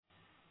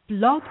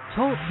Blog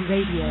Talk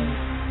Radio.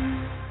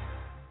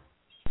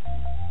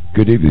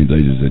 Good evening,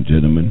 ladies and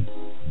gentlemen.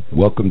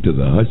 Welcome to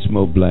the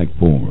Hushmo Black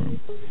Forum.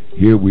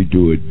 Here we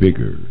do it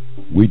bigger,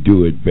 we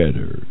do it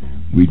better,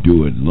 we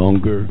do it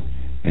longer,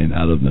 and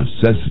out of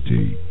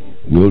necessity,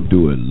 we'll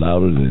do it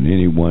louder than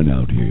anyone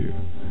out here.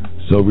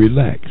 So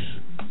relax.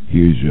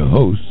 Here's your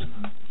host,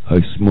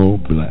 Hushmo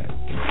Black.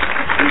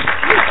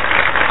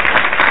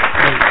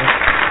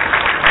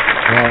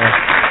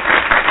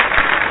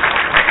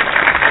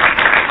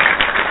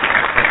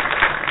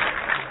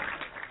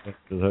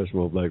 The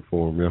Hushmo Black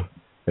Forum, yeah.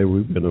 Hey,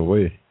 we've been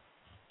away.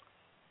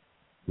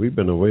 We've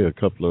been away a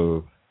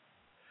couple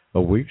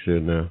of weeks here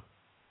now.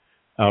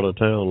 Out of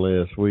town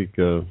last week,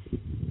 up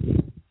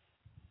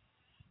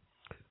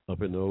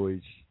in the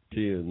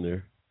OH10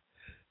 there,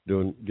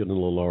 getting a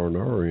little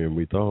R&R in.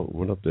 We thought,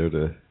 went up there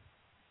to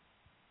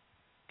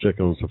check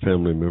on some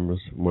family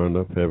members. Wound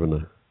up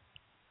having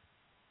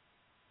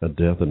a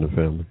death in the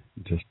family.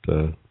 Just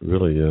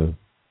really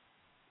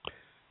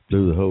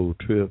blew the whole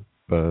trip.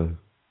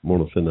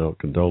 Want to send out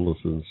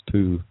condolences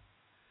to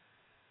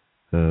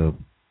my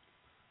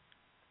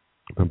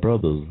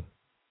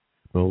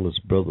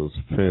oldest brother's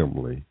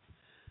family,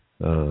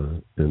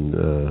 and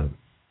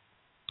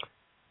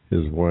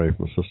his wife,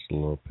 my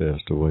sister-in-law,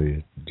 passed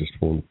away. Just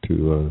wanted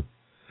to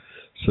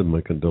send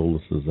my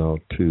condolences out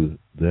to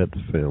that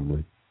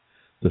family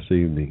this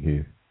evening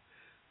here.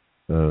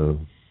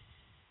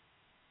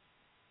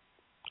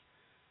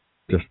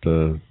 Just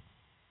a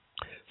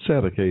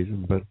sad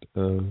occasion, but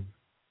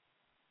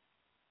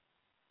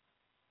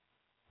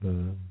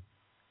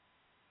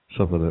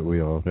something that we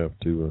all have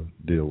to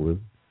deal with.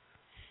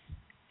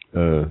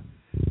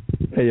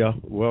 Hey, y'all,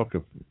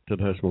 welcome to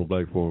the Hushmo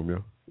Black Forum,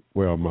 y'all,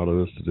 where our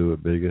motto is to do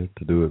it bigger,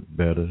 to do it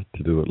better,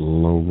 to do it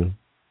longer,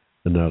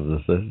 and out of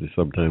necessity,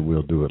 sometimes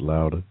we'll do it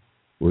louder.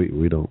 We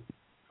don't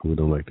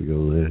like to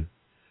go there.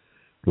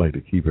 We like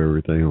to keep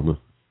everything on the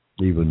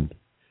even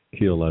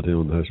keel out here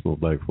on the Hushmo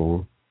Black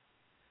Forum.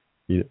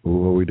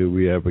 What we do,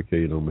 we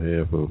advocate on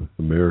behalf of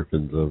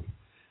Americans of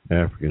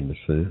African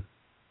descent.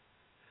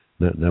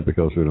 Not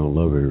because we don't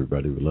love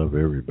everybody, we love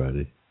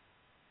everybody.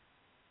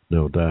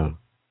 No doubt.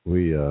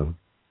 We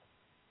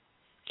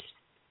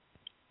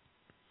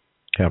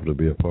happen to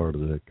be a part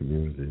of that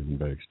community, and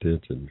by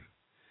extension,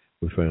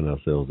 we find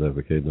ourselves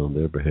advocating on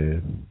their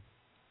behalf.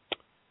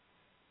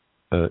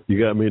 You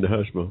got me to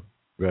Hushmo,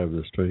 driving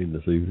this train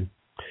this evening.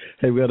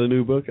 Hey, we got a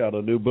new book out.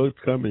 A new book's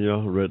coming,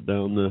 y'all. Right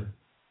down the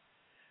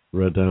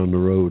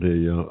road here,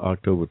 y'all.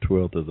 October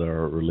 12th is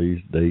our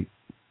release date.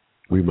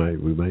 We might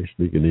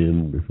sneak it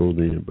in before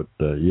then, but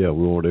yeah,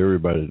 we want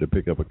everybody to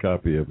pick up a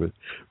copy of it.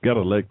 Got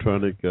an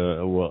electronic,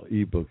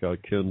 ebook. Our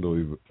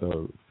Kindle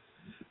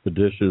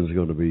edition is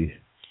going to be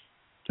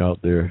out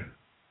there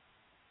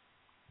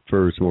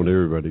first. We want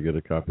everybody to get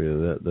a copy of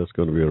that. That's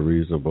going to be a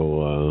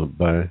reasonable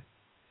buy.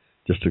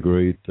 Just a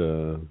great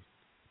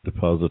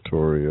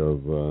depository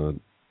of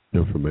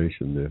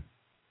information there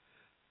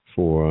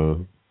for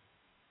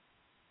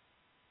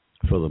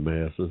the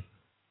masses.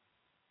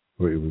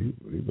 We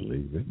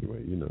believe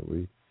anyway,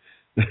 we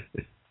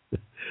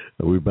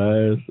we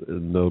biased,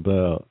 no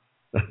doubt.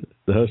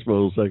 The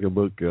Hushmo's second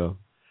book,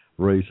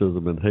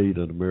 Racism and Hate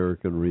in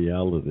American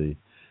Reality,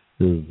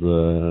 is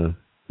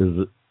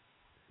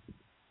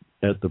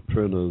at the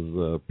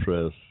printer's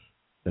press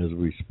as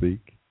we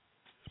speak.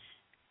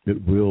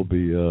 It will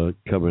be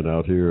coming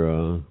out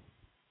here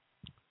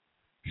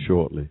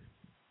shortly.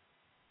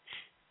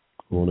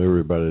 I want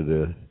everybody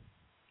to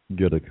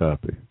get a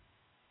copy.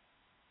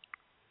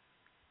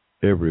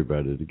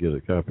 Everybody to get a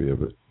copy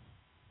of it.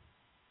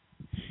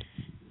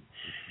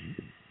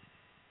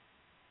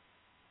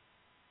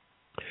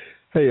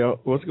 Hey, y'all,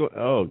 what's going?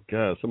 Oh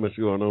God, so much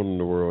going on in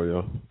the world,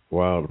 y'all.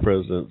 Wow, the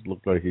president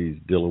looks like he's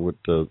dealing with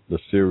the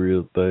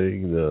Syria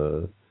thing,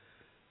 the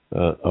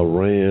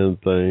Iran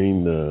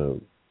thing,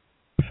 the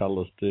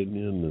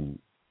Palestinian and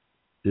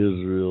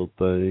Israel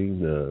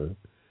thing.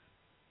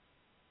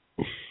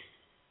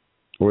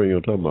 We ain't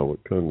gonna talk about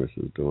what Congress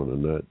is doing or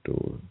not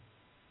doing,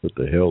 with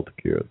the health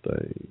care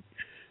thing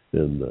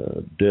and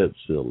the debt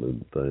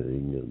ceiling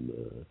thing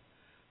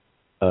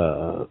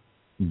and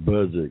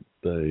budget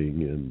thing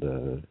and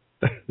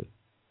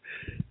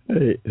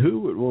hey,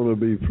 who would want to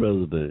be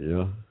president,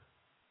 y'all?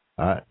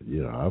 I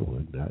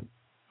wouldn't.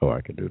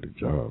 I could do the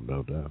job,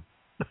 no doubt.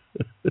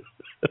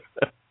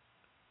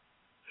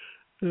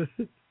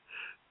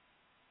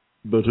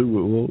 But who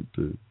would want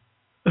to?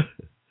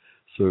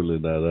 Certainly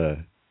not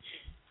I.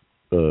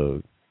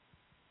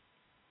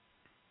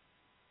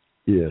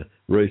 Yeah,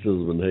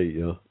 Racism and Hate,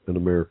 an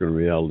American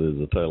Reality is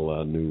the title of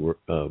our new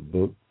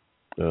book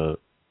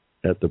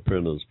at the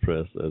printer's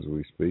press as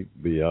we speak.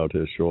 Be out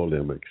here shortly.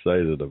 I'm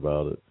excited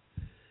about it.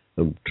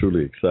 I'm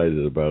truly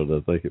excited about it. I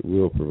think it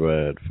will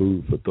provide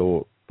food for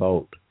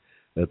thought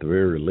at the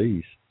very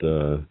least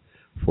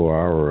for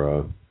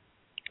our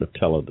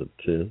talented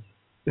tens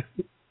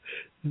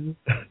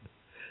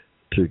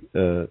to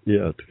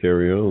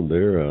carry on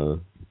their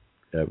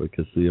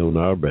advocacy on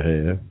our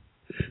behalf.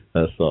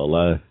 That's all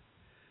I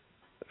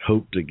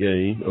hope to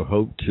gain or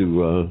hope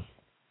to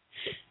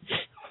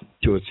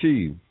to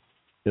achieve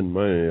in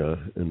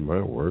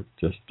my work,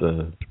 just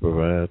to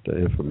provide the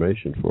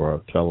information for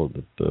our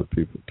talented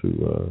people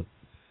to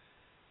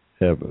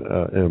have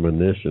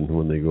ammunition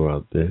when they go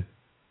out there,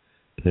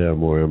 to have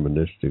more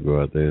ammunition to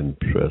go out there and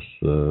press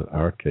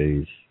our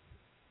case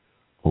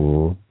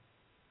on.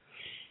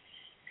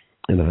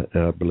 And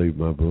I believe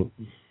my book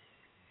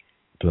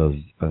does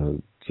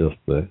just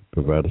that,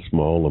 provide a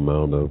small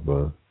amount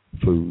of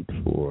food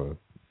for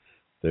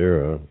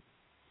their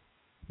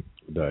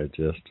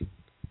digestion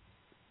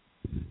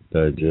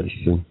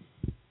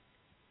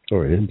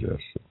or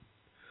ingestion.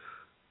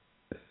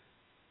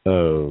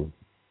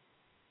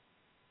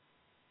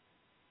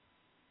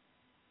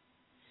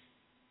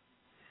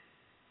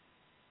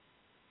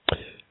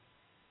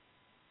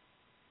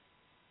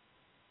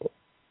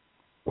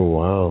 A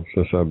while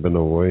since I've been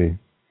away.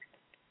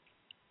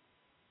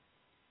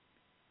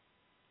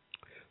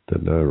 The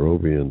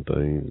Nairobian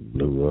thing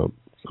blew up.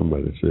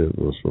 Somebody said it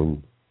was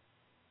from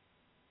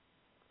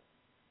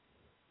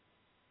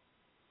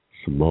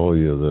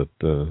Somalia,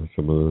 that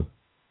some of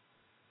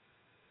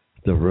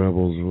the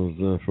rebels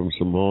was from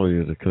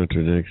Somalia, the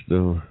country next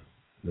door.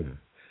 Yeah.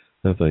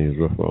 That thing is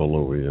rough all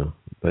over here.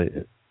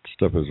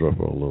 Stuff is rough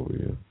all over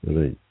here. It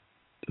ain't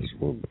just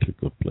one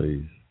particular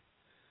place.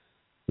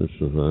 This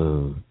is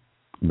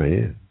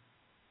man.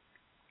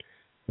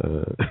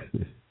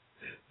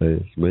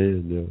 It's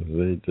man, you know. It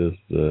ain't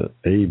just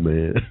a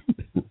man.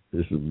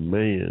 It's a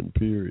man,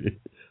 period,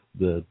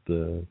 that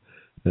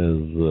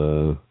has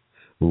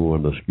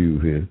won the skew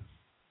here.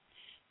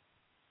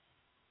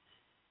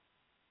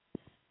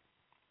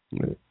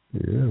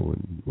 Yeah,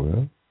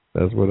 well,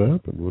 that's what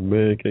happened. When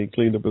man can't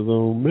clean up his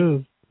own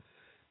mess,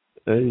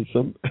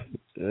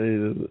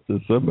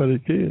 somebody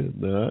can.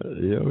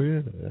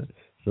 Yeah.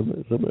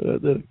 Somebody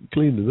out there can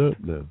clean it up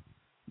now,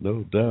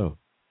 no doubt.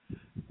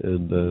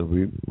 And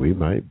we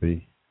might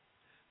be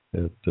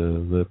at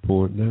that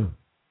point now.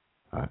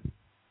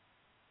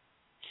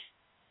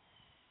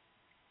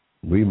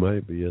 We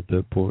might be at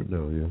that point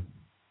now, yeah.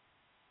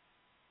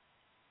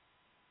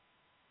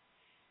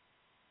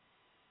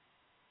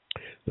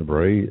 The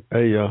brave,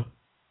 hey y'all,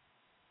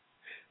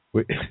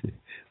 we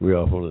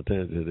off on a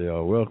tangent,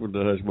 y'all. Welcome to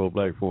Hushmo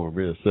Black Forum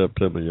here in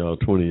September, y'all,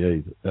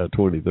 28th,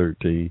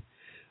 2013.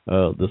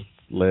 This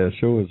last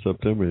show in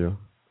September, y'all.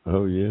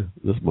 Oh yeah,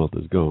 this month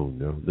is gone,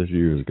 y'all. This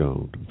year is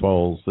gone.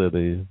 Fall set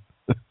in.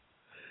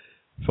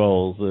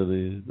 Fall set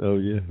in. Oh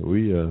yeah,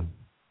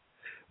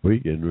 we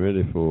getting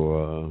ready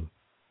for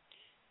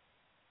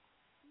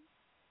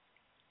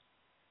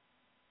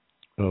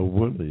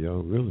winter,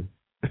 y'all. Really,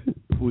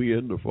 we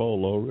in the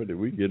fall already.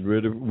 We getting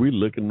ready. We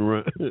looking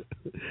around.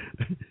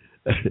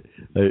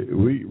 Hey,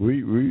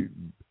 we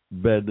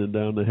battening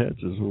down the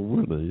hatches for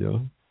winter,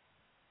 y'all.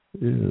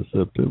 Yeah,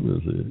 September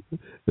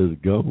is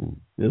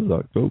gone. It's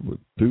October,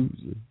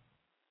 Tuesday.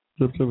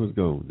 September's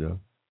gone, y'all.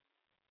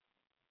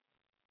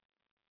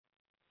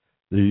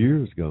 The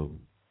year's gone.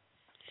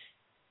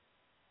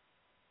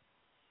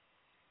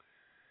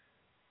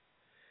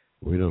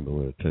 We don't know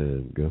where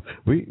time goes.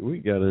 We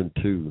got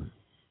into,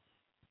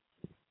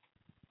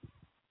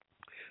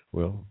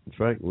 well, in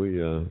fact, we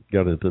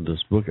got into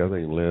this book. I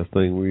think the last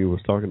thing we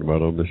was talking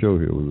about on the show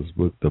here was this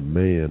book, The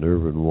Man,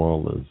 Irvin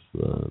Wallace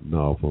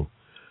novel,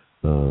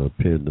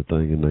 penned the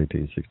thing in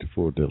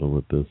 1964 dealing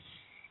with this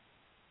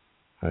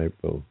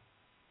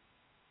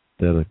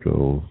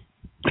hypothetical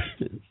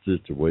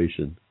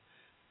situation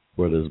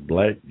where this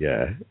black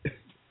guy,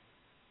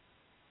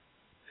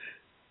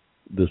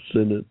 the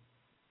Senate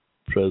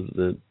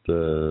President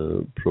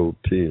pro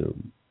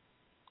tem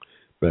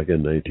back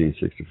in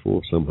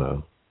 1964,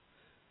 somehow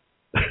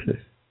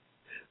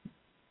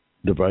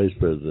the vice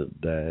president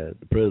died.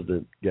 The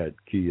president got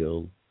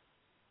killed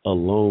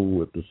along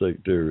with the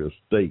Secretary of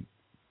State.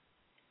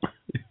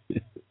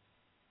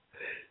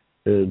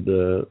 And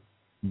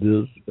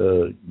this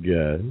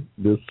guy,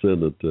 this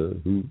senator,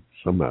 who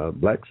somehow,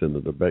 black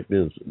senator back then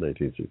in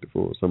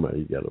 1964, somehow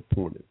he got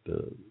appointed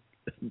to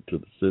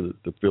the Senate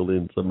to fill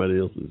in somebody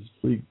else's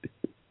seat.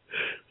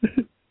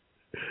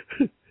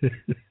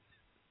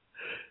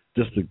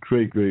 Just a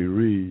great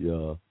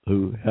read,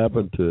 who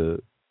happened to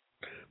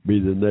be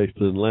the next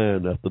in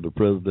line after the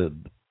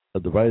president,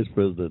 the vice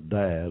president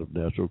died of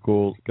natural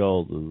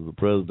causes. The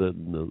president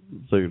and the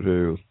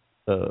secretary,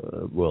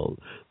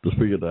 the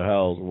Speaker of the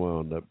House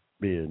wound up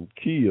being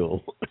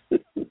killed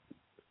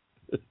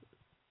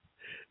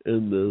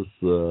in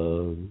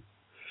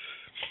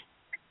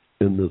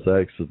this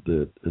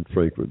accident in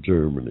Frankfurt,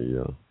 Germany,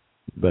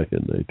 back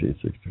in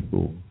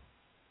 1964,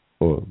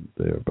 or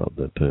there about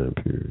that time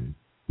period.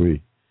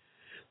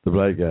 The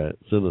black guy,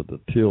 Senator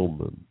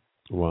Tillman,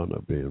 wound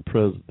up being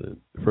president,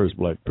 first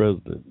black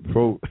president,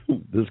 before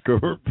this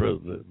current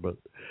president, but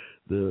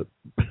the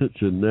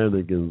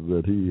shenanigans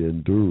that he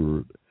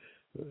endured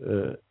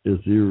is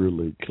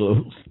eerily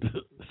close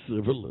to,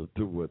 similar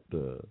to what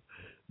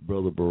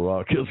Brother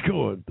Barack is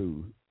going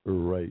through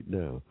right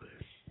now.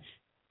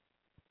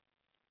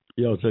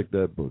 Y'all check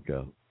that book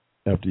out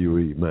after you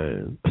read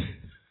mine.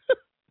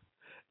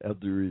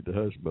 After you read the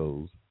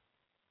Hushmo's.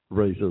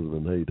 racism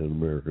and hate in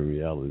American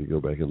reality. Go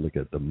back and look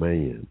at the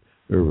man,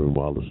 Irvin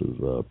Wallace's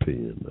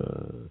pen,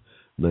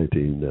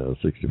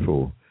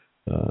 1964,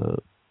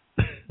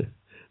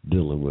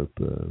 dealing with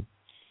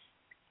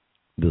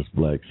this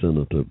black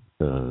senator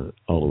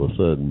all of a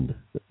sudden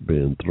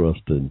being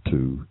thrust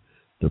into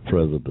the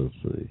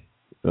presidency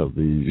of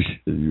the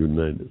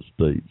United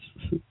States.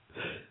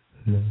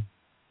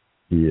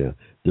 Yeah,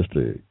 just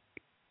a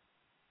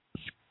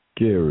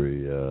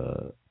scary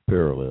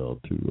parallel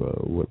to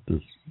what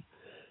this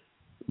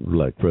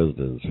black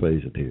president is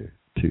facing here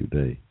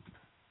today.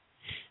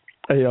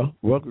 Hey, y'all,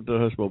 welcome to the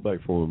Hushmo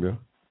Black Forum, y'all.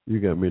 You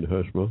got me, the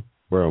Hushmo,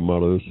 where our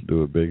motto is to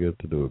do it bigger,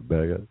 to do it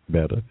better,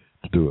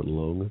 to do it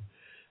longer.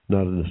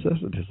 Not a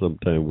necessity.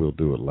 Sometimes we'll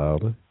do it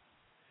louder,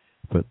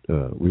 but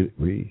we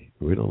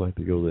don't like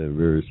to go there.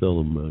 Very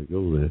seldom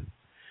go there.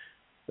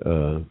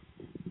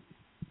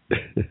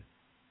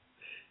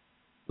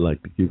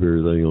 Like to keep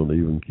everything on the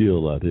even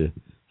keel out here.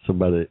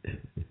 Somebody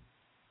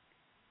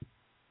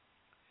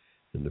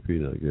in the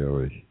peanut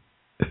gallery.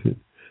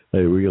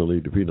 Hey, we're going to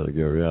leave the peanut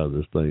gallery out of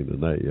this thing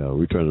tonight, y'all.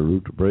 We're trying to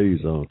root the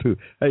Braves on, too.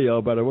 Hey,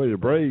 y'all, by the way, the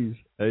Braves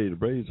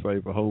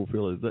fight for home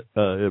field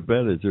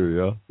advantage here,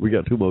 y'all. We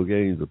got 2 more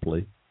games to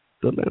play.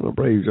 The Atlanta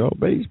Braves, y'all.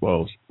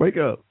 Baseballs. Wake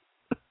up.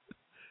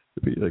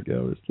 The peanut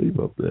gallery, sleep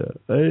up there.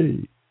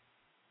 Hey.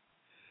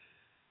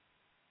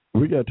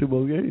 We got 2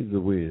 more games to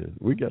win.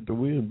 We got to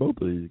win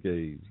both of these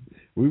games.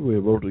 We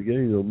win both of the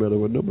games no matter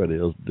what nobody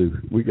else do.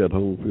 We got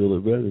home field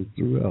advantage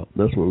throughout.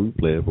 That's what we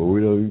play for.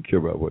 We don't even care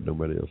about what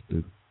nobody else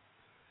do.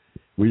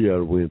 We got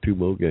to win 2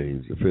 more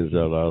games to finish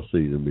out our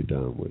season and be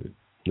done with it.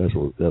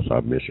 That's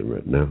our mission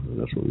right now.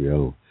 That's what we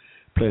on.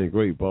 Playing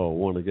great ball.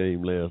 Won a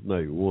game last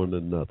night.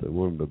 1-0.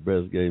 One of the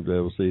best games I've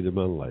ever seen in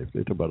my life.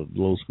 They talk about a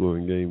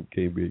low-scoring game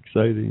can't be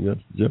exciting.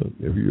 That's junk.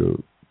 If you're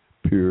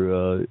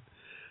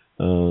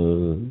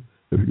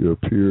a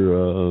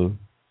pure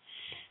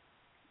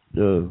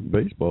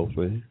baseball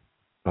fan,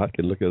 I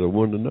can look at a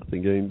 1-0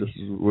 game. This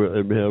is where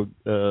it may have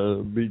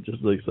be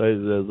just as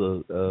excited as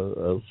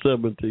a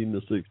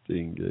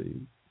 17-16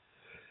 game.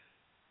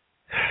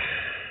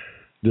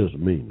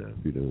 Doesn't mean now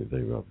if you know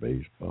anything about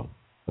baseball.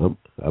 I'm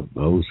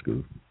old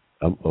school.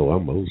 I'm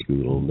old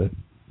school on that.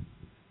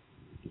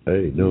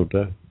 Hey, no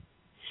doubt.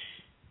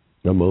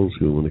 I'm old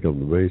school when it comes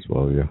to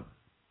baseball, y'all.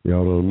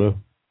 Y'all don't know.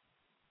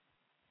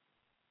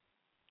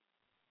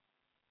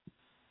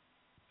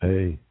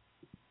 Hey.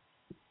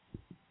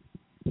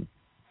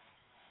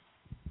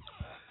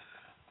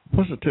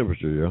 What's the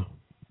temperature, y'all?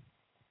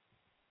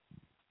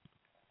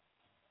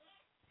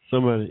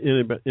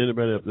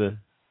 Anybody up there?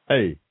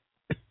 Hey.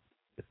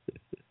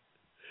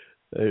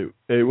 hey,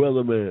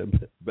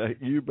 weatherman, back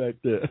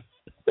there.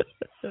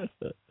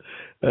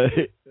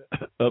 Hey,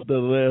 up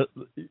there,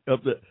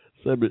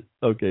 70.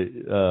 Okay,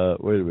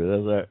 wait a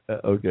minute.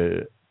 That's okay.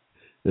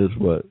 It's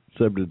what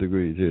 70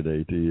 degrees here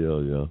in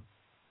ATL, y'all.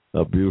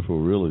 A beautiful,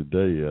 really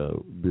day.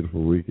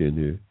 Beautiful weekend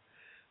here.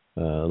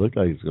 Look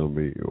like it's gonna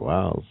be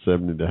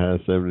 70 to high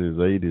 70s,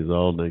 80s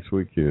all next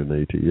week here in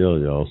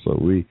ATL, y'all. So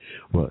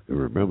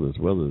remember this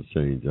weather's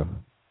changed, y'all.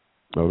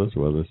 Oh, this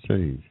weather's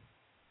changed.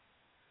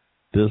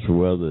 This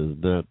weather is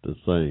not the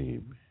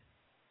same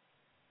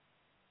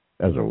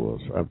as it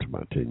was up to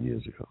about 10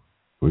 years ago.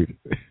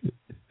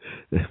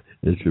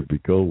 It should be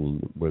cold,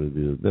 but it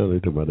is now. They're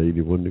talking about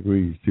 81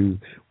 degrees too.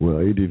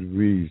 Well, 80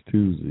 degrees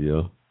Tuesday,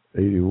 y'all.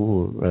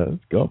 81.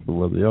 It's golfing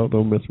weather. Y'all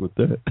don't mess with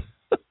that.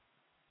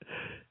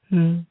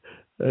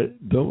 Hey,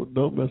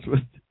 don't mess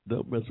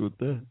with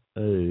that.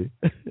 Hey.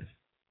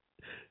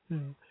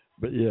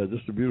 But yeah,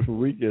 just a beautiful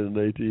weekend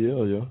in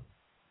ATL, y'all.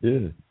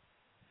 Yeah.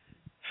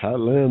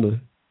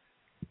 Hotlanta,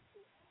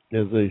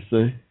 as they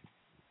say.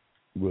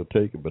 We'll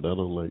take it, but I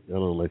don't like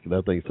it.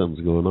 I think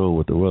something's going on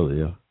with the weather,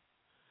 y'all.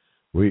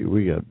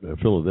 We got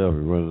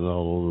Philadelphia running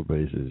all over the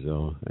bases,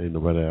 y'all. Ain't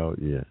nobody out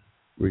yet.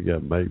 We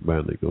got Mike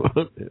Bandy going.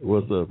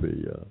 What's up here,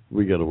 y'all?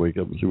 We got to wake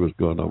up and see what's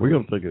going on. We're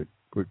going to take a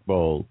quick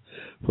pause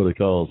for the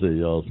calls here,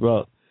 y'all. It's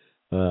about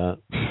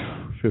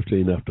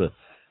 15 after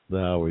the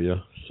hour,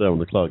 y'all.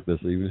 7 o'clock this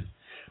evening.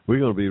 We're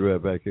going to be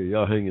right back here.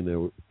 Y'all hang in there.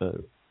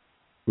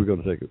 We're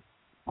going to take a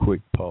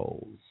quick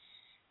pause.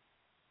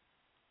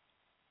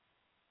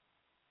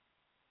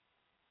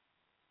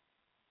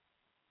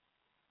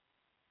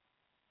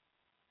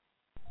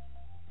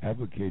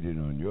 Advocated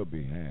on your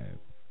behalf,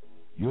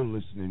 you're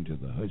listening to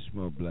the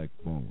Hushmo Black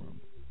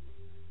Forum.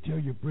 Tell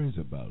your friends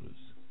about us.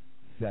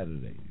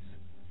 Saturdays,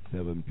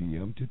 7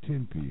 p.m. to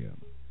 10 p.m.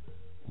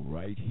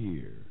 right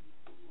here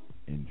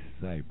in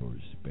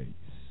cyberspace.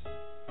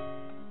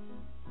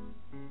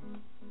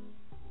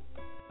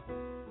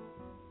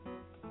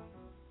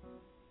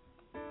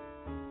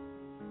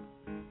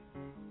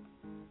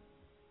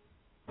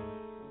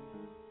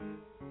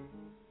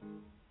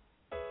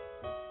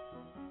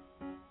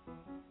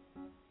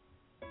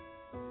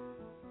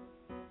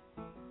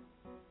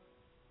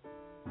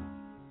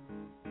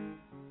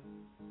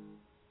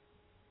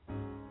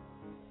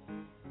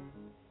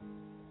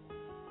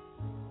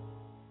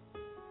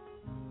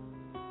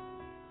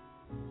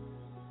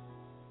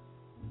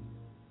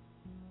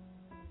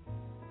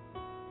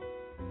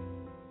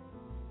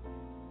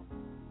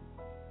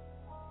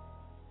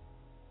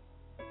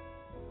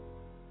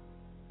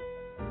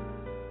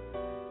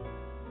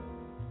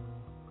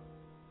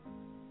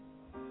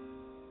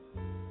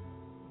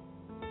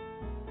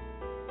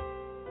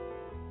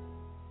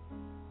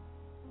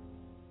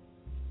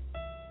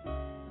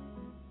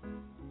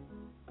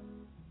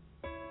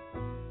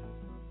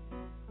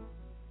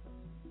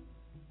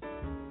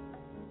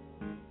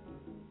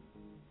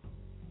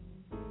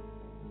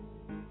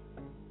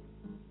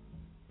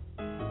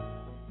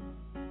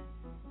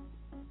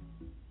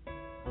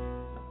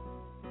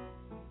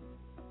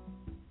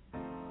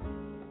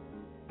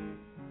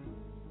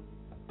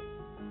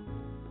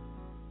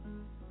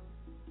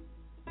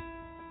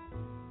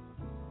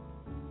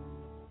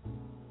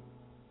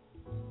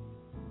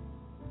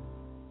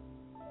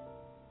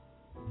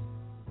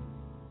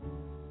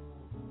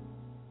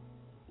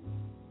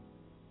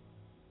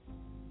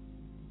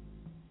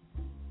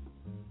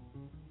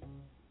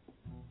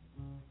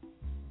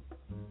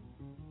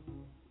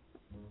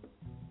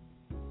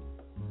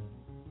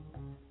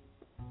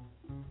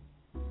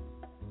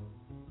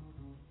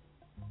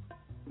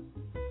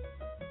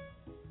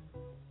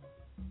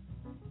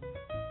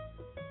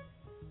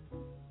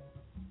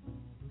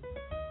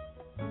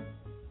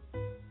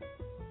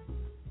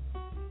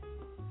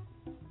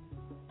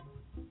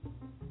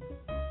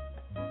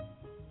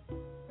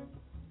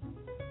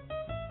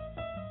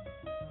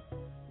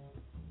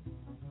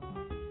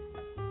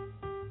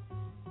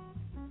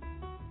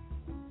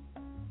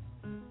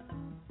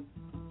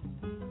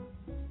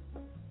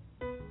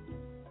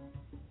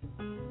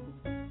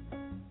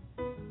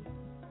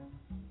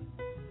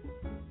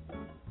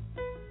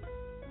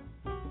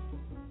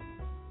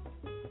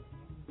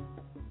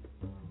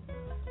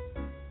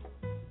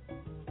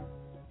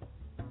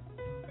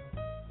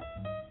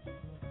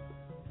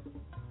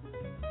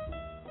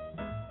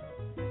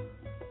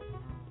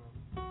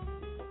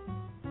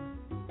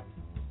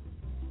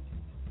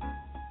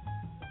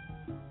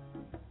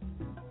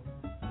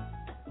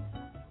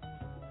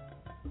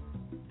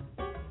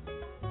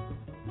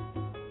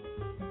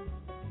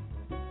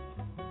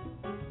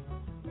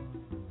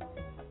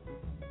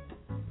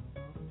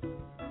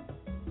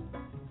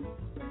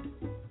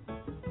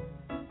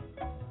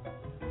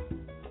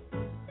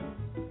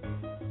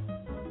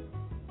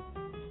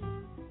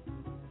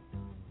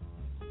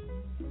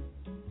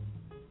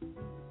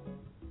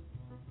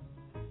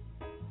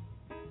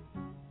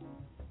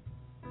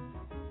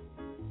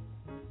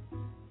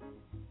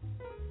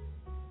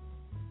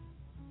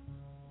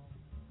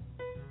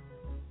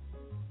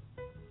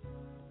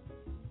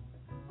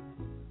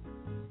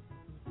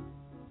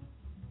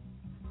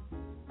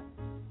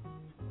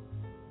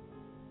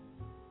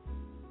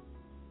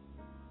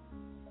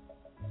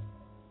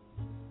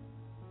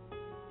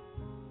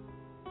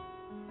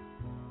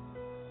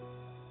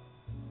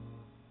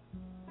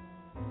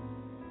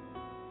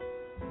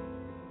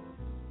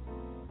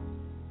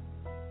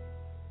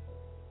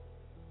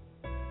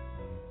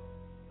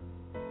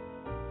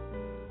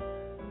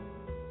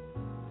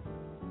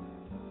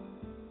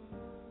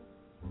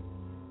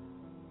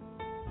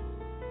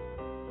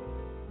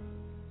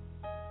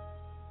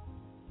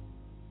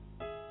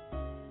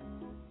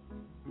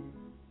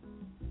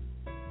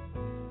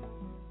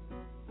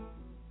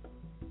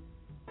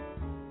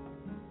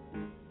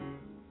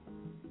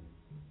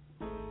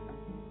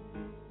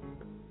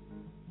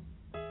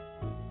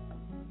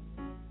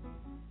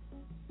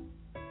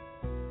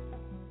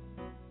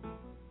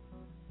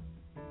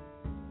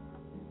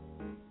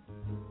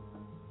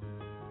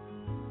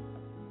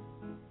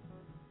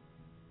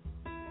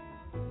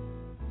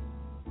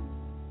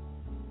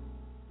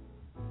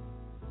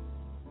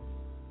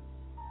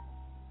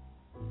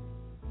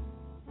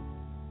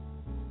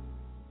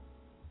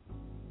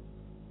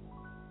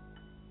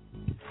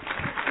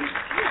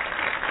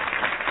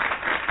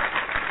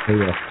 Hey,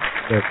 yeah.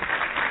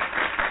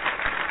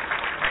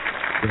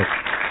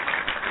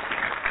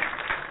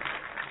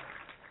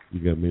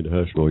 You got me to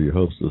Hushmo, your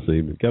host this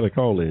evening. Got a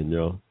call in,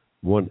 y'all.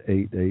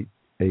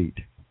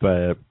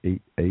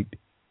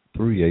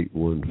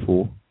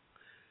 1-888-588-3814.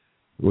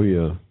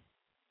 We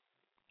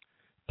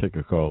take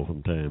a call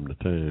from time to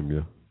time,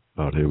 yeah.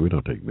 Out here, we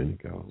don't take many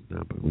calls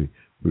now, but we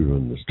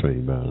run this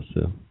train by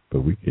ourselves.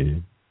 But we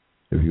can.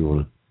 If you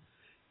want to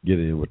get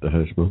in with the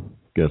Hushmo,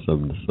 got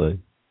something to say,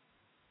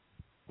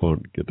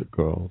 want to get the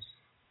calls,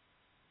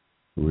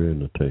 we'll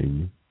entertain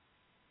you.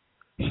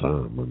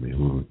 Some,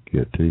 we'll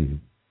get to you.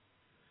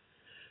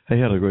 Hey,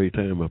 had a great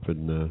time up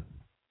in the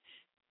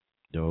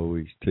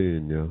East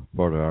 10, yeah.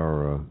 Part of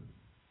our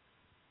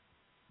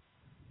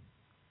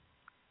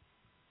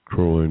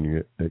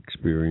crowing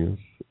experience.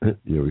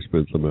 Yeah, we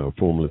spent some of our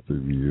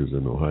formative years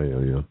in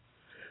Ohio, yeah. A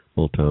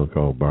little town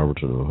called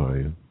Barberton,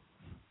 Ohio.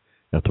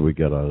 After we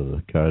got out of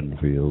the cotton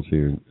fields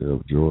here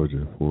of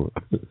Georgia,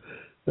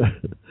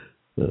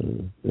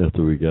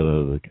 after we got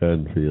out of the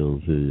cotton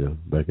fields here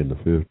back in the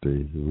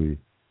 50s, we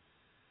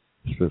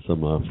spent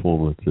some of our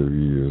formative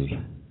years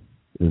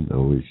in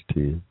East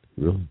 10.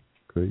 Really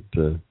great.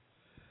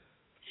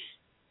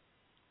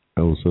 I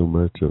owe so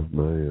much of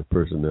my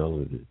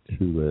personality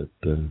to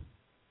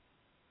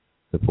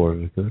that part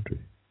of the country.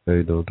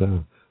 Hey, no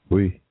doubt.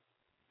 We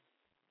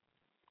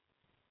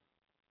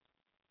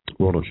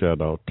want to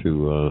shout out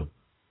to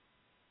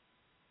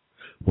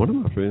one of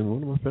my friends,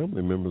 one of my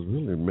family members,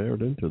 really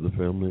married into the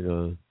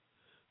family.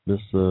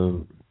 Miss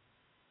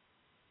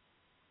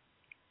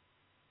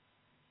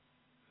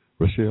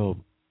Rochelle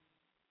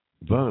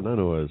Vaughn. I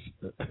know as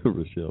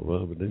Rochelle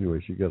Vaughn, but anyway,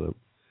 she got a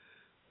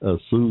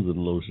soothing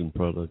lotion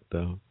product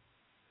out.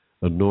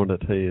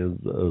 Anointed Hands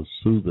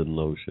Soothing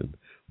Lotion.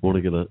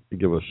 Want to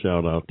give a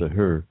shout out to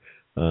her.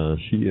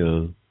 She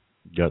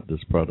got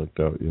this product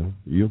out. Yeah,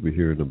 you'll be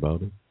hearing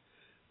about it.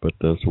 But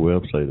there's a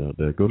website out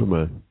there. Go to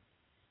my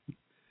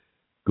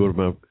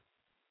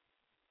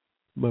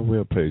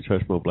webpage,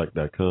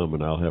 hushmoblack.com,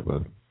 and I'll hook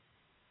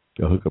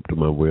up to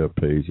my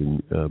webpage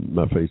and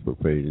my Facebook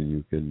page, and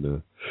you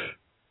can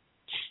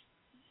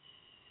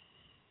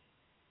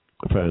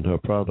find her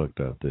product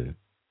out there.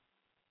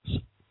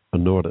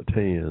 Anointed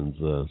Hands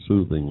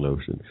Soothing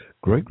Lotion.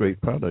 Great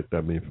product,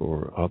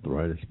 for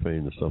arthritis,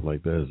 pain, and stuff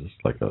like that. It's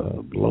just like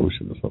a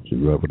lotion or something.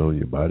 You rub it on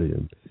your body,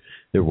 and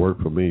it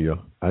worked for me.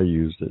 I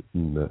used it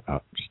in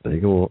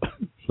snake oil.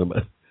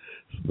 Somebody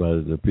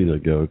in the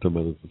peanut gallery,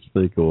 somebody's a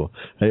snake oil.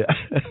 Hey,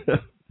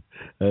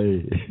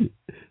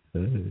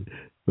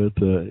 But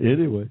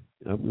anyway,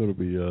 I'm going to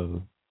be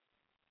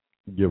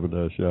giving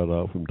that a shout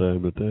out from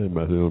time to time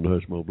out here on the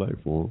Hushmo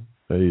Black Forum.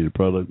 Hey, the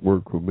product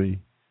worked for me.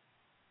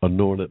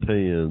 Anointed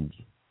Hands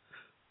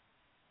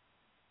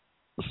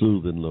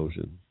Soothing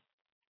Lotion.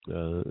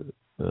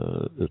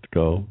 It's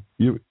called.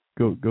 You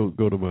go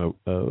to my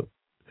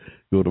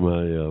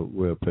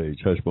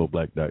webpage,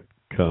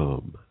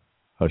 hushmoblack.com,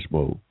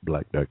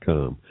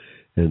 hushmoblack.com,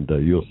 and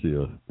you'll see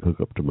a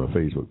hook up to my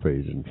Facebook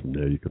page, and from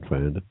there you can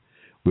find it.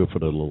 We'll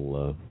put a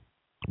little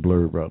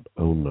blurb out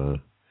on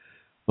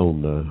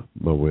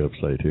my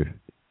website here.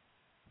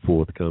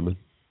 Forthcoming.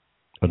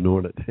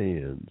 Anointed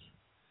Hands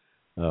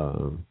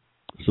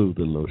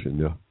Soothing Lotion,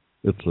 yeah.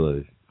 It's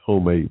a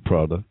homemade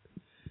product.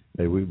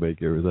 Hey, we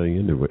make everything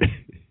anyway.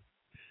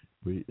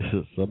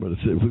 Somebody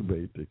said we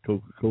made the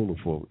Coca-Cola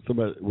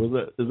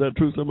formula. Is that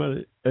true?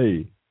 Somebody?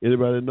 Hey,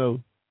 anybody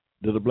know?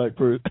 Did a black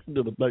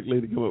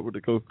lady come up with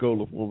the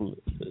Coca-Cola formula?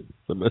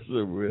 Somebody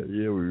said, well,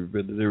 yeah, we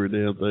invented every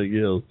damn thing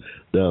else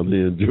down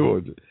here in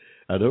Georgia.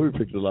 I know we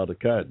picked a lot of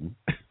cotton.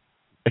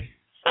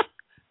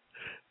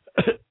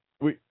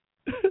 we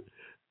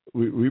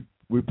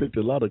picked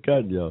a lot of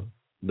cotton, y'all,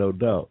 no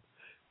doubt.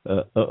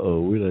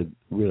 We done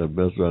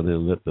messed around here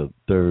and let the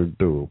third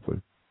door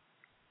open.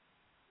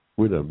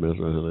 We done messed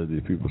around here and let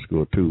these people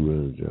score 2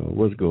 runs, y'all.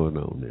 What's going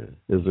on there?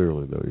 It's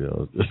early though,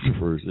 y'all. It's just the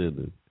first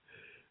inning.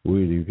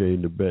 We ain't even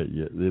came to bat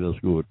yet. They done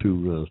scored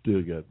 2 runs.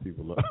 Still got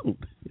people out.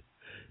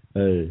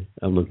 Hey,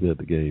 I'm looking at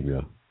the game,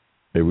 y'all.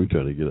 Hey, we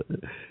trying to get it.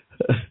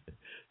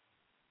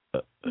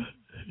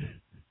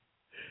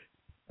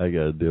 I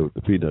got to deal with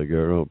the peanut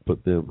girl.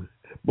 Put them.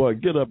 Boy,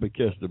 get up and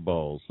catch the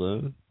ball,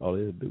 son. All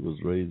he had to do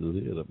was raise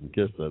his head up and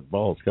catch that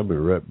ball. It's coming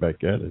right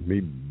back at him.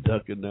 Me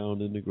ducking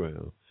down in the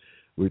ground.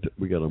 We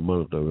got a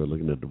monitor over there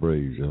looking at the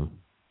Braves, y'all.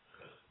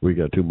 We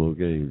got 2 more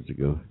games to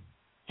go.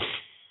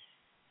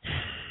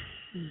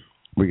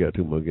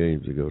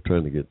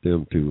 Trying to get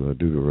them to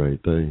do the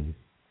right thing.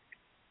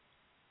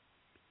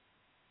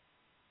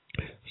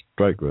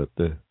 Strike right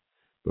there.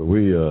 But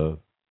we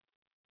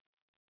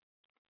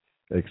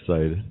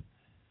excited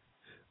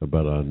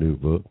about our new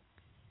book.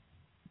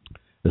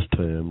 It's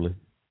timely.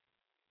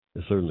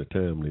 It's certainly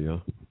timely,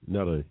 y'all.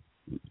 Not a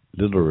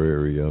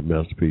literary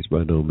masterpiece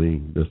by no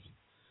means.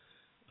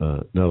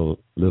 Not a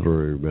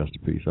literary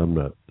masterpiece. I'm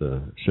not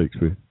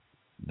Shakespeare.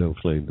 Don't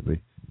claim to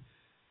be.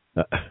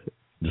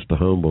 Just a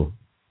humble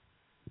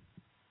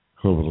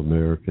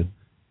American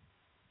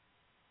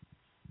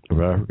of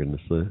African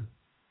descent.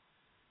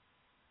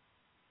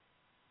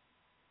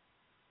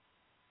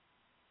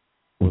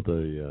 with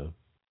a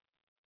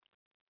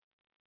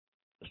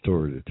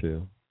story to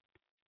tell,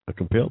 a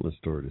compelling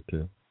story to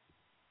tell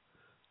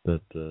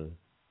that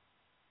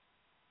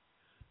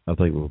I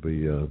think will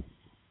be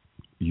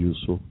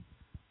useful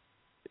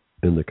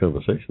in the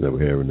conversation that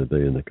we're having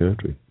today in the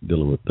country,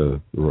 dealing with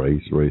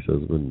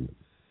racism,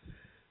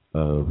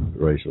 and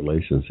race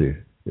relations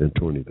here in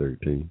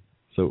 2013.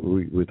 So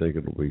we think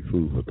it'll be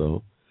food for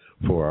thought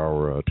for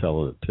our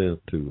talented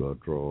attempt to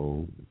draw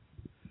on,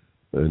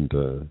 and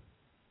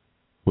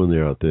when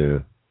they're out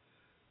there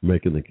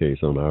making the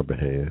case on our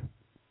behalf.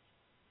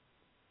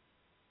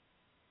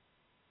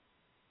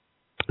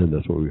 And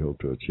that's what we hope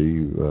to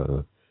achieve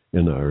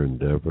in our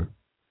endeavor,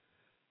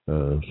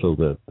 so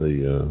that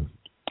the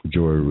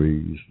Joy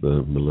Reeves,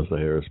 the Melissa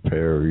Harris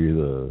Perry,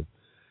 the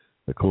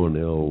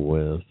Cornell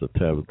West, the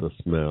Tabitha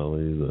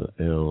Smiley, the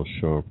Al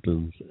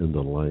Sharptons, and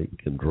the like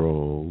can draw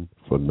on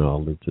for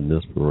knowledge and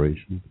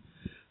inspiration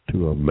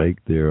to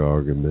make their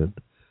argument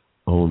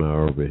on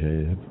our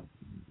behalf.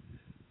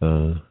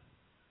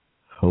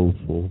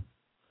 Hopefully,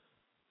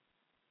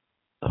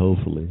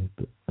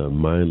 a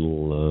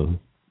mindful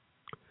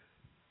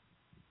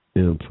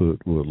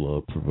input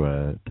will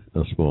provide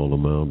a small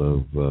amount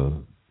of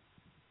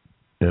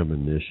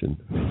ammunition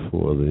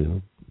for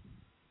them.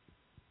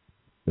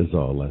 Is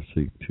all I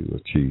seek to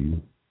achieve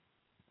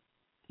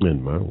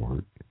in my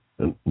work,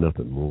 and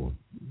nothing more.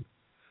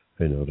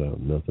 Ain't no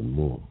doubt, nothing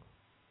more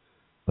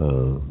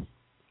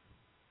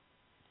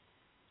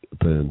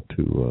than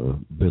to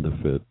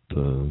benefit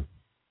the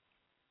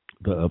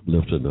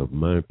uplifting of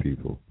my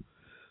people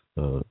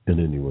in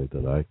any way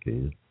that I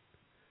can.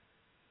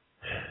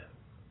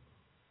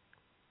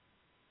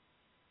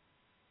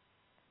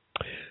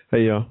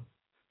 Hey, y'all.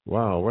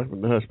 Wow,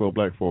 welcome to the Hushmo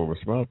Black Forum.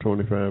 It's about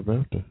 25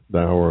 after the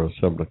hour of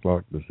 7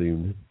 o'clock this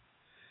evening,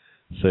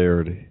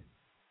 Saturday,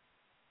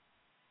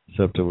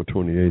 September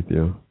 28th,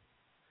 y'all.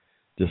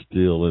 Just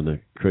still in a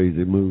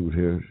crazy mood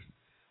here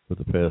with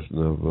the passing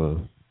of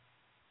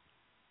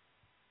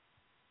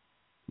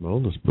my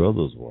oldest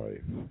brother's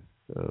wife.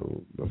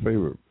 My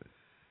favorite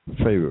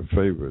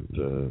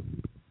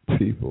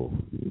people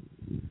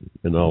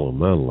in all of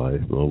my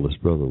life. My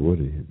oldest brother,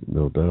 Woody,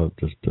 no doubt.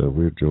 Just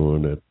we're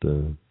joined at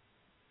the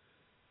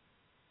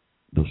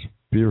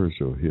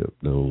spiritual hip,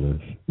 no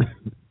less,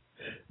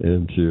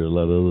 and share a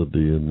lot of other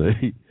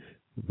DNA.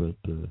 But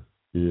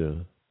yeah,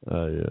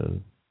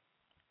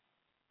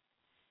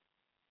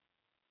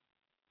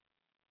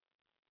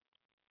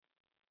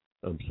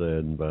 I'm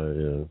saddened by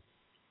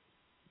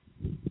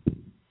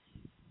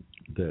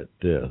that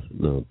death,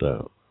 no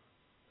doubt.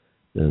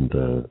 And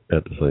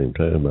at the same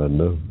time, I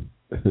know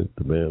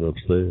the man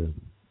upstairs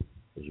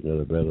has got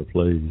a better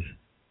place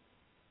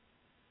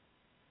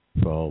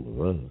for all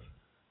of us.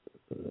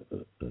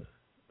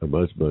 A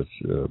much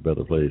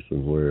better place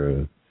than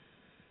where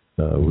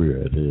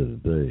we're at here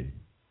today.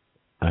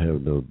 I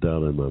have no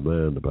doubt in my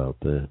mind about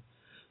that.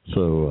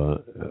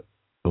 So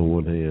on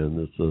one hand,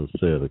 it's a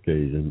sad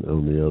occasion.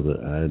 On the other,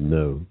 I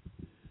know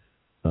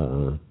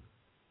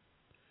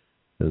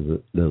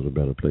there's a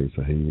better place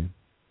ahead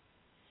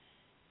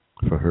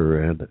for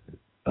her and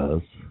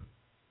us,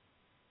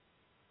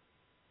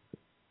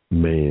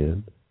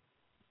 man,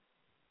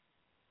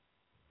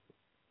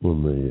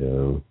 when we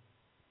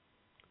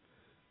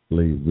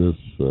leave this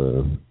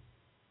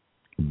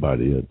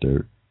body of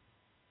dirt.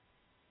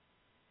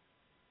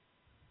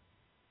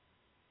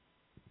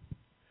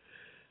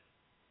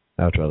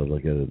 I try to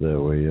look at it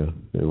that way, yeah.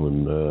 And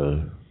when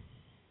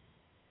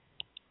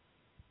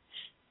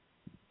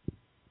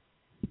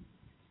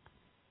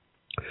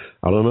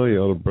I don't know,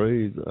 y'all, the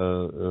Braves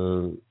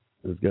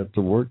has got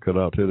some work cut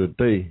out here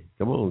today.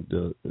 Come on,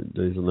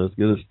 Jason, let's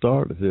get it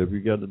started. If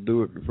you got to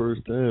do it the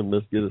first time,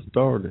 let's get it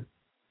started.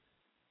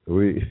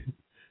 We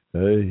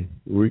can't.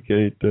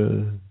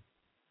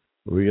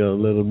 We gotta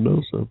let them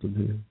know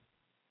something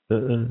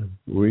here.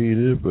 We ain't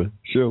here for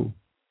show.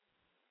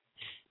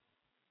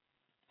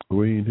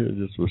 We ain't here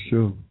just for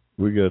show.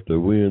 We got to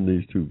win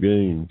these two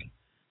games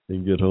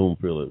and get home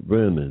field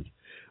advantage.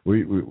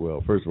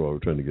 Well, first of all, we're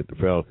trying to get the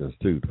Falcons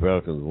too. The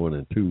Falcons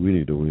 1-2. We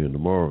need to win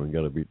tomorrow and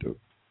got to beat the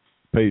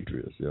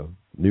Patriots, y'all.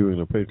 New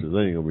England Patriots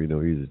ain't gonna be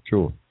no easy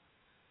chore.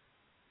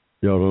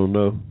 Y'all don't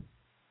know.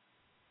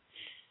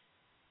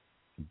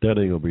 That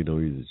ain't gonna be no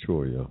easy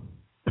chore, y'all.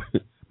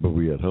 But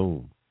we at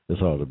home. It's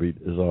hard to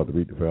beat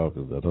the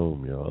Falcons at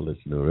home, y'all. I'll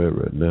let you know that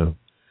right now.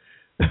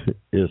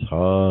 It's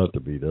hard to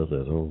beat us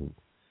at home.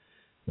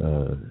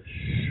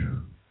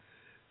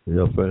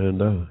 You'll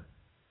find out.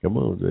 Come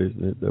on,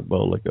 Jason, hit that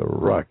ball like a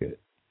rocket.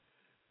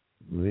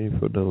 We ain't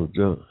for no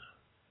junk.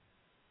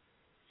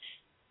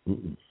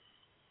 Mm-mm.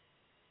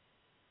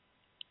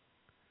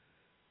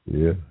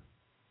 Yeah.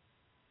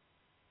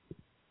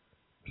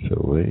 So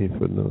we ain't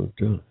for no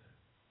junk.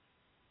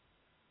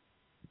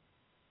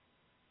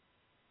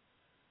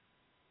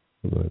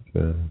 But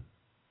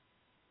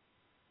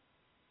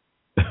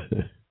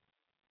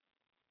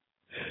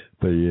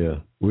but yeah,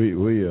 we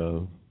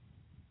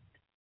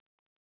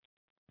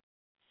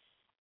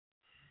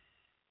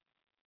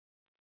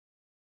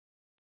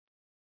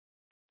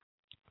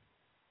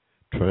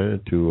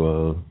trying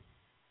to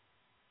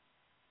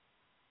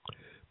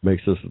make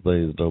sense of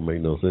things that don't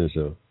make no sense,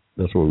 y'all.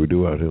 That's what we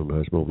do out here on the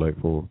Hushmo Black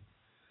Forum.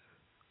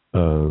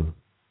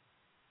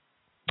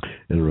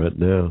 And right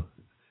now,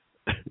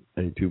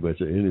 ain't too much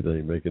of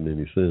anything making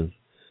any sense,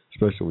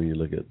 especially when you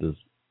look at this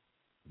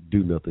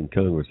do nothing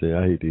Congress.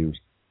 I hate to use,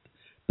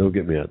 don't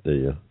get me out there,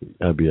 y'all.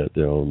 I'll be out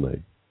there all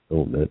night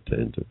on that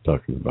tangent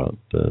talking about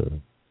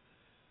the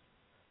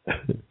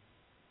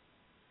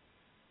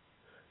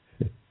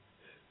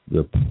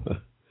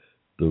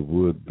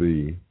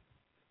would-be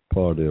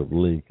party of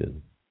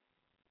Lincoln.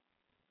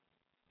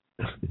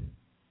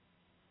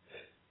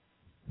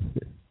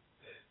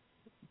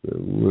 The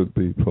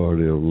would-be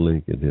party of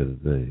Lincoln here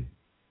today.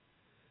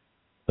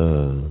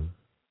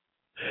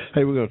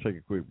 Hey, we're going to take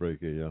a quick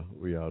break here, y'all.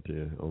 We out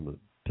here on the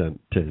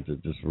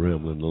tangent, just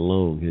rambling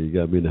along here. You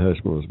got me in the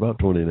Hushmo. It's about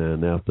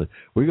 29 after.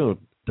 We're going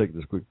to take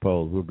this quick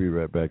pause. We'll be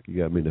right back.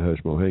 You got me in the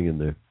Hushmo. Hang in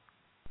there.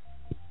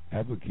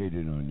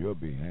 Advocating on your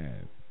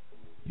behalf,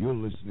 you're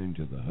listening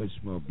to the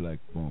Hushmo Black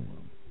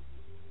Forum.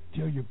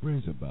 Tell your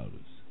friends about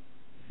us.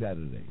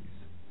 Saturdays,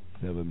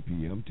 7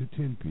 p.m. to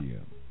 10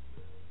 p.m.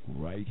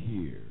 right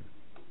here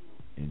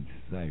in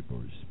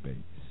cyberspace.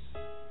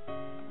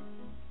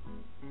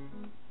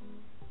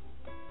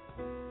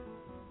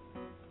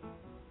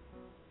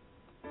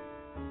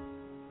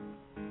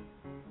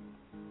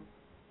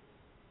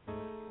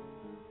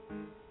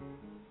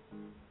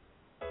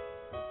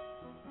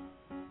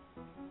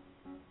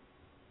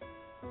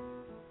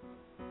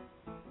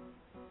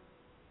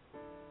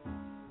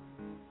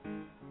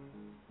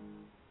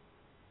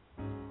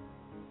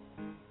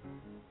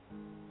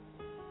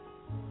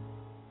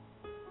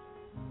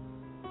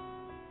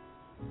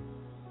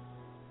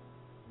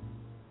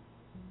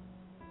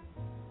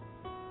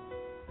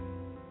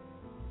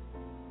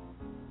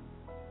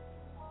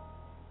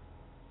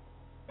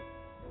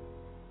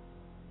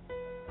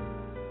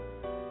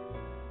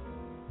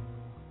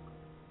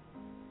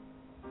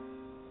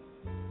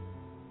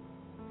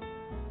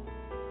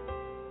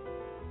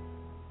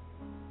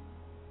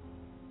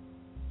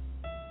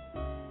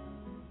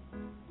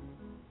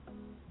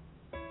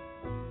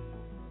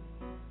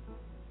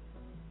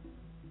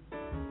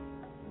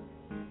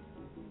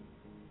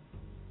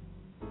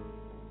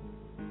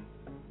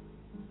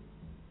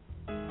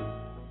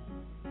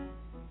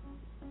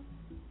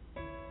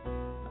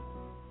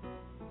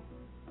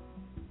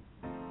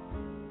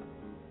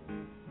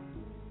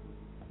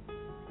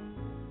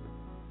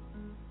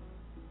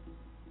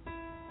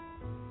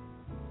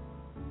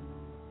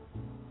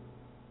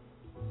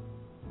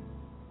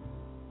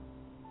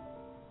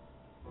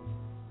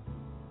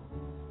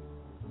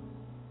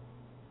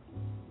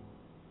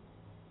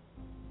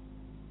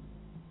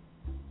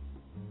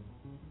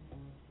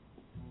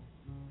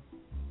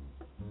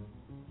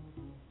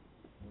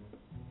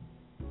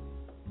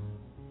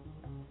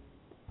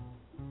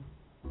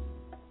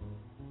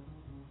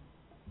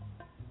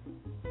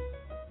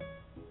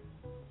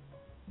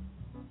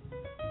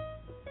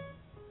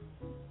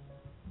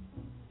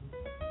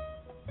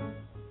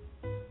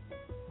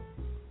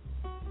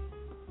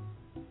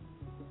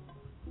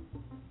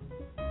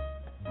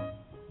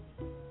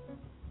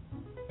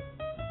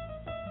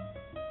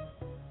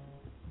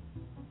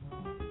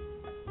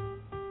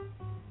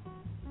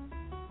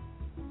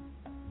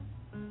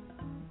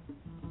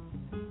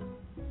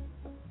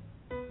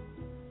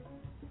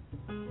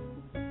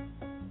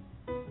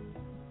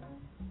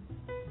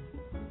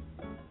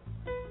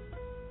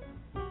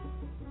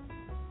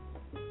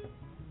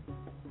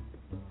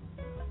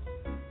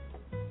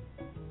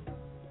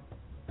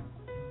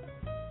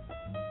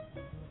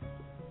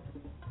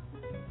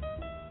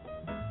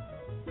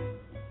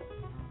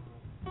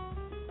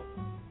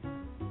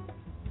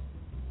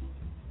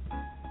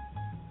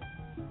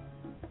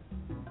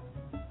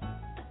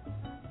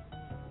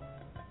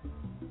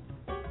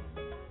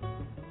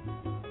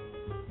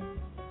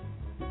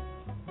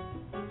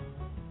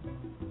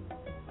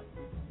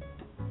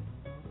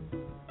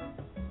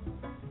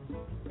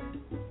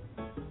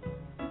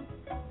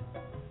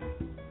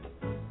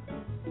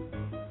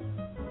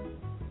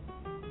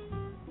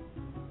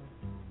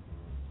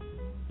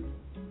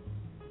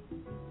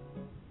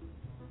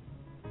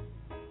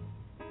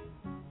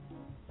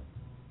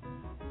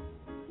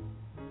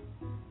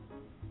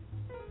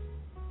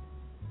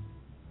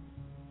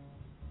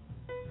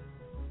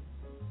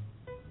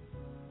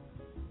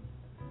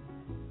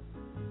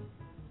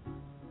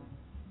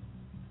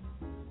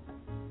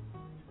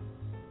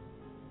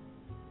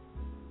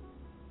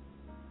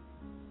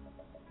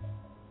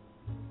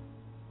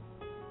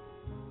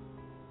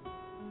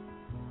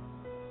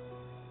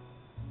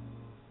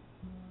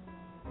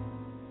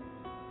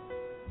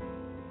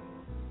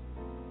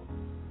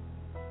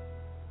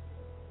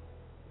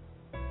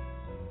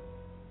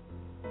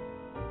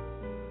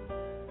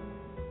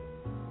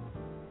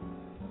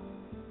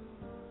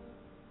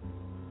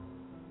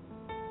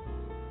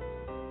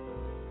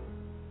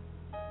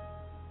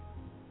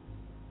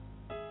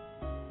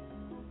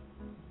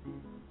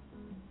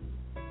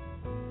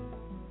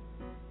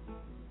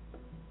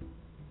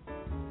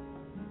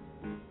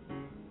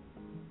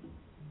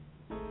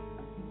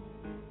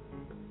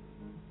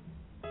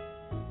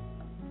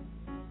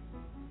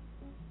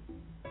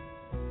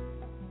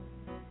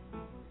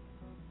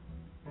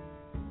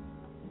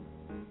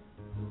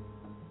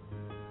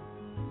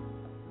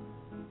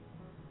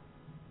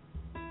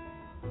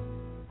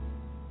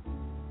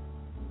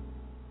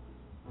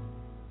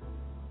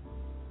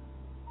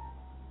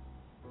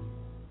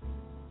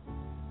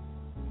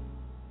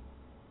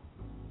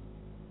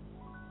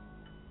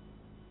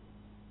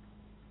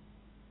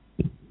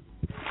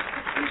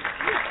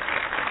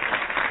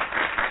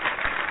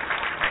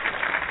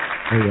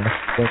 Hey,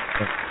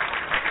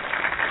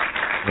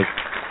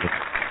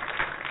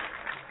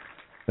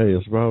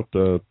 it's about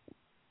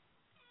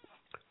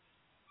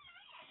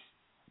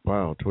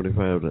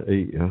 25 to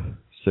 8,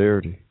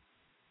 Saturday,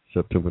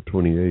 September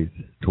 28th,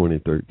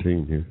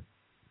 2013 here.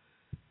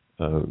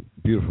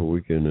 Beautiful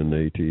weekend in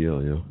the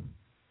ATL,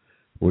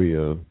 We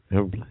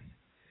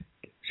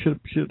should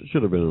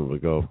have been on the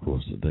golf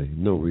course today.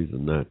 No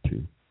reason not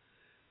to.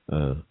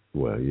 There's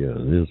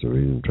a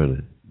reason. I'm trying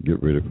to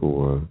get ready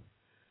for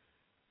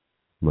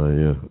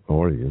my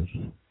audience.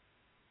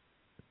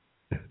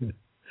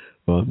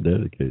 Well, I'm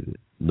dedicated,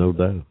 no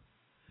doubt.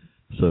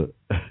 So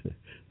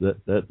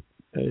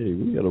hey,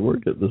 we got to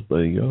work at this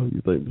thing, y'all.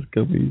 You think this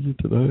come easy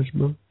to the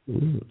Hushmo?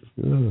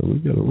 We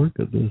got to work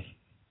at this.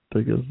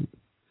 Take us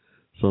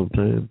some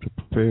time to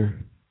prepare.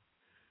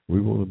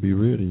 We want to be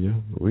ready,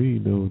 y'all. We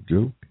ain't no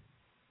joke.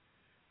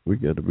 We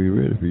got to be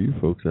ready for you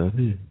folks out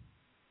here.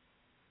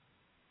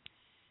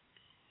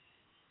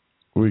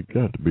 We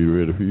got to be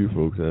ready for you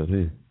folks out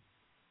here.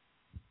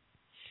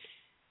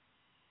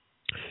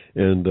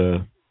 And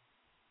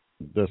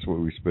that's what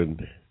we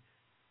spend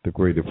the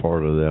greater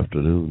part of the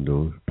afternoon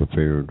doing,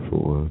 preparing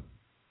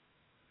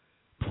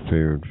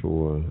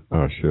for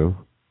our show.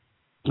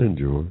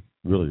 Enjoy,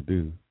 really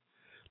do.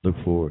 Look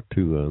forward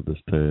to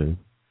this time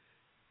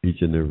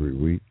each and every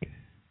week.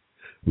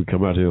 We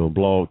come out here on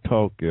Blog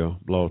Talk,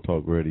 Blog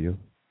Talk Radio.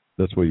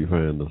 That's where you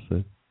find us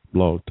at,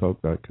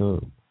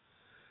 blogtalk.com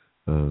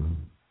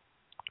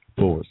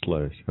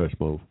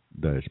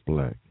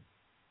 /Hushmo-Black,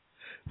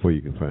 where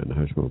you can find the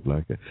Hushmo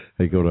Black.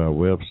 Hey, go to our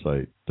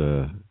website,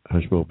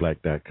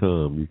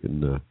 HushmoBlack.com. You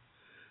can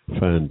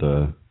find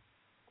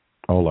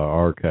all our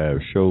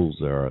archive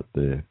shows are out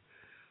there.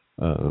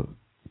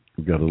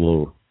 We've got a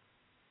little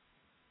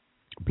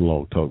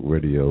Blog Talk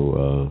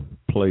Radio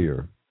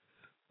player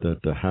that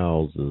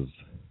houses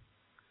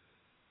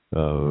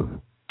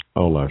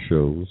all our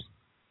shows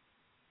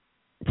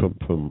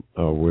from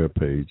our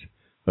webpage,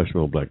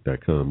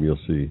 HushmoBlack.com. You'll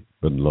see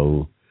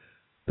below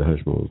the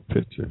Hushmo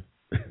picture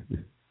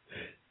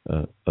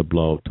a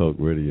Blog Talk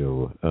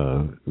Radio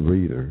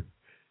reader.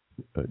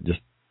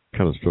 Just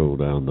kind of stroll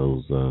down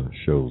those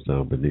shows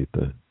down beneath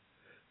the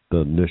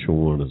initial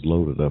one is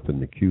loaded up in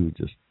the queue.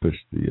 Just push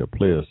the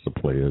player to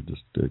player,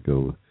 just to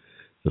go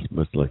just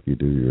much like you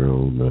do your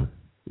own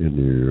in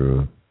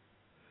your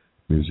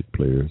music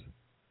players.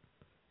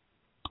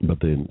 But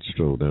then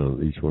stroll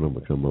down, each one of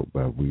them come up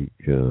by week.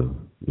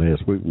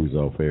 Last week we was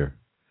off air.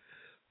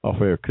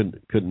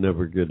 Couldn't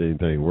never get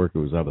anything work. It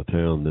was out of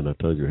town. Then I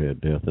told you I had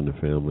death in the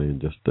family,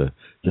 and just a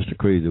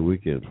crazy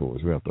weekend for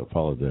us. We have to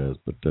apologize,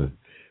 but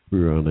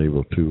we were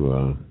unable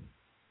to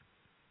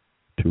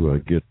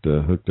get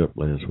hooked up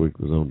last week.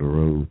 Was on the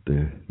road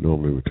there.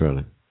 Normally we try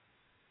to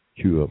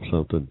queue up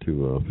something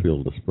to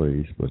fill the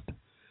space, but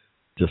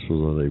just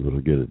was unable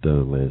to get it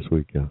done last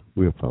week.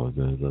 We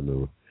apologize. I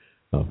know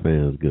our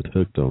fans get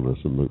hooked on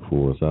us and look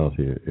for us out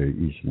here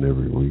each and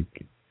every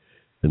week,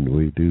 and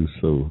we do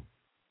so.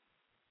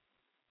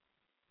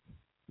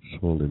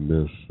 Sorely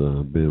miss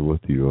being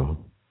with you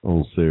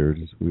on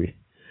Saturdays. We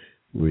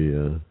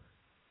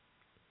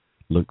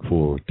look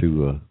forward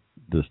to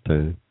this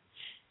time.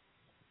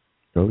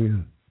 Oh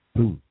yeah,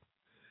 boom.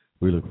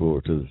 We look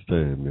forward to this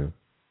time,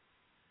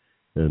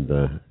 and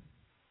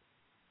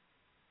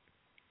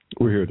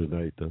we're here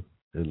tonight though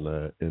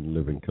in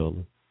living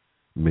color.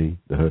 Me,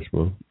 the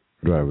Hushmo,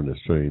 driving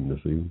this train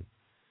this evening.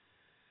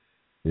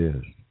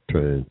 Yes,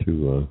 trying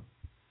to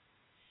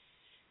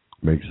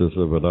make sense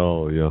of it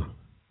all,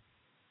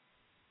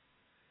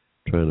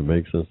 Trying to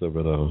make sense of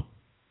it all.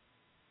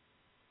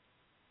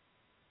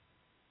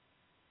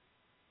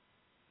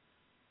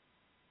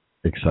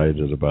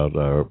 Excited about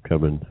our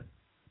upcoming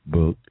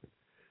book,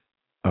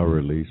 our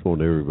release.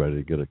 Want everybody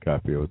to get a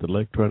copy of it. The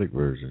electronic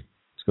version.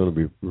 It's going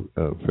to be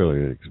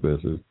fairly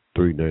inexpensive,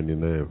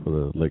 $3.99 for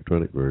the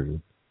electronic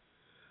version.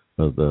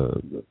 I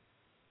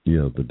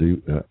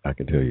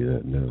can tell you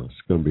that now.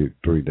 It's going to be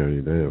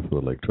 $3.99 for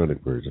the electronic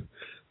version.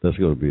 That's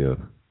going to be an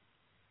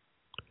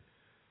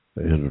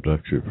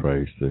introductory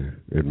price there.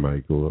 It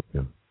might go up,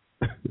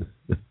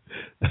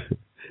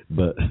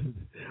 but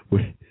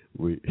we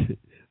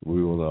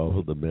want to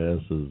offer the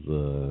masses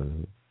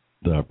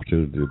the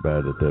opportunity to buy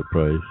it at that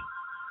price.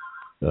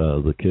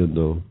 The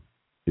Kindle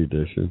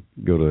edition.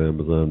 Go to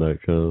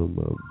Amazon.com,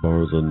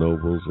 Barnes and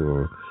Nobles,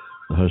 or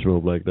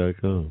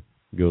HushmoBlack.com.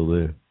 Go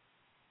there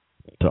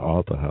to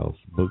Author House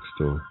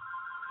Bookstore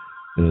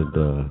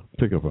and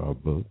pick up our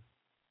book.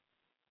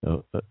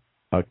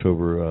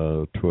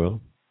 October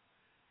 12th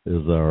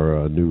is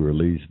our new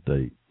release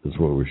date. Is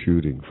what we're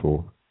shooting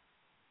for.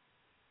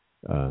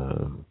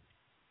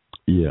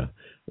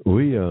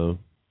 We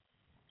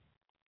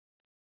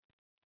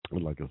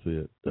like I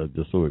said,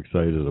 just so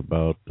excited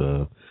about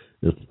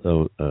its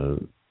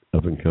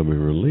up and coming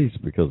release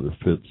because it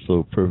fits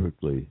so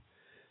perfectly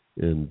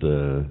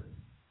into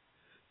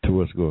to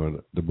what's going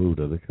on, the mood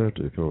of the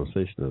country, the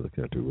conversation of the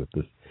country, with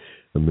this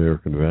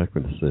American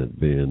magnificent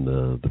being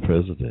the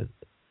president.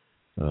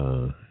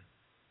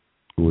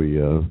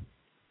 We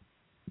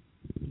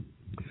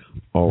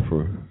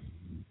offer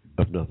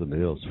nothing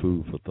else,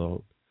 food for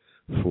thought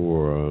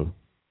for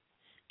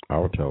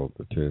our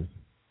talented to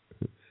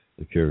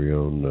carry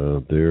on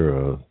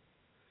their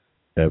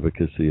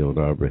advocacy on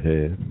our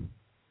behalf.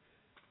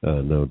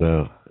 No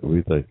doubt,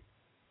 we think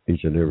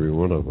each and every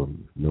one of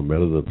them, no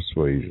matter the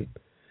persuasion,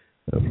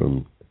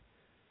 from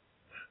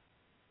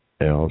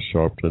Al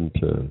Sharpton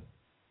to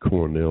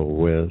Cornel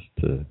West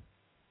to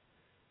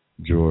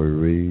Joy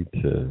Reid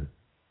to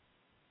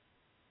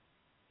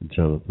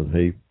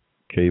Jonathan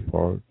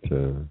Capehart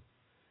to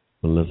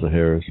Melissa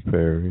Harris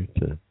Perry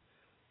to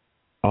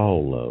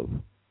all of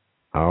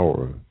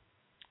our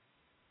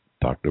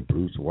Dr.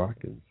 Bruce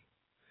Watkins,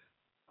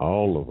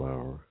 all of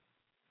our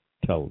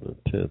talented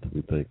tenth,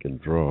 we think, can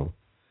draw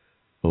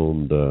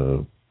on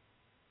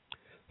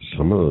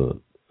some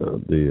of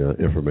the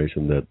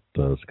information that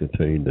is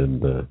contained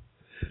in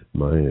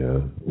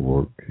my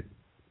work,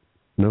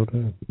 no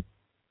doubt,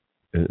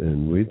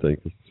 and we think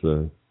it's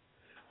going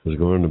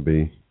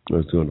to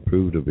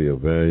prove to be a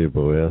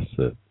valuable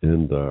asset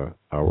in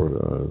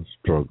our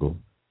struggle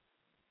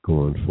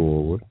going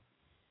forward.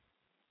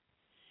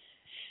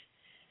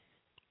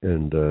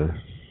 And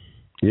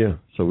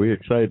so we're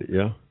excited,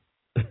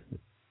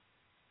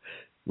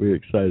 we're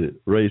excited.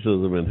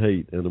 Racism and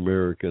Hate in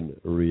American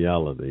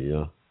Reality,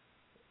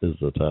 is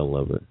the title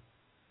of it.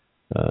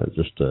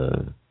 Just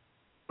a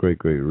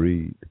great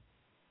read.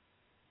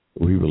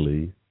 We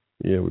believe.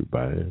 Yeah, we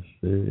biased.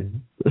 Yeah.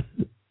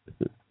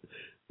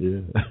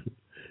 Yeah.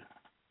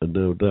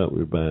 No doubt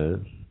we're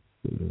biased.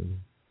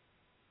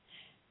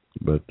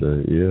 But,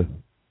 yeah.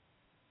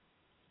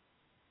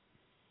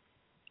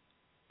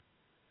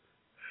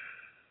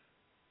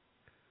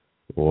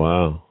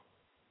 Wow.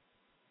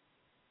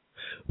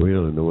 We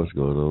don't know what's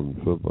going on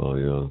in football,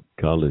 y'all.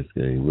 College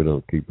game. We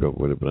don't keep up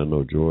with it, but I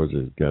know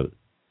Georgia's got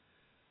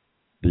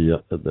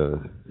the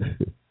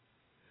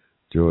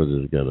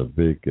Georgia's got a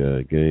big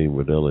game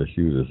with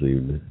LSU this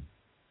evening,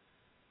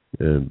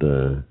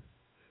 and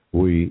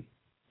we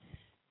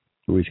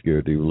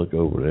scared to even look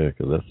over there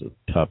because that's a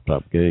top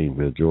game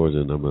here.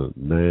 Georgia number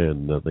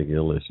 9, I think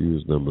LSU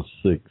is number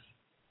 6.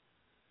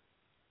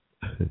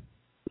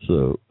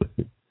 So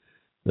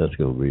that's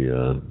going to be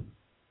a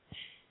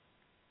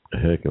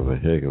heck of a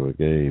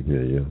game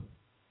here,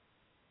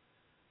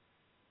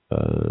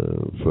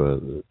 for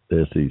the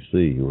SEC.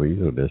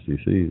 Well, the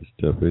SEC is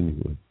tough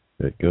anyway.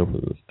 That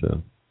conference is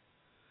tough.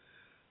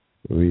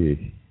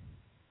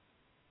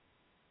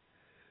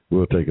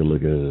 We'll take a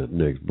look at it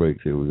next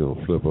break. See, we're going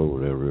to flip over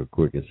there real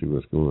quick and see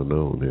what's going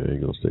on here.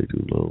 Ain't going to stay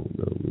too long,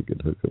 though. We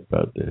get hooked up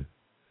out there.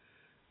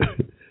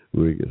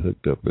 We get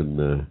hooked up in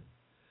the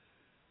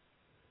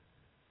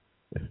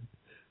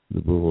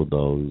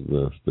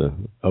Bulldogs stuff.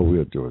 Oh,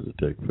 we're a Georgia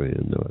Tech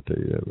fan. No, I tell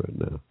you that right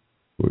now.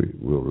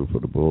 We'll root for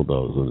the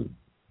Bulldogs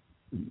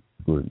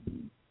when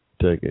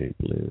Tech ain't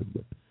playing.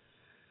 But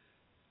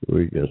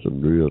we got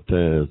some real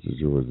ties to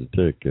Georgia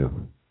Tech.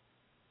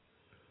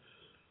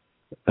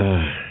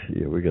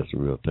 Yeah, we got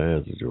some real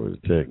ties to Georgia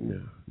Tech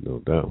now. No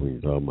doubt when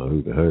you're talking about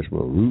who the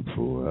Hushmo root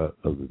for out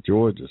of the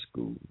Georgia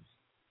schools.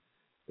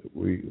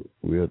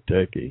 We're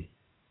techie.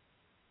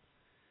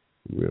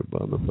 We're a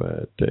bona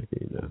fide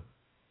techie now.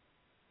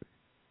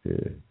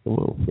 Yeah, come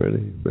on,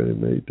 Freddie. Freddie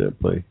made that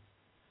play.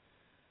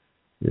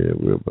 Yeah,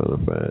 we're a bona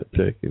fide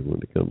techie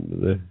when it comes to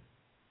that.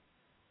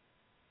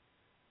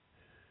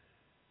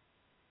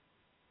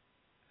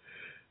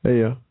 Hey,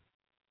 y'all.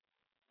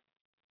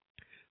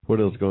 What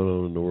else going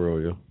on in the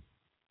world, y'all?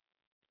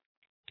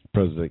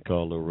 President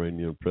called the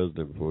Iranian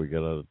president before he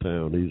got out of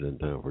town. He's in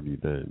town for the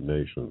United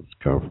Nations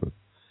conference.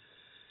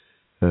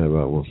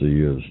 About once a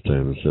year this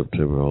time in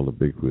September, all the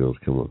big wheels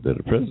come up there.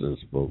 The president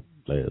spoke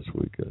last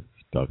week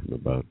talking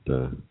about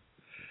the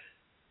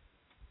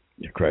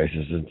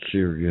crisis in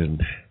Syria,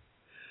 and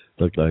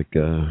looked like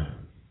we're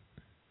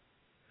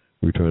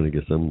trying to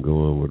get something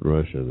going with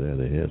Russia there.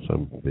 They had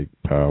some big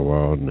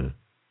powwow in the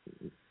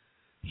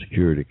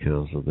Security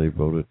Council. They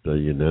voted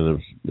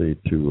unanimously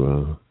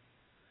to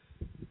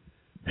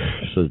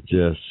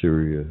suggest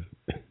Syria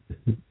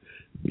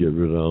get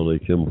rid of all their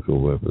chemical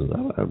weapons. I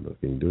don't know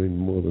if they can do any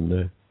more than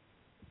that.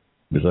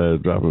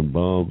 Besides dropping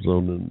bombs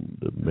on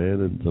the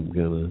man and some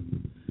kind of,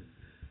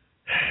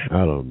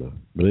 I don't know.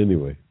 But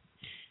anyway,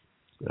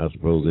 I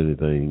suppose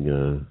anything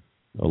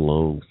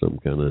along some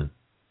kind of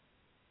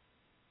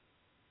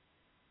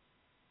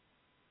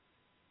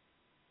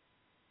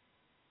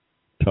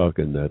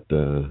talking that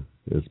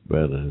it's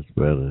better.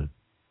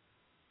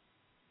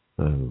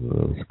 I don't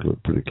know. It's a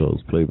pretty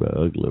close play by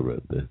Ugly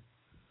right there.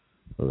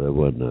 Well, that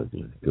wasn't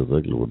Ugly, because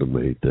Ugly would have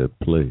made that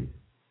play.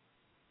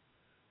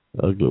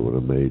 Ugly would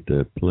have made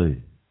that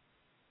play.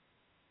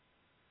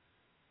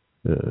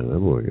 Yeah, that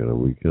boy got a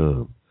weak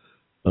arm.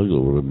 Ugly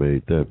would have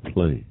made that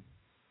play.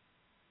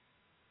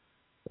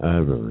 I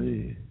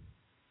believe.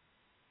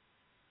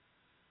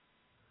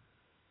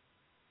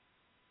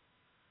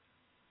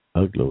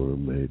 Ugly would have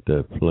made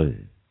that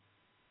play.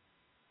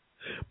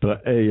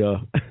 But hey,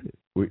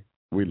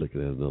 we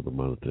looking at another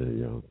monitor,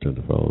 y'all. Trying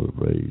to follow the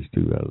rays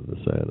too out of the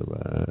side of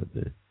our eye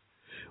there.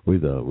 We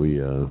thought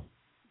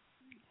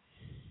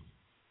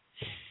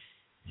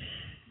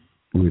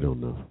We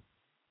don't know.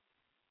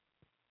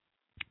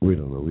 We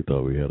don't know. We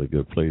thought we had a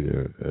good play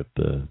there at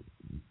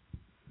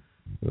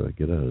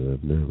get out of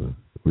that now.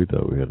 We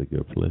thought we had a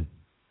good play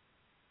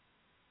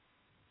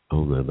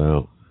on that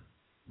out.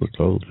 We're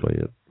close play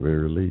at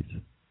very least.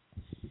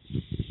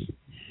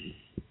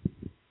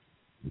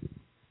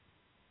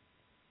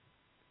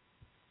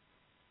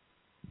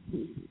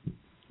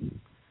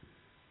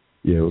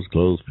 Yeah, it was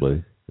close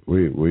play.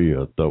 We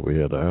thought we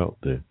had an out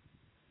there.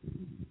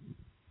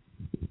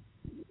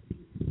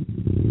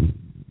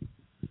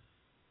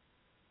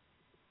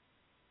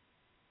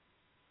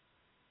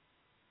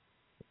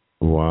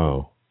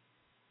 Wow.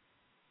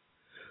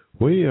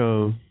 We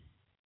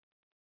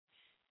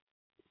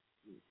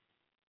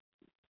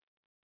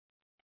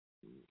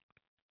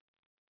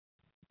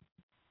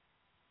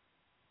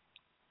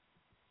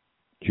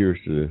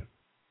curious to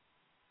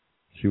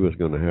see what's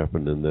going to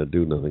happen in that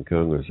Do Nothing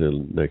Congress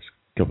in the next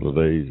couple of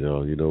days.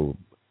 You know,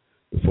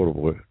 the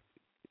Affordable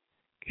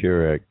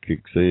Care Act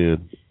kicks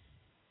in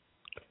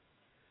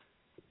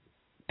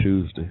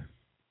Tuesday.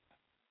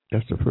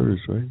 That's the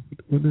first, right?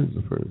 When is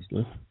the first?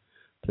 Let's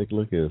take a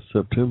look at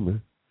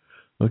September.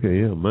 Okay,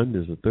 yeah,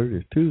 Monday's the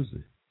 30th.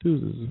 Tuesday's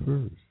the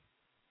first.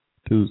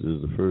 Tuesday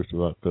is the 1st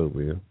of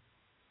October, yeah.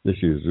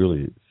 This year's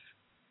really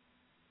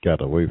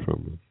got away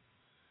from us.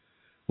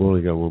 We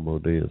only got one more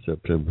day in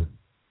September.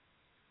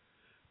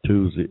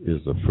 Tuesday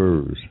is the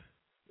 1st.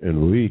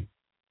 And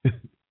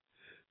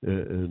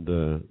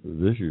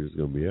this year's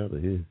going to be out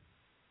of here.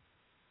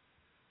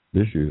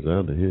 This year's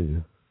out of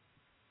here,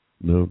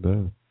 no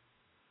doubt.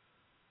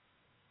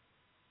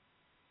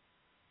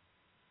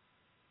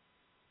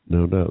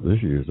 No doubt,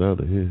 this year's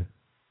out of here.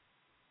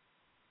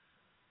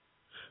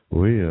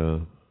 We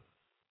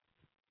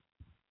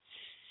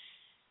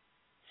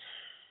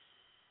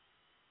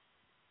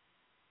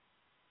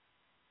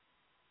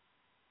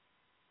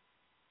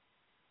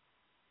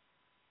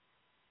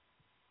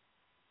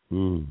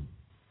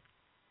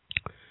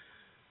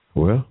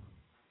well,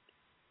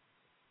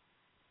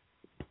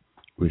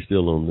 we're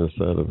still on this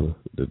side of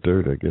the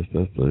dirt. I guess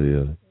that's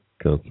a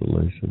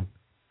consolation.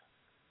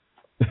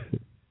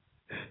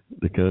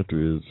 The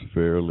country is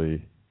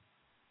fairly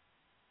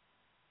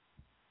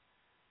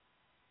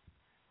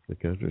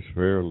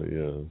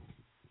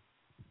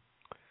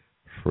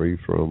free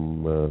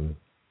from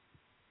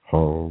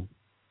harm.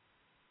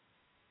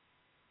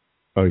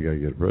 Oh, you gotta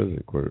get the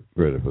president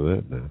credit for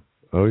that now.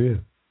 Oh yeah.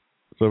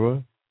 So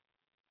what?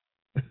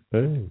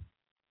 Hey,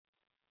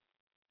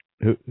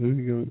 who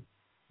you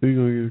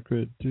gonna give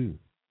credit to?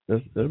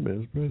 That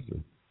man's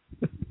president.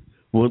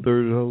 1/3 of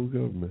the whole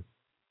government.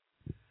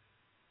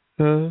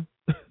 Huh?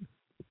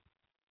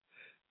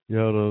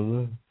 Y'all don't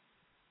know.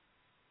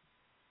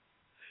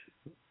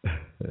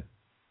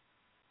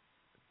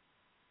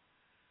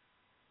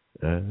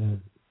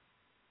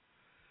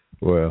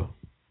 Well,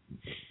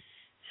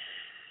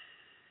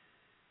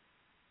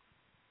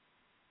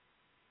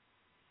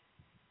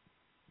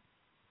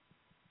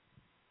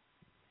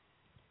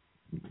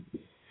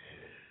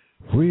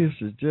 we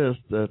suggest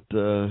that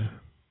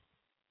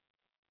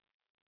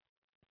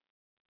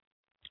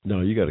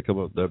no, you got to come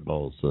up with that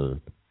ball,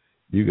 son.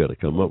 You got to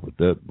come up with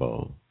that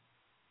ball.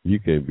 You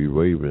can't be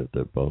waving at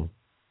that ball.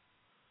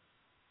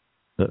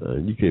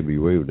 You can't be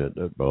waving at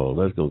that ball.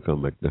 That's gonna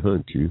come back to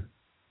hunt you.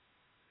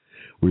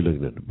 We're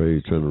looking at the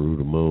Braves trying to root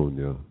them on,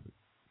 y'all.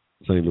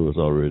 St. Louis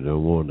already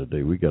done won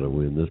today. We got to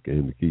win this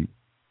game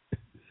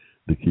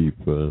to keep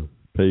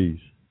pace.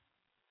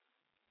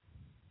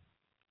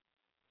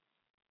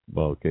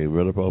 Ball came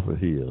right up off a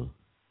hill.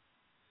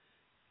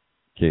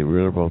 Came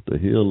right up off the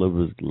heel of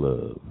his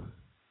glove.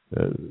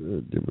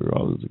 Jimmy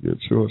Rollins is a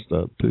good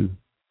shortstop too.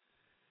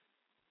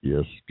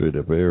 Yes, straight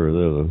up error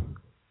there.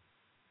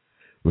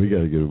 We got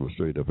to give him a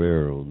straight up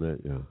error on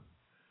that, y'all.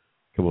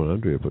 Come on,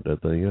 Andrea, put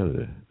that thing out of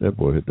there. That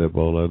boy hit that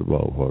ball out of the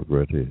ballpark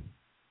right here.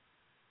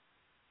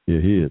 Yeah,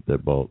 he hit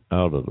that ball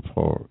out of the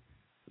park.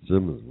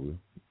 Simmons will.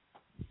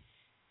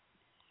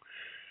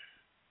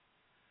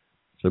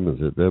 Simmons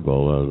hit that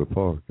ball out of the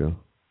park, y'all.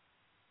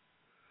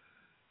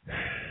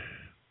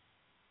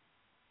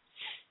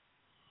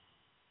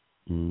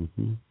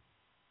 Mm-hmm.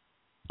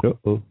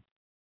 Uh-oh.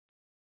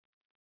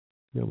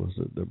 You almost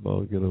let that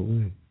ball get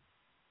away.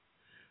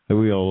 Hey,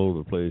 we all over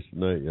the place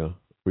tonight, y'all.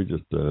 We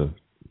just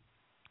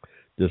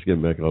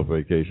getting back off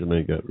vacation.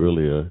 Ain't got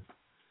really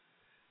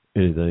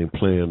anything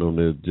planned on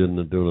the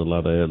agenda. Doing a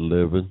lot of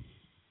ad-libbing.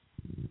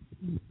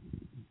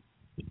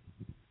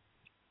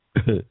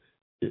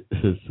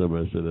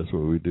 Somebody said that's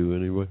what we do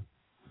anyway.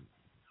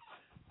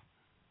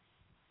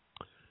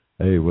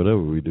 Hey,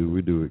 whatever we do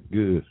it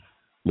good.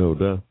 No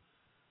doubt.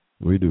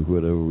 We do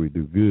whatever we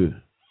do good.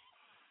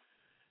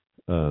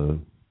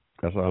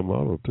 That's our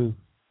motto too.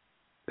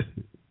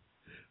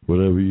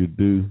 Whatever you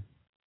do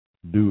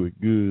it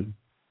good.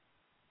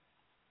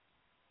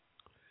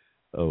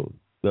 Oh,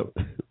 that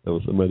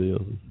was somebody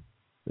else's.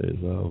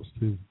 It's ours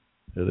too.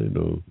 That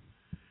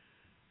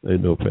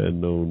ain't no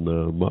patent on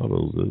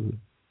models, is it?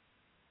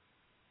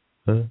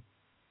 Huh?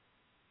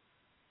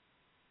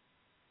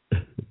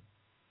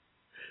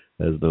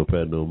 There's no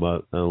patent on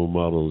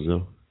models,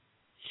 yo.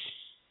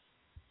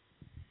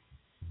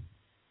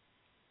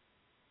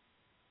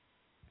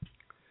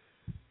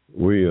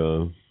 We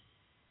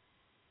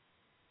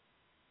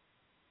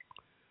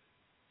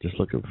just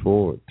looking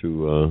forward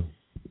to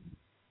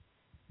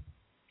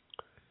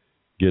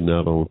getting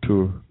out on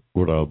tour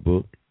with our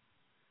book,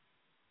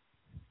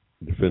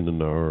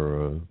 defending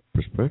our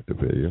perspective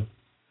here. Yeah.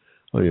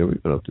 Oh yeah, we're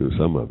gonna have to do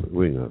some of it.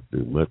 We ain't gonna have to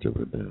do much of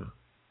it now.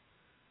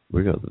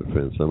 We got to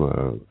defend some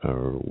of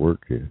our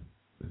work here.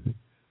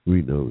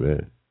 We know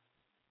that.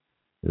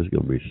 There's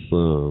gonna be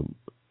some.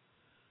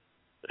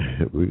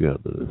 We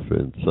got to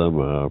defend some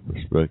of our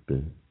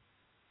perspective.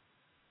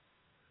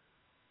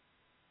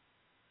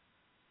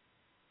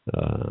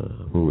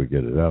 When we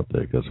get it out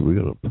there, because we're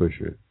gonna push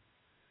it.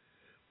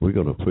 We're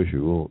gonna push it.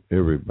 We want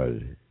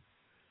everybody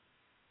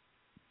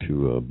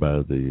to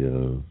buy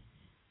the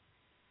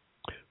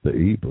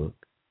ebook.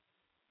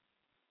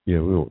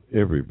 Yeah, we want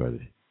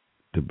everybody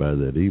to buy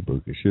that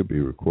ebook. It should be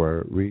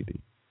required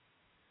reading.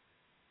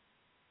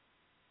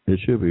 It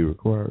should be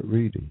required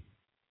reading.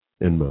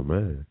 In my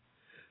mind,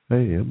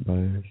 hey, I'm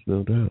biased,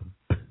 no doubt.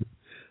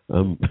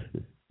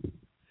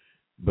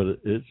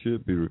 But it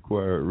should be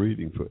required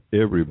reading for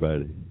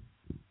everybody.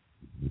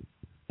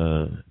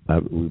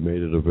 We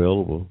made it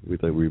available. We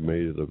think we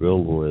made it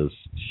available as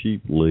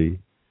cheaply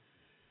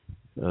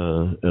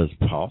as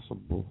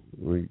possible.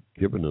 We're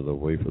giving it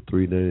away for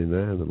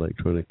 $3.99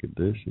 electronic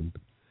edition.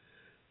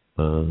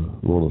 We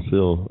want to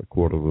sell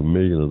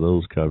 250,000 of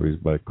those copies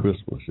by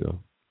Christmas, y'all.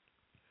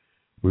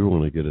 We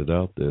want to get it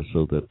out there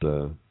so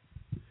that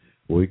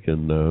we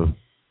can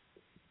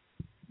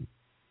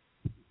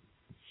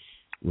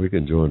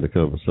join the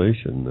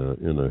conversation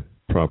in a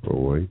proper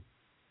way.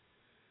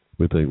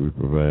 We think we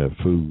provide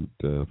food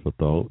for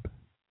thought,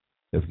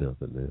 if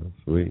nothing else.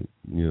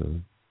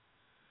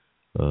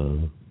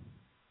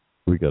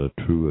 We got a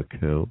true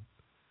account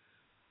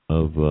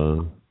of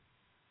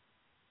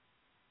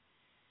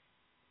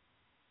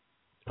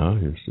our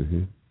history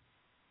here.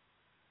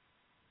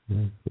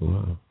 Yeah,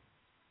 wow.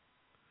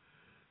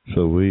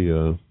 So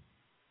we're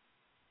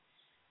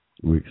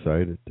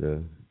excited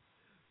to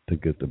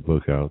get the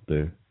book out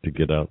there, to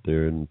get out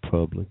there in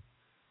public,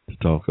 to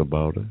talk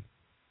about it,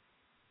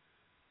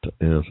 to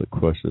answer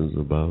questions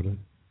about it.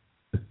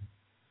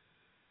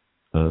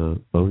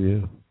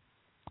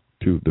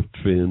 To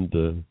defend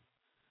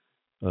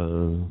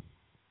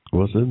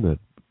what's in that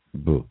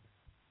book.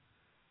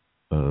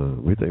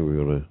 We think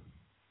we're going to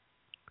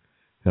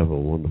have a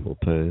wonderful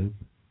time,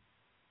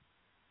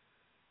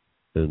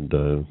 and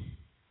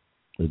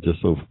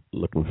just so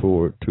looking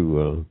forward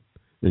to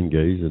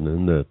engaging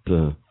in that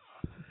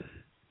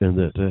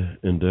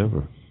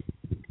endeavor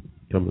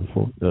going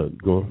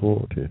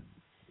forward here.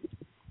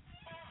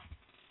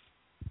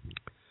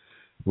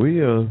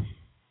 We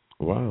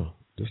wow,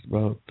 just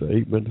about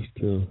 8 minutes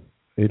till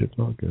 8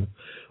 o'clock.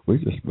 We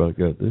just about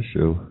got this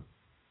show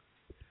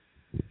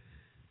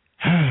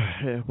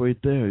halfway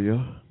there,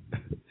 y'all.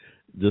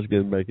 Just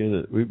getting back in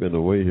it. We've been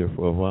away here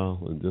for a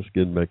while and just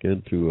getting back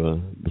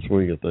into the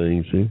swing of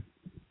things here.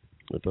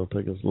 It don't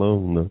take us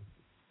long, though.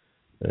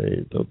 Hey,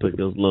 it don't take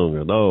us long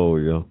at all,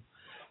 y'all,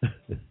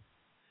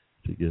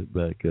 to get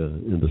back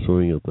in the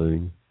swing of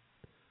things.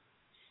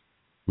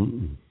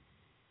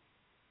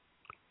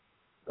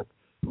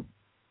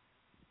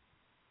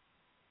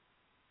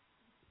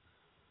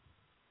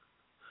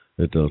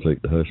 It don't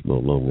take the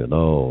Hushmo long at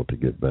all to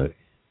get back.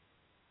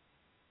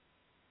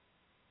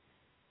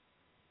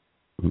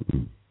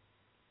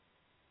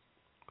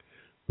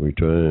 We're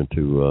trying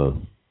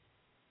to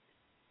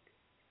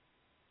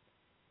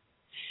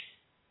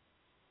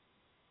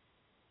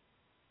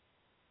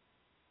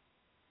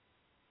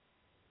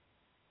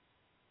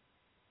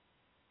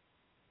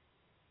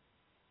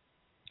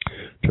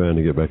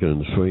get back in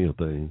the swing of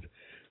things.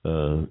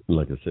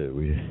 Like I said,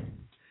 we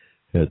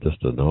had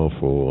just an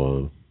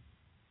awful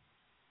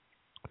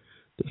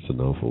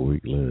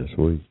week last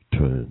week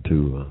trying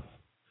to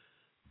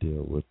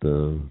deal with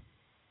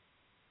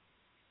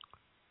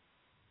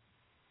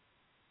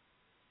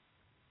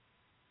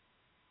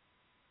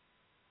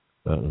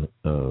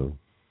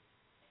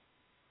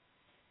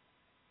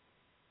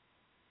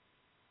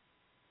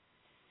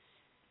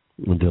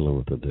dealing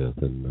with the death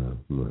in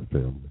my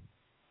family.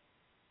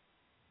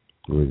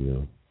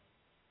 We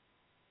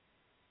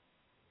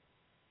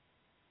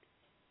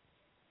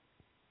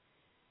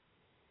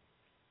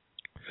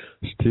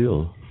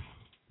still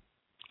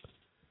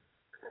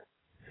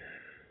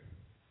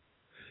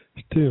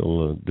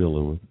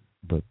dealing with,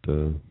 but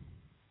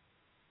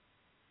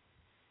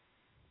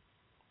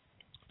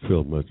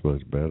feel much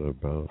better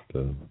about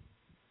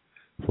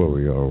where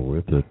we are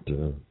with it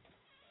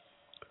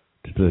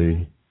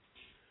today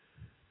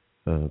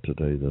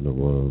than it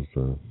was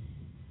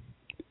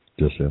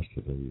just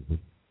yesterday even.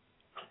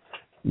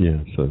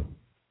 Yeah, so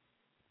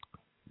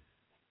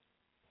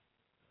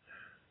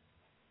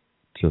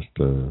just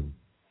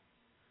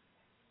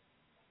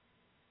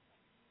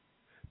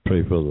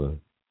pray for the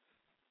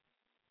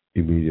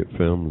immediate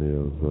family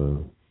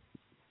of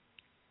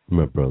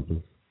my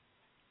brothers,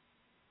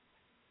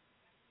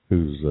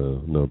 who's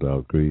no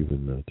doubt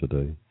grieving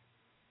today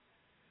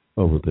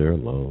over their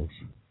loss.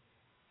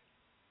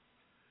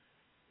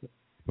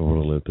 I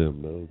want to let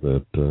them know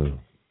that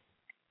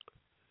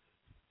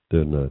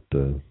they're not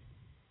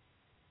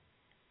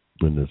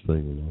in this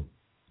thing alone.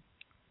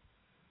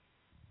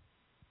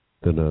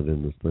 They're not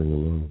in this thing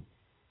alone.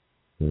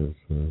 There's,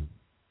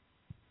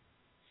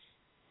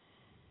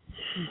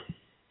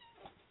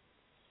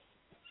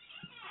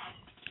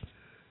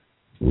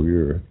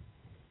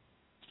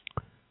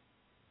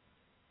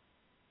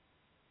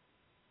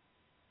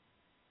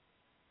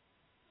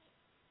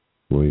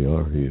 we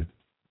are here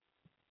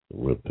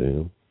with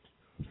them,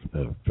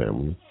 our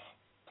family.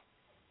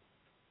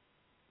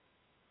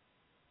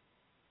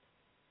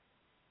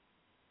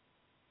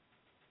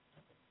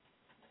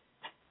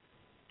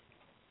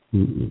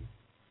 Mm-mm.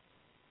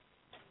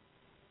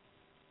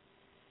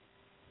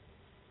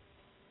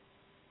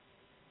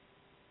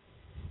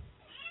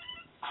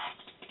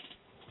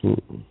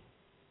 Mm-mm.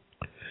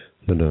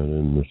 They're not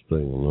in this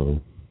thing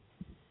alone.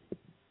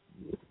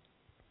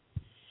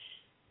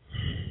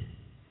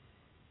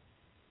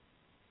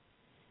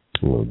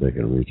 Well, they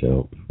can reach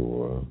out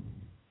for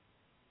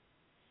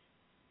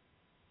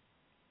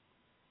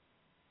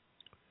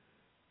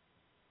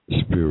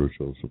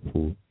spiritual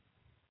support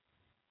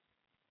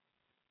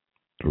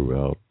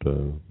throughout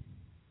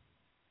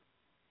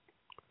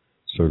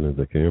certainly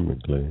the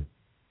Cameron clan.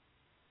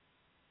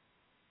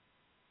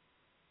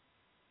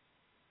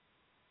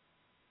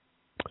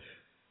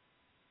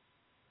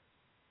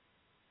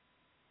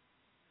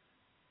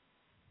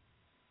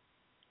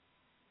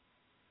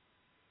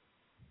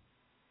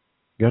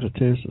 Got a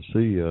chance to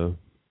see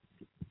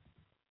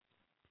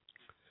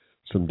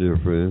some dear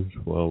friends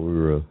while we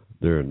were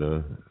there in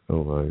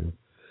Ohio.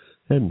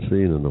 Hadn't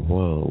seen in a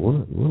while.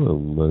 One of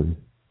them, my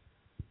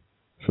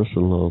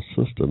sister-in-law's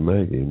sister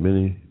Maggie,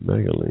 Minnie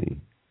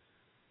Magaline,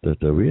 that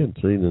we hadn't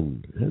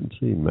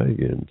seen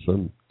Maggie in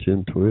some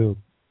 10, 12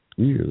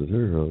 years.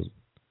 Her husband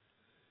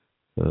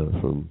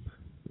from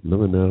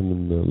living down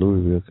in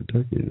Louisville,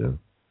 Kentucky now.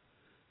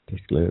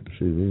 Just glad to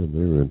see them.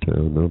 They were in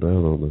town, no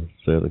doubt, on a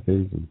sad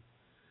occasion,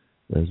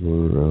 as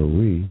were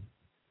we.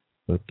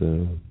 But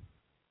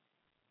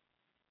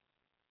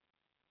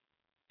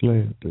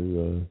glad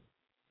to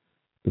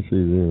see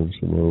them.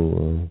 Some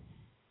old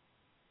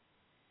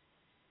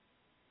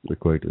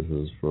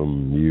acquaintances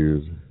from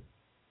years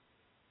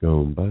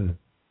gone by.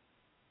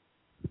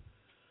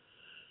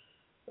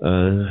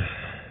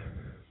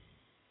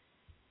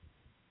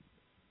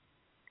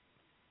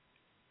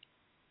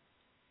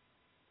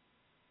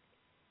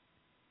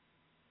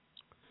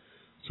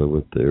 So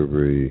with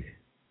every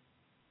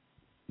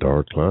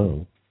dark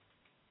cloud,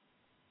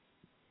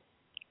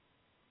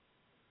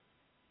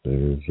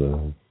 there's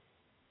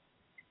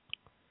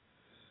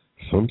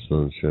some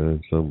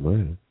sunshine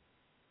somewhere.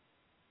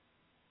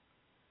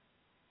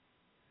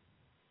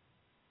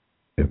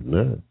 If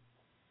not,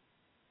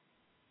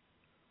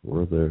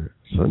 were there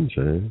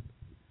sunshine,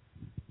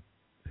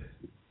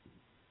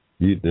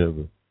 you'd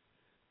never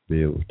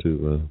be able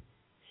to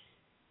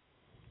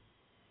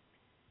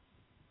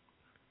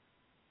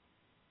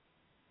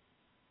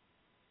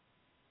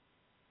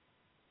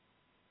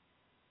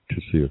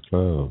see a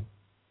cloud.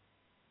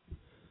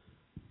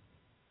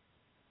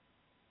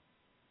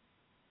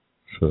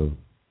 So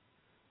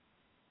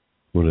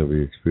whenever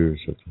you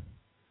experience it,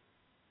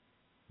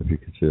 if you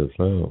can see a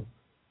cloud,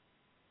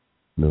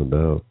 no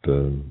doubt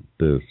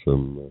there's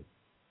some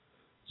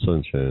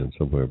sunshine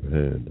somewhere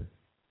behind it.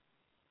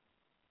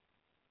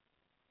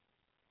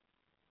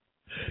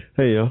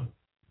 Hey, y'all.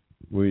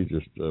 We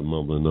just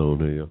mumbling on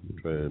here,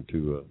 trying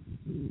to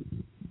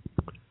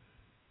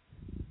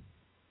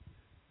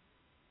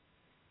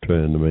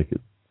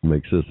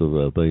make sense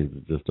of things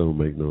that just don't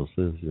make no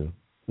sense, y'all.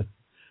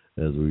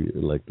 As we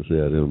like to say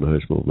out here on the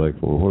Hushmo Black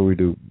Forum, where we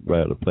do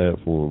write a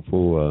platform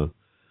for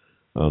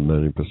our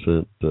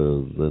 90%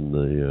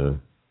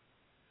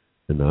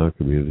 in our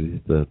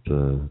community that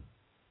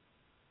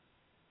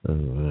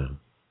wow.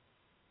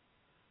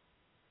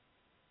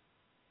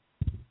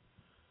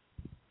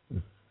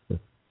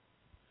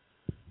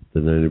 The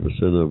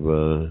 90% of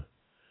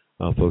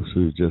our folks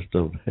who just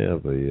don't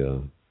have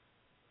a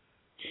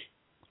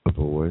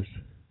voice,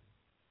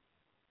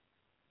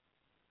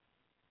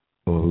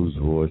 or whose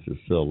voice is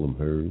seldom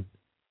heard.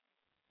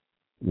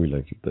 We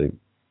like to think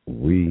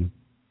we,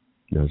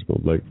 National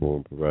Black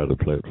Forum, provide a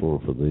platform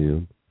for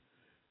them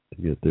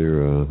to get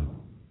their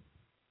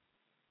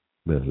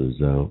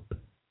message out.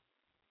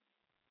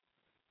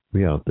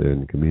 We out there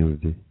in the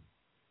community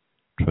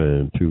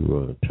trying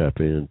to tap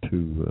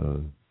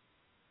into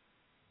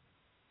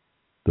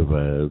the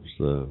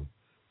vibes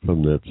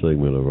from that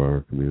segment of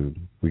our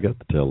community. We got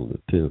the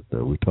talented 10th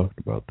now. We talked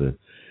about that.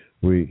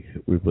 We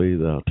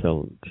believe our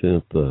talented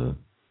 10th,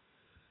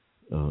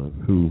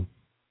 who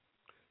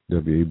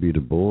W.E.B.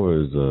 Du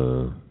Bois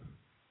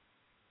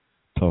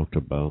talked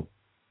about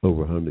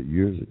over 100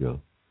 years ago,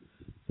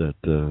 that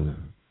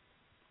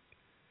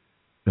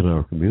in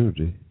our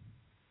community,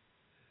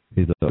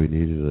 he thought we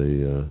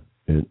needed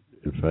in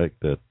fact,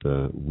 that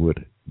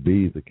would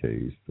be the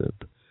case, that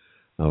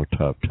our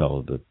top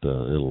talented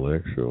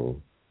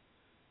intellectual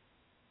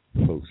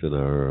folks in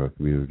our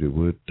community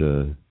would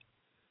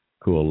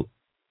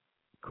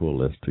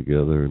coalesce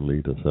together and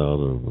lead us out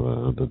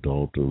of the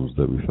doldrums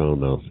that we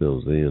found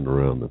ourselves in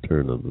around the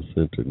turn of the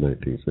century,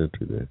 19th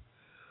century there,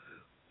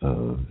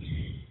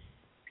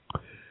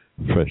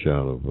 fresh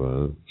out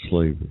of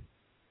slavery.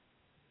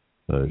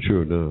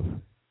 Sure enough,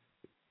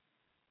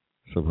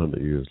 some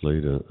 100 years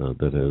later,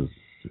 that has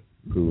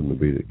proven to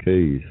be the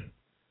case.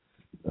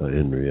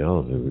 In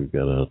reality, we've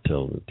got our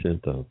telling the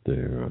 10th out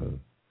there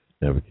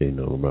advocating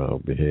on our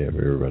behalf.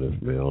 Everybody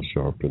from Al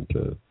Sharpton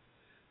to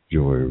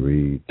Joy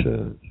Reid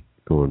to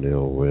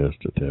Cornel West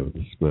to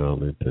Tabitha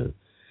Smiley to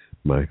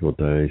Michael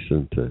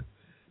Dyson to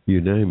you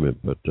name it.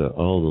 But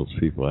all those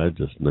people I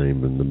just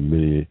named and the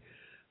many,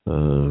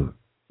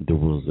 the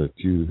ones that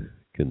you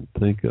can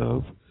think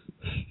of,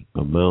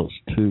 amounts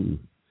to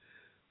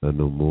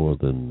no more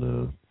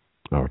than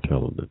our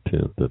telling the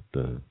 10th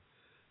that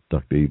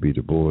Dr. E.B.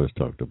 Du Bois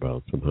talked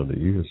about some 100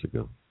 years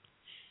ago.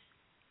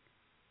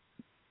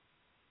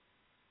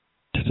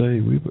 Today,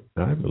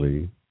 I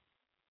believe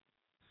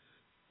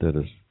that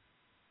it's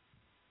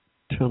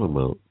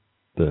tantamount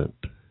that,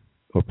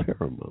 or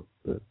paramount,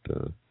 that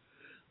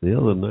the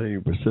other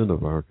 90%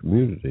 of our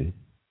community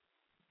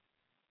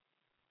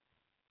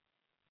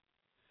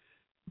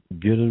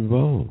get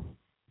involved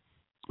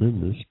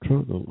in this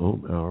struggle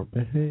on our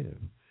behalf.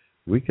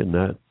 We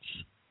cannot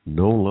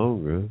no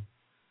longer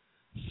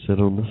sit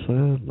on the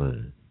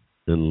sideline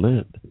and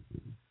let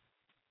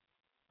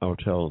our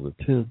child of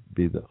the 10th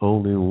be the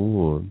only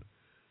one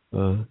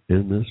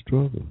in this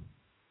struggle.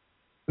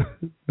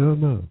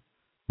 No.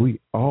 We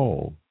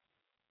all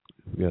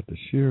got to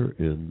share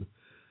in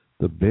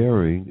the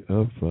bearing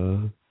of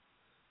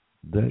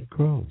that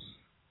cross.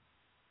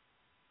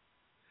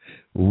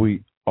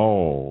 We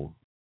all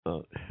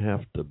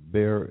have to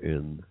bear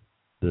in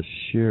the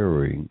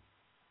sharing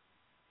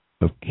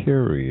of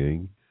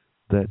carrying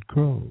that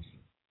cross.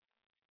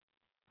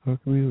 Our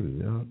community,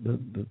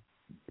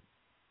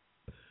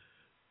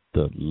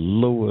 the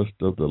lowest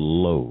of the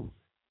low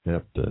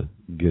have to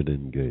get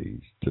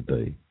engaged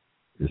today.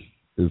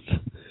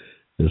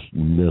 It's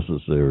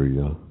necessary,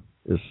 y'all.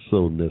 It's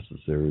so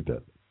necessary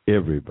that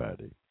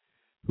everybody,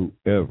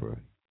 whoever,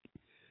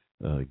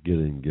 get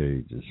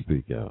engaged and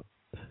speak out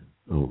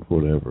on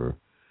whatever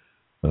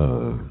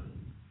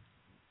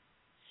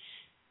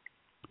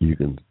you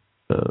can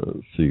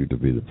see to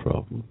be the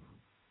problem.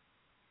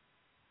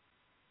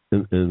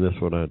 And that's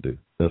what I do.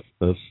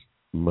 That's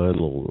my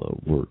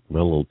little work,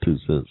 my little 2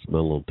 cents, my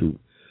little 2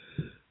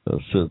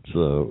 cents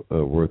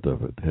worth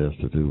of it has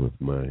to do with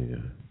my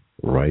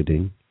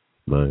writing,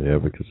 my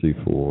advocacy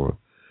for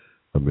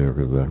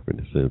Americans of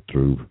African descent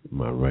through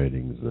my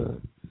writings,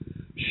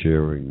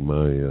 sharing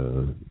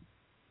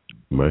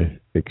my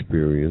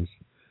experience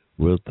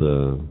with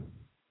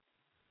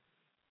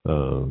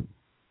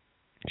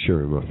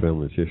sharing my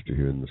family's history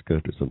here in this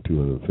country, some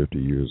 250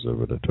 years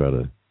of it. I try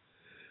to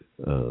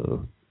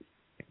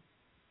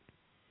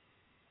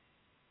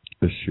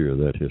share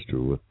that history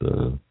with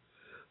the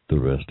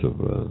rest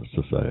of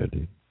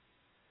society.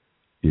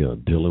 Yeah,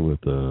 dealing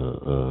with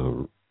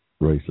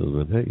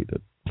racism and hate.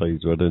 That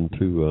plays right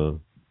into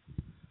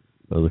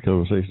the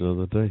conversation of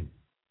the day.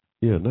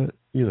 Yeah,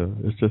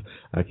 it's just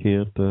I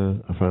can't.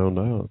 I found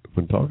out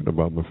when talking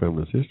about my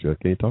family's history, I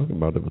can't talk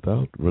about it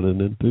without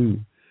running into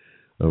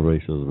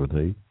racism and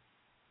hate.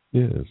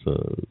 Yeah,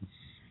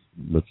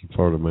 that's a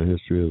part of my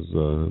history as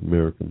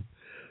American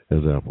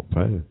as apple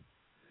pie.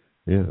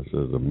 Yeah, it's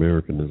as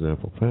American as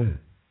apple pie.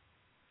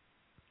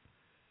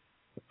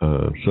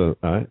 So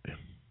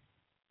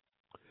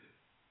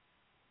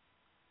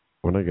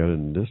when I got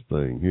into this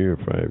thing here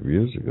 5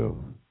 years ago,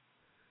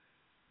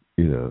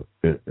 and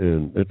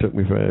it took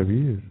me 5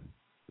 years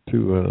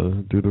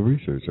to do the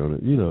research on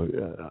it.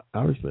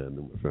 Obviously I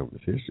knew my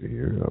family's history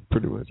here.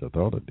 Pretty much I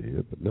thought I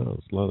did, but no,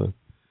 it's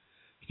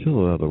still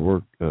a lot of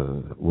work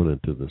went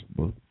into this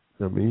book.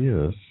 I mean,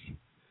 yes.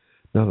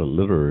 Not a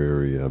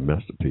literary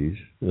masterpiece.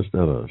 It's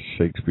not a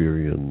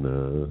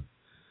Shakespearean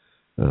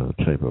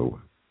type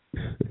of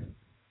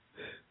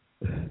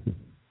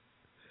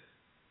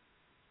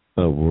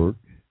work.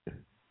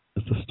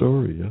 It's a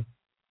story, yeah.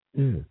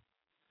 Yeah.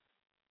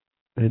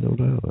 Ain't no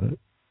doubt that.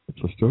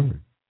 It's a story.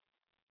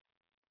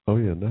 Oh,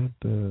 yeah, not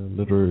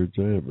literary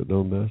giant, but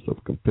no, that's a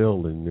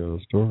compelling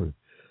story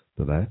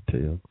that I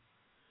tell.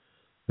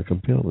 A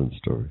compelling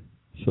story.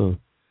 So,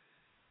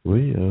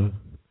 we...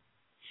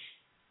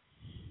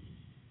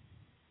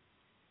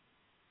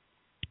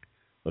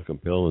 a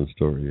compelling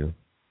story, yeah,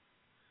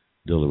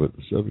 dealing with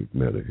the subject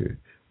matter here.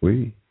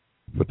 We,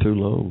 for too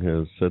long,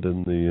 have sat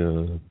on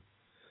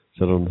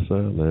the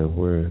sideline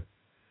where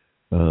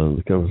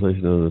the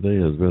conversation of the day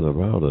has been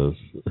about us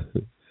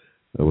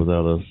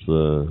without us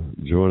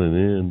joining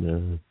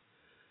in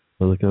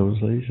on the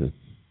conversation.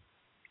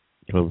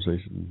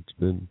 Conversation's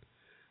been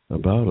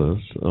about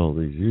us all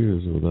these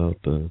years without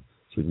a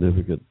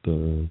significant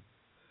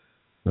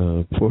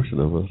portion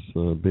of us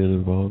being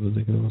involved in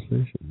the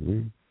conversation.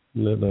 We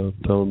let our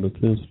tongue and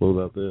tens float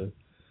out there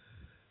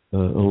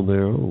on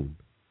their own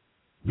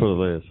for the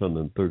last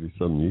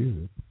 130-some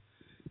years.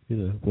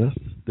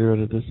 They're at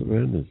a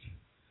disadvantage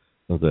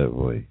of that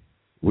way.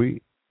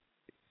 We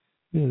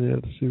Yeah, they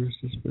have a serious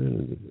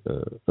disadvantage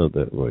of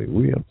that way.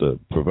 We have to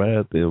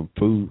provide them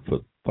food for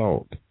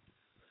thought.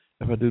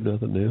 If I do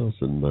nothing else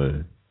in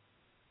my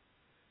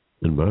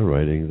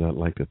writings, I'd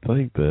like to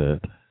think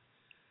that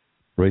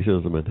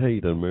Racism and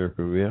Hate,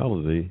 American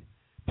Reality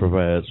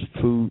provides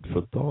food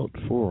for thought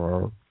for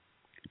our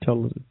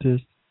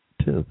talented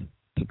tenth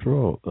to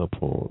draw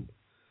upon.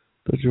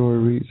 The Joy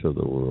Reeds of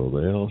the world,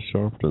 the Al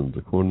Sharptons,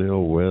 the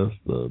Cornel West,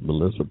 the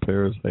Melissa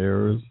Paris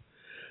Harris,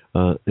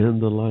 and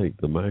the like,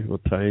 the Michael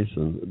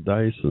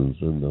Dysons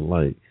and the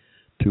like,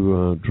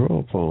 to draw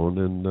upon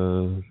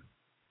and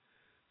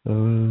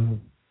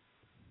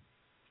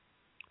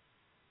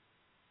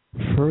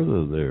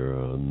further their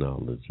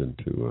knowledge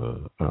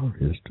into our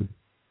history.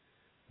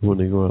 When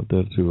they go out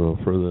there to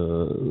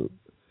further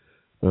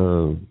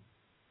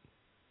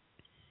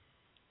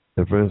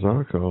advance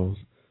our cause,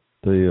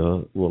 they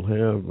will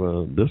have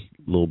this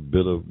little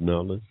bit of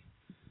knowledge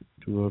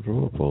to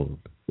draw upon.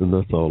 And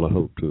that's all I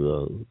hope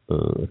to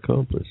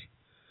accomplish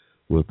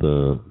with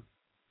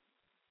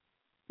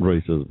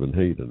Racism and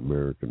Hate and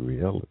American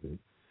Reality.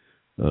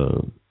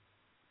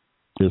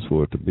 Is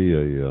for it to be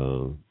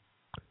a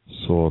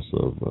source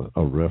of,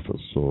 a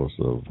reference source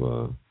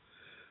of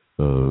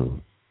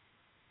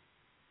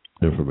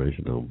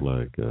information on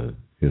black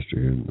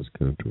history in this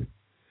country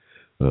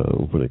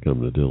when it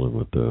comes to dealing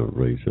with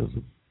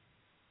racism.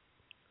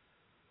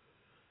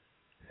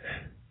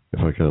 If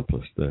I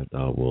accomplish that,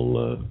 I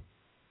will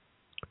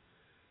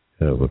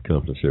have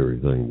accomplished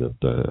everything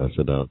that I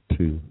set out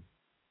to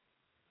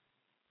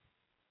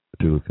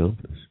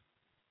accomplish.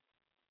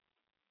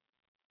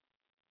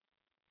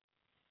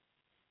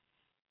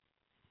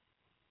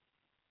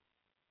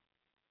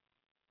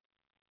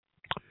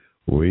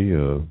 We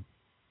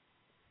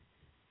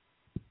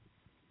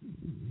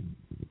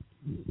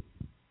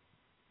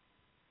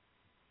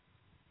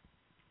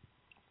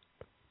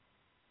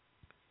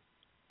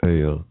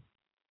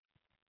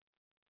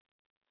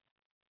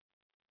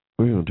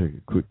we're going to take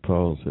a quick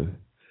pause here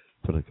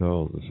for the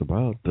calls. It's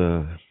about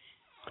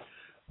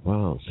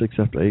 6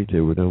 after 8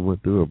 here. We done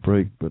went through a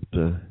break, but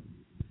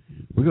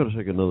we're going to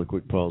take another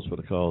quick pause for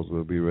the calls.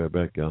 We'll be right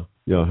back, y'all.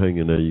 Y'all hang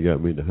in there. You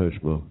got me in the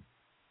Hushmo.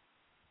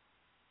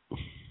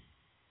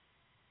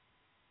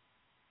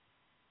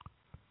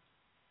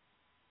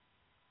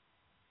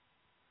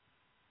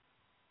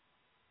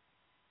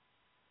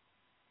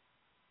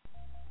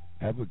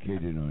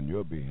 Advocating on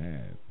your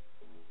behalf,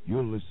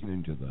 you're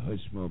listening to the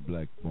Hushmo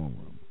Black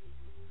Forum.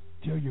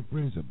 Tell your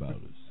friends about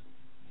us.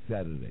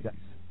 Saturdays,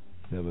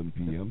 7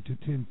 p.m. to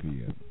 10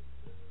 p.m.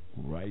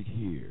 right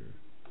here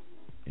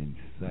in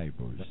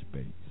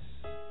cyberspace.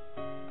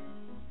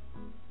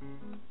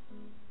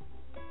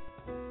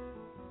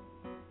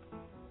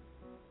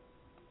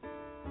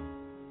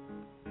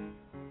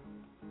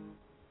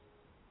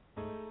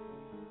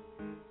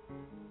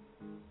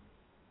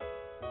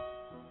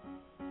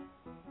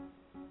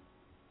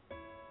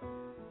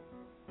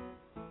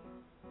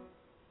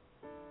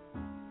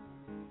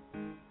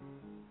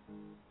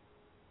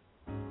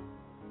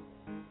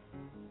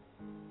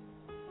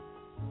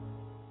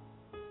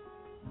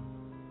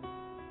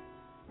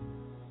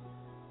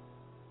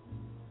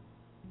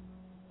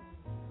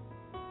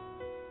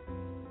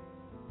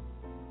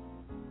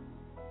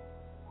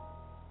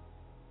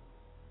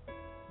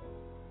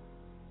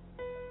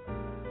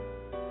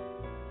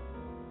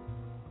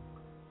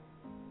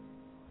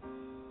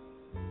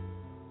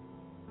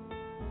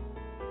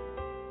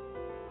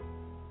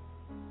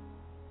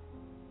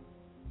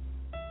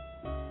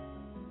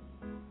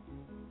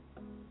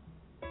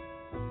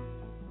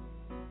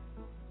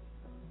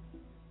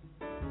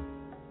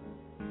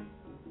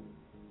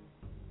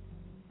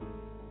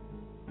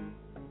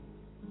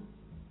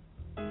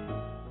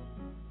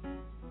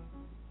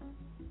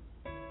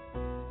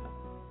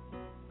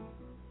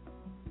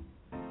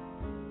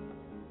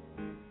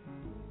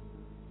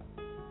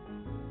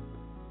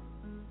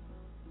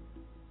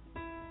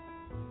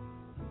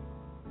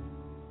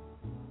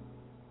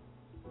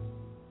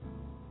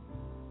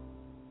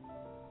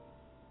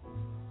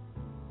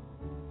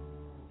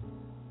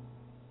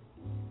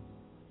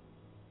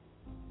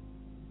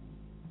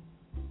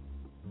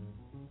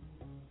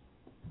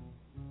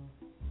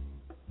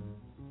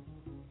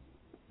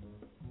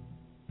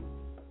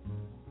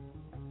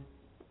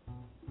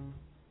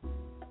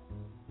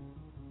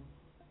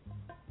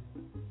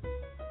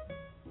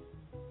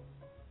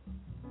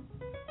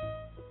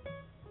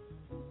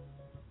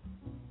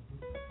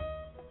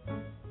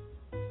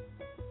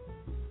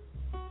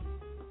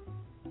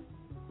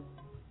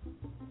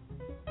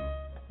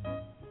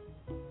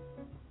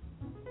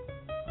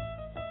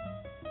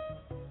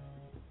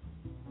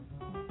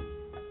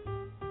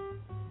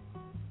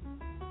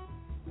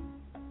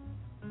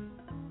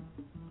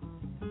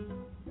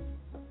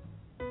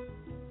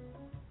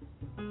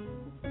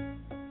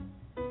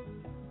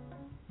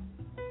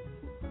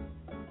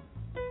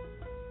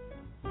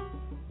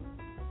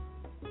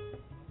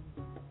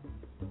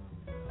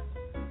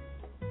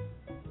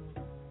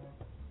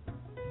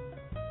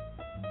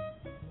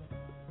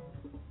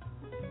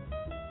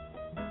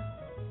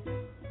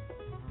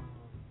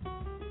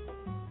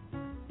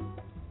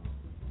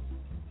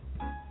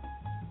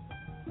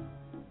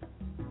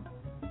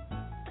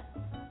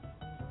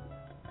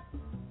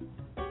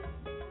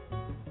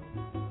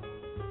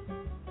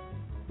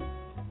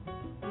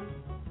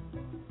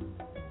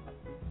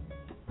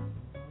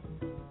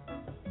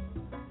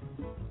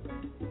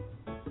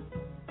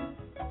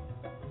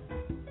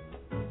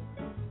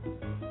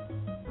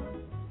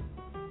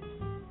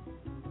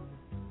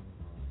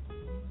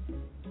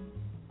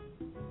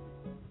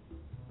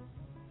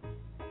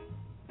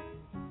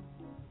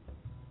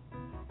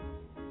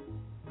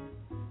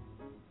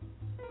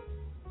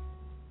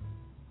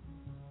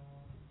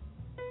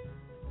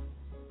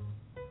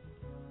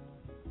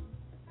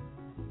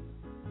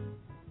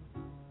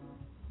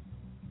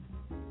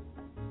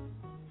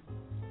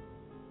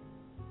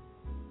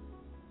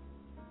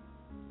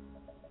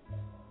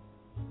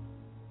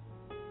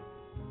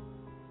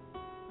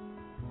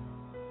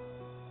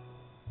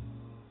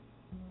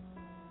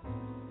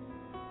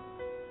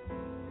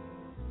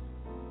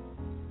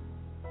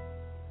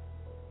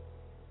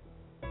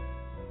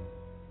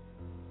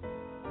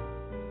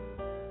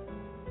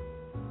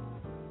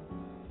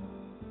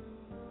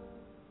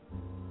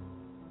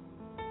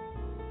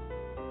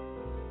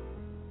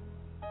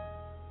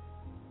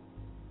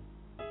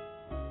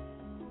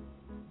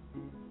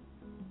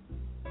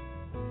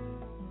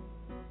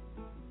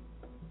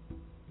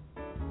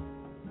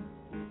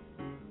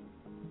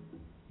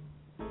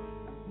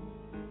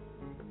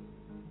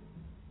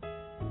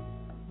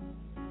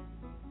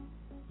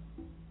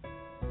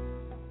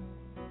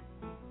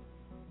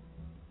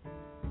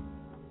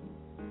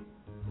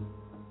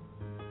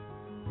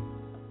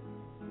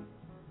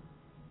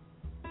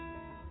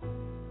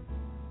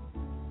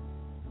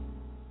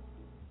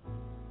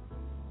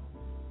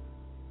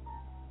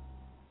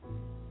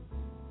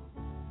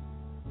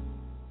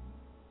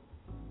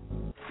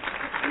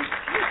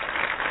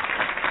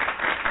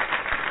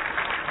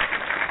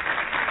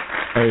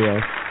 Hey,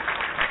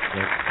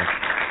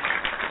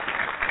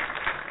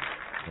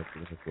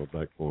 let's go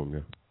back for him,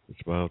 yeah.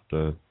 It's about,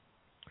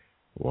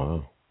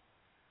 wow,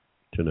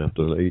 10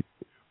 after 8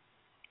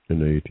 in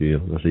the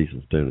ATL. That's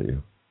Eastern Standard,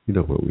 yeah. You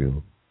know what we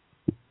are.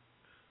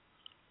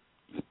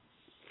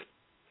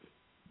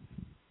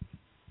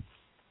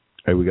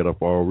 Hey, we got a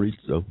far reach,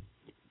 though,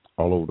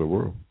 all over the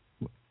world.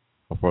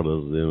 How far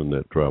does the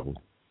internet travel?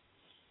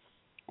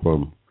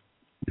 From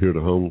here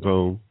to Hong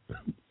Kong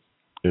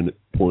and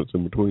points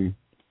in between.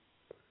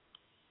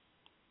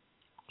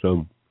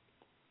 Some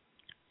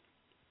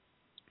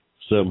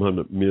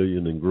 700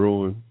 million and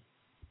growing.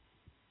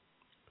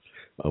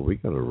 Oh, we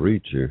got a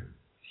reach here.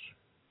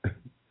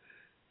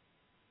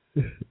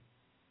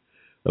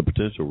 A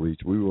potential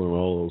reach. We want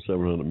all those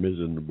 700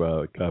 million to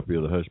buy a copy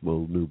of the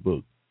Hushmo's new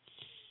book.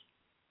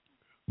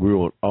 We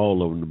want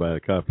all of them to buy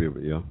a copy of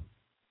it, y'all.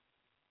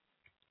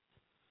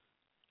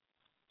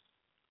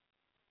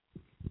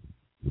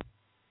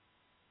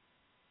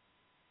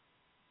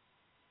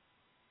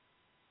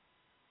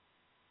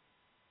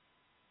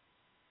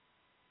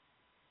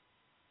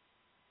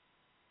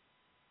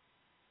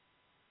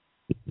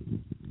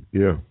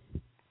 Yeah.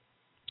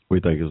 We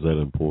think it's that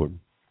important.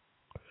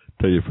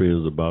 Tell your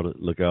friends about it.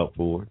 Look out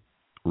for it.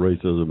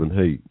 Racism and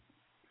hate,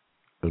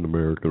 an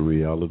American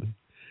reality.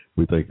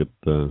 We think it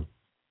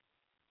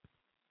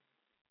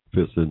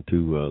fits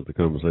into the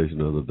conversation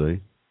of the day,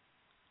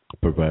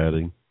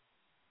 providing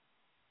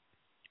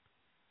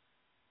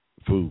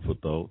food for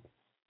thought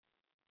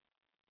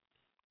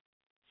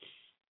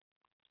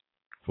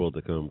for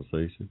the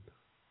conversation.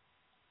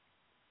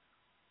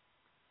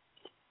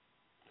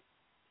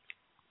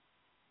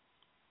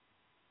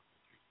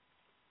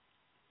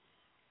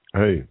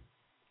 Hey,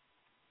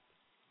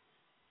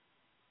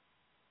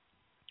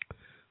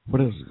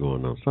 what else is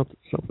going on?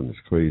 Something is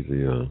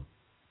crazy.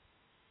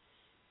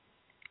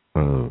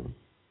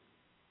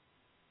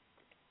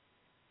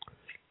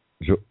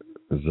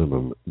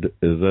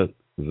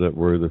 Is that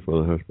worthy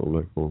for the Hushmo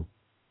Black Forum?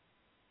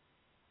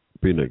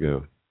 Peanut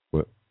Gallery.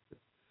 What?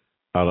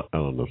 I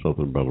don't know.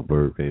 Something about a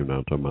bird came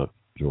down talking about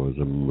George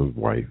Zimmerman's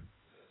wife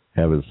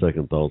having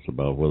second thoughts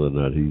about whether or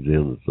not he's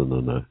innocent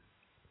or not.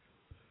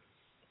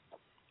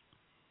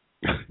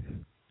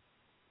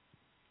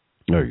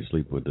 Are you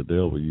sleeping with the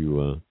devil?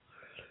 You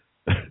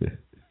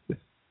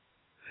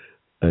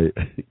hey,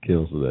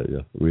 cancel that,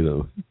 yeah. We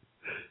don't.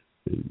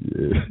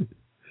 Yeah.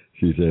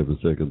 She's having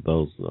second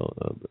thoughts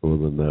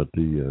whether or not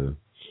he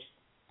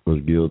was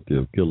guilty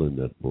of killing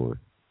that boy.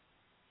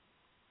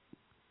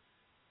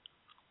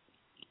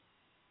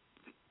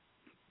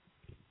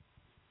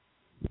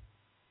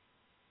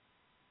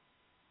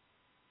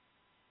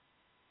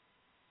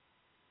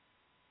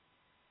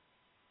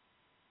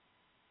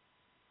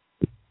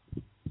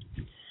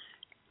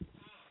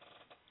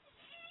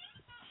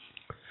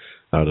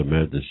 I'd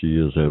imagine she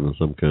is having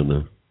some kind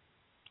of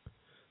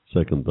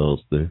second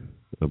thoughts there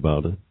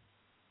about it.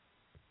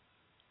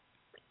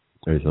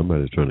 Hey,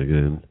 somebody's trying to get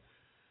in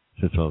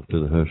to talk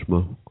to the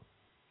Hushmo.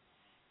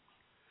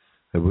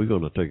 Hey, we're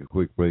going to take a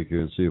quick break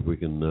here and see if we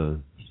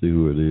can see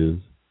who it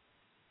is.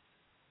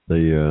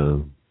 They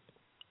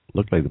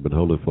look like they've been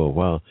holding for a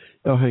while.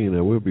 Y'all hang in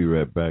there. We'll be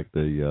right back.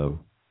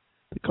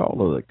 The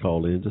caller that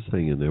called in, just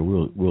hang in there.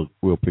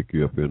 We'll pick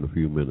you up here in a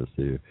few minutes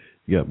here.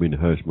 You got me in the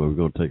Hushmo. We're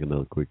going to take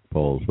another quick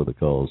pause for the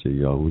calls here,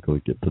 y'all. We're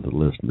going to get to the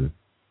listener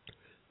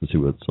and see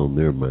what's on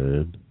their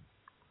mind.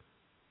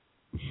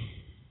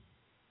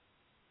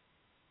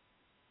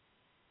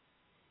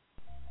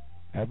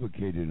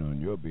 Advocated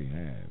on your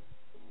behalf,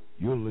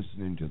 you're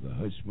listening to the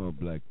Hushmo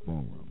Black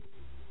Forum.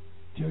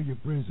 Tell your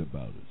friends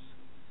about us.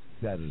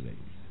 Saturdays,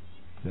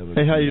 7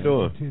 hey, how you p.m.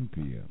 doing? to 10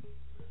 p.m.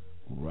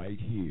 Right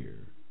here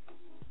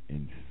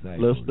in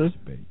Listener?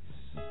 cyberspace.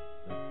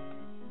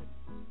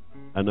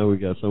 I know we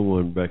got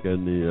someone back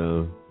in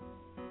the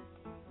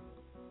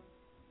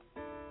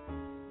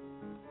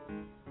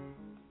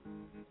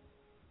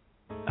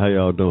how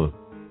y'all doing?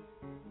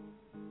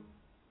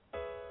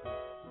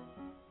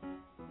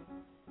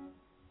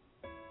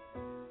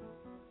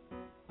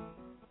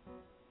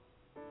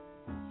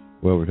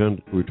 Well,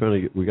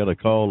 we got a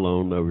call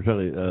on. We're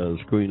trying to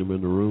screen them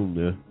in the room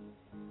there.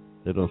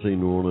 They don't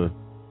seem to want to.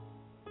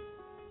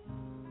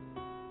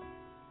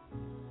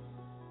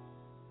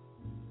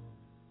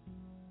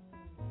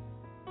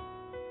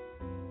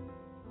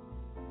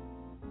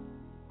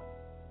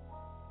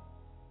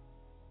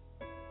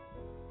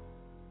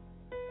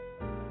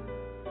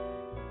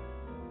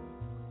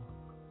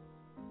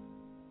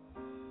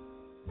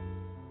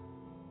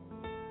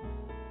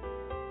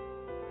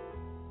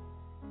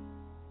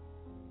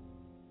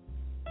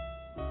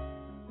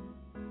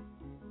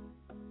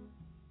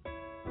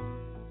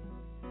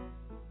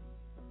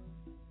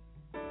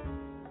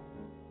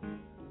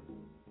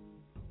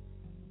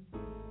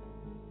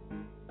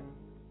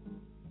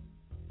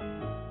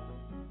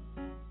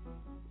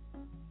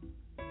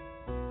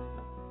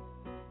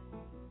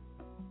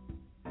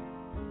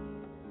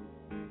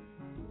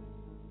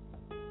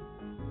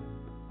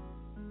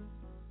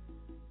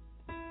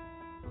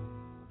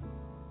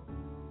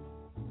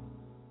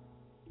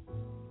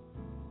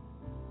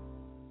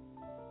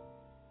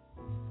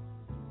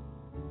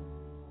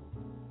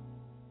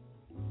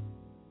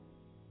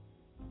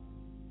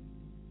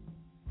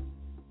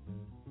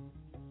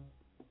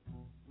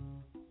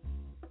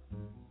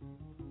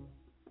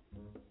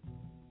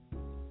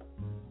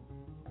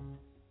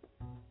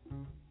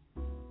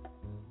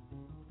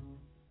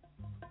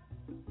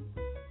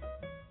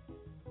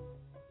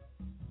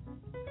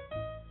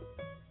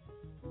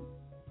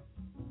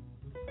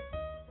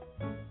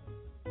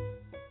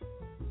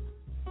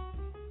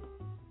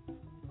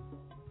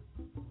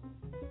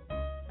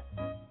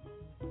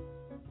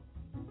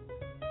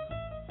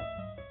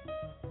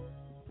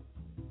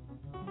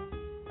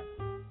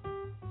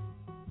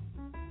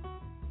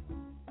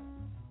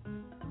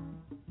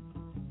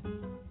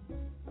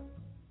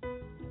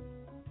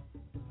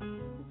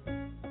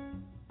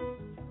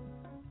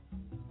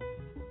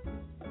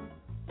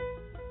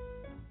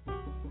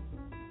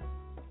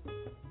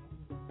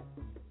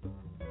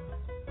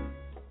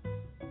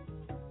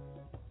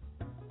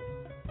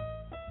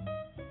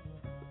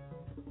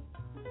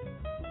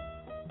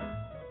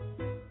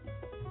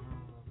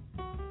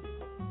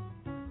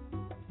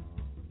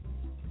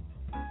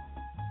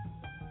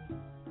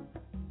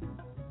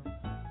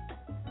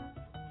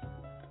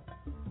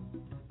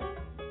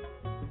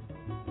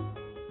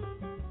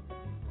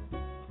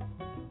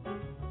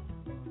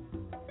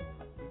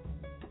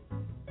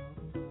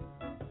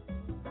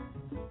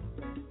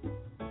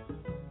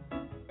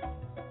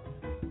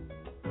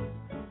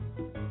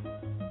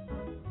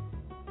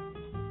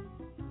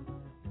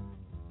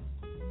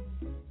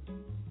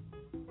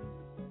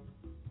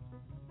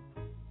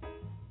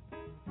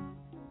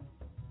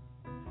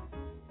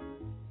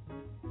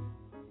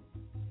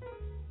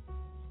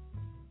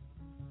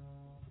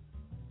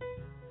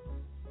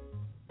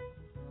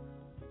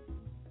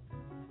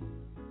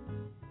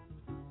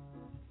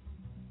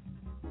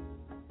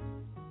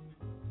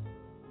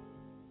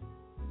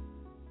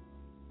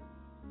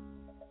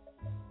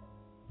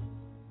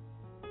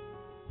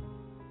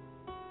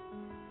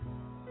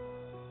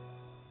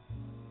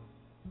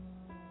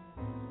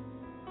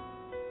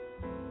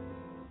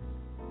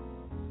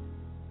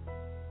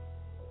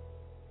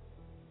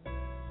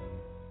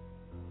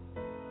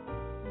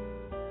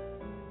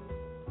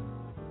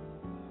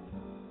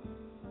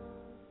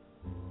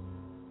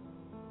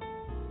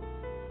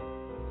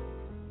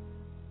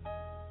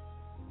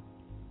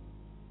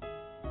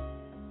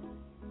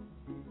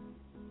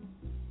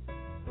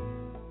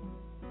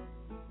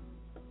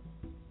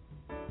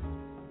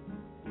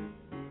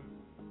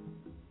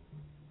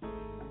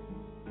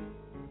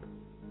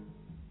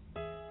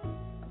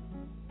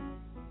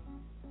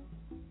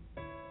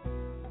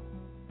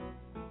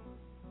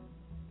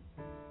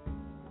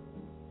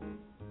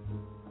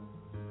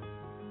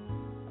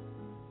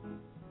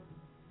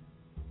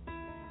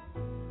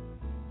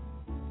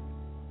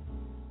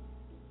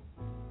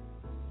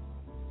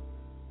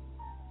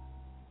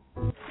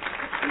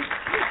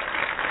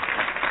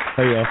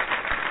 Hey,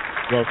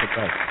 welcome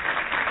back.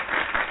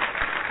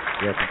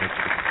 Welcome back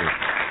to the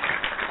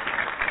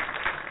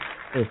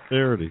show. It's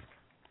Saturday,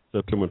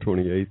 September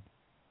 28th,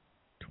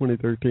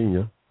 2013,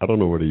 yeah. I don't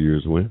know where the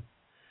years went.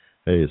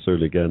 Hey, it's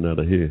certainly gotten out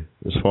of here.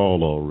 It's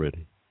fall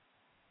already.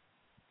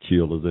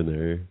 Chill is in the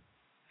air.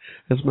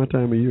 It's my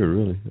time of year,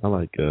 really. I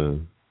like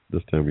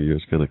this time of year.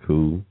 It's kind of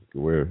cool. You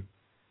can wear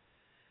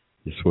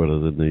your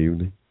sweaters in the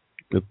evening.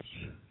 It's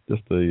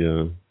just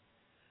a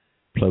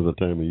pleasant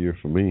time of year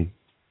for me.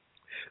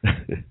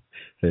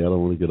 Hey, I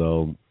don't want to get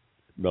all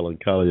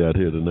melancholy out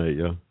here tonight,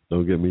 y'all.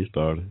 Don't get me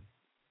started.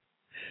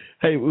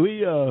 Hey,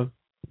 we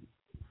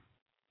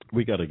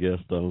got a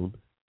guest on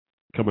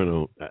coming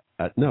on.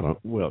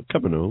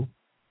 Coming on.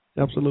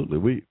 Absolutely.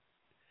 We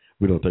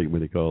don't take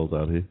many calls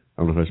out here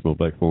on the Hushmo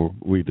Black Forum.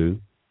 We do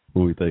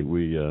when we think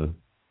we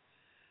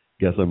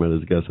got somebody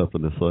that's got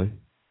something to say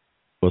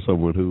or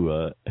someone who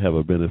have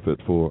a benefit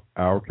for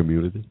our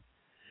community.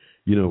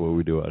 You know what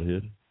we do out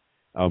here.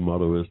 Our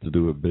motto is to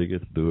do it bigger,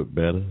 to do it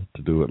better,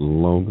 to do it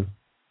longer.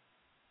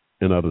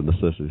 And out of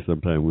necessity,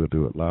 sometimes we'll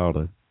do it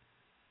louder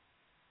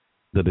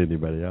than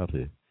anybody out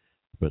here.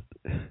 But,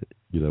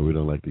 we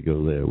don't like to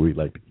go there. We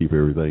like to keep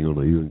everything on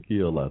an even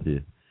keel out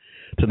here.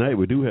 Tonight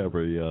we do have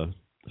a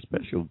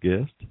special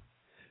guest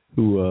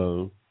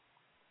who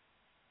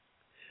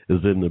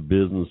is in the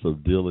business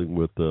of dealing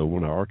with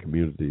one of our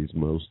community's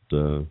most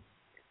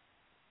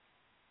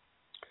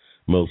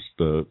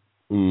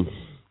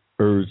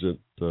urgent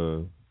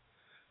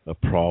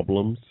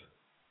problems.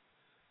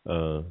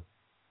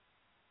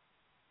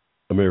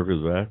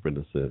 America's African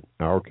descent,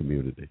 our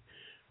community,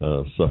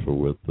 suffer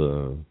with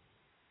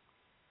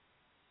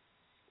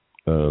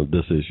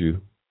this issue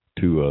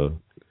to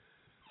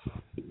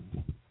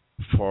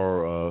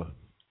far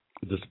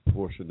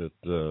disproportionate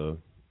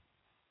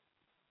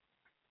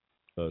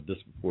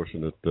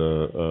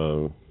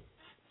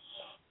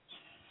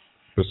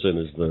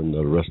percentage than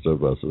the rest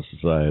of us as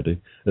society.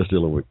 It's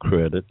dealing with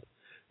credit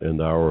and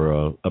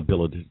our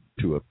ability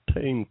to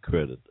obtain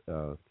credit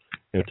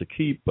and to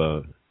keep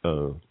a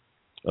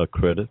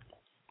credit,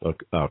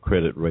 our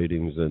credit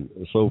ratings, and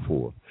so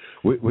forth.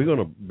 We're going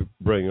to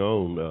bring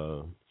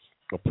on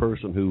a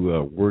person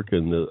who works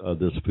in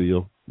this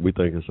field. We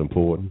think it's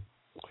important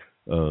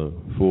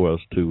for us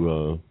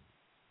to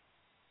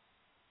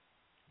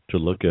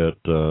look at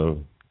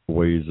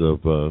ways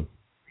of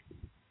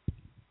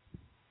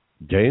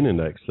gaining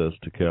access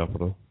to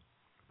capital.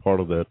 Part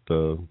of that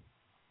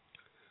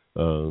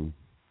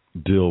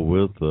deal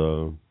with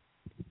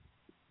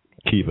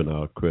keeping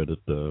our credit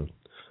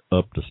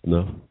up to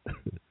snuff.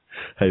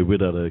 Hey, we're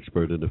not an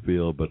expert in the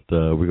field, but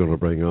we're going to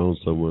bring on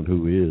someone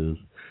who is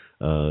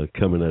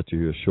coming at you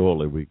here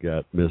shortly. We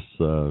got Miss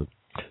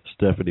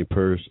Stephanie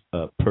Purvis.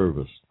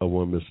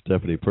 Miss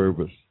Stephanie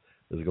Purvis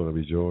is going to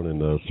be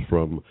joining us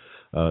from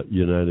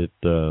United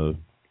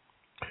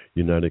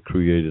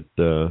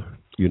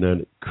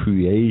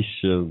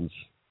Creations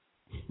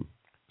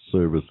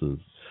Services.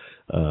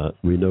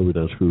 We know we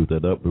done screwed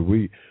that up, but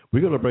we're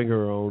going to bring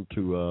her on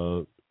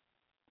to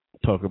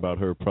talk about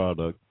her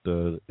product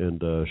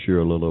and share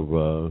a little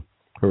of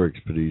her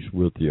expertise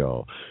with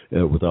y'all.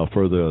 Without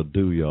further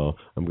ado, y'all,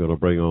 I'm going to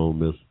bring on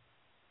Miss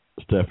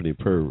Stephanie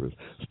Purvis.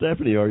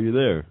 Stephanie, are you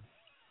there?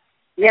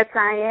 Yes,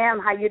 I am.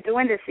 How you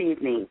doing this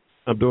evening?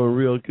 I'm doing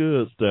real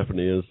good,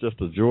 Stephanie. It's just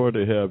a joy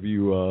to have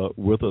you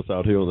with us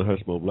out here on the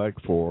Hushmo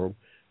Black Forum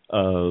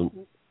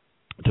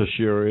to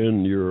share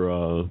in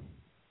your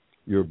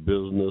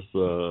business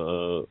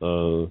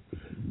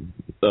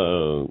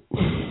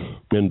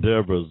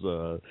endeavors.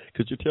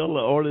 Could you tell the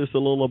audience a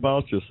little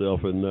about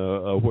yourself and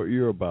what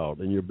you're about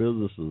and your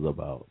business is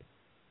about?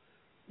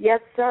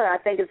 Yes, sir. I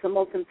think it's the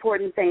most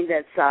important thing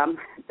that's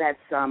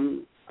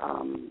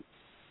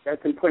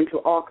important to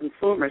all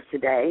consumers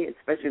today,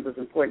 especially what's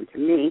important to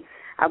me.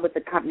 I'm with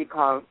a company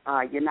called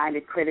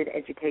United Credit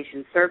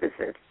Education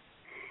Services.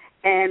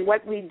 And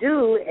what we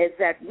do is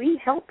that we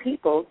help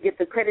people get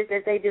the credit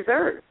that they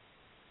deserve.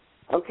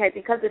 Okay,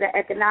 because of the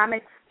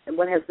economics and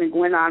what has been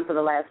going on for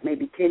the last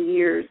maybe 10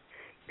 years,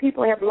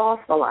 people have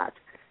lost a lot,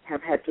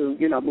 have had to,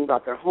 move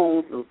out their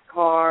homes, lose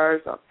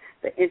cars,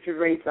 the interest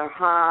rates are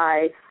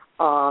high,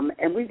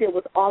 and we deal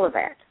with all of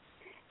that.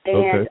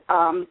 And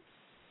okay.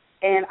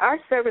 And our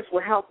service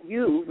will help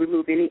you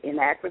remove any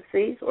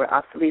inaccuracies or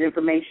obsolete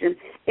information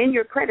in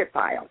your credit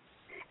file,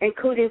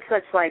 including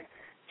such like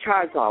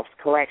charge-offs,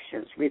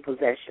 collections,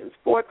 repossessions,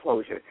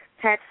 foreclosure,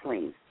 tax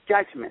liens,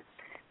 judgments,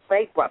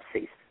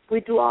 bankruptcies. We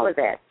do all of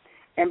that.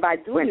 And by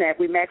doing that,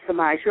 we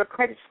maximize your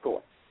credit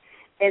score.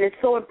 And it's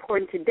so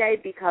important today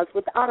because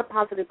without a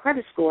positive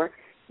credit score,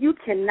 you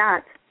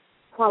cannot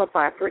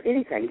qualify for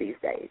anything these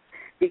days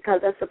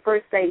because that's the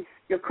first thing.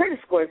 Your credit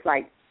score is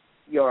like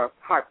your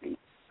heartbeat,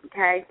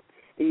 okay?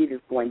 It's either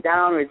going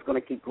down or it's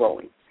going to keep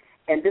growing.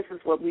 And this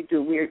is what we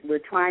do. We're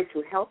trying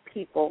to help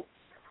people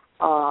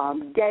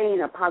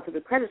gain a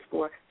positive credit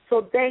score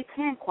so they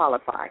can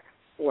qualify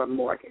for a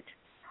mortgage,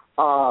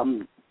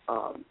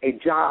 a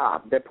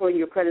job. They're putting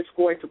your credit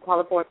score to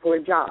qualify for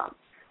a job,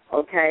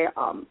 okay?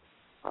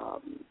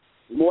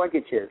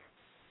 Mortgages,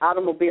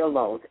 automobile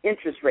loans,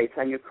 interest rates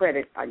on your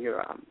credit, on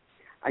your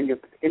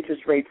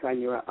interest rates on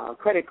your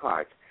credit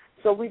cards.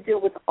 So we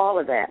deal with all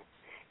of that.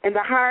 And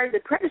the higher the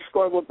credit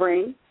score will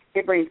bring,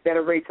 it brings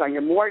better rates on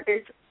your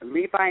mortgage,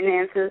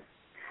 refinances,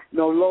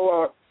 no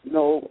or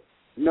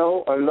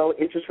low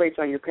interest rates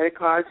on your credit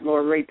cards,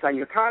 lower rates on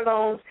your car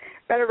loans,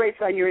 better rates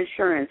on your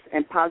insurance,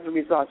 and positive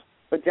results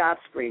for job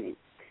screening.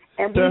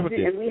 And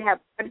we have,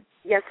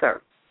 yes,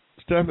 sir.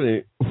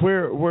 Stephanie,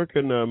 where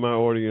can my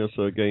audience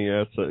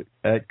gain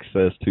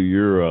access to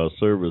your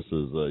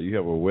services? You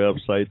have a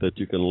website that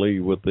you can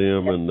leave with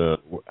them, and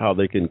how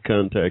they can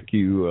contact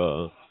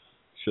you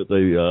should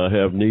they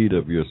have need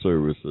of your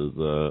services.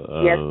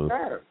 Yes,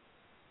 sir.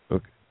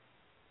 Okay.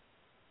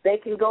 They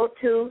can go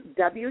to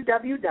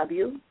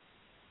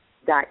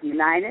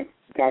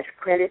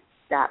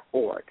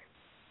www.united-credit.org.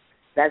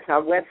 That's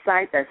our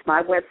website. That's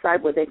my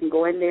website where they can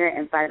go in there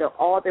and find out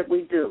all that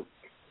we do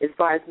as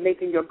far as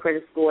making your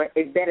credit score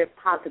a better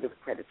positive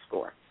credit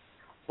score.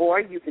 Or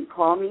you can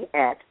call me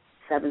at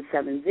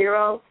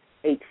 770-875-5811,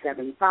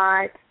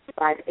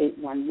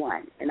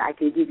 and I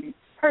can give you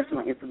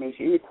personal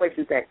information, any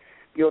questions that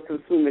your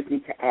consumers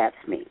need to ask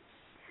me.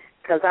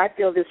 Because I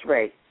feel this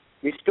way,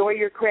 restore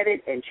your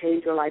credit and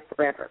change your life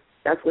forever.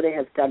 That's what it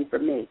has done for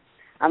me.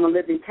 I'm a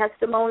living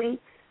testimony.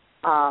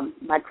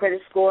 My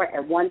credit score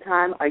at one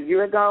time a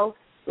year ago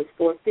was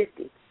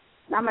 450.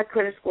 Now my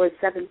credit score is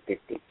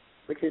 750,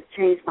 which has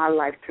changed my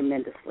life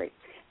tremendously.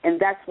 And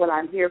that's what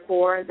I'm here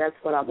for. That's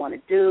what I want to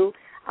do.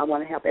 I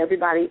want to help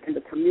everybody in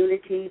the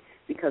community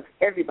because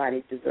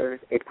everybody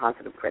deserves a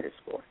positive credit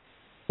score.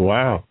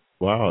 Wow,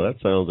 that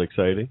sounds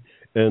exciting.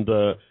 And,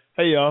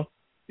 hey,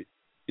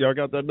 y'all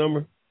got that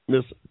number?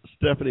 Miss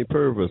Stephanie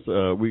Purvis,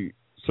 we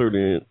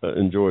certainly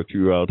enjoyed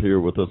you out here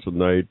with us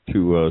tonight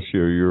to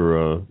share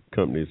your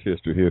company's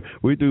history here.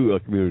 We do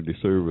community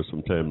service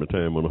from time to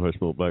time on the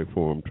Hushmo Black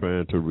Forum,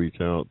 trying to reach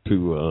out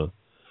to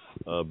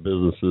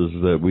businesses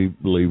that we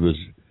believe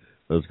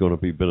is going to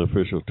be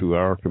beneficial to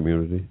our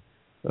community.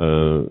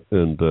 And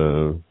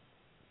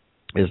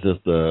it's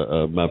just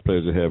my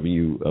pleasure having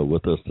you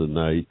with us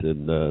tonight.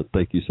 And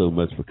thank you so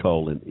much for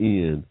calling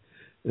in.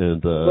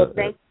 And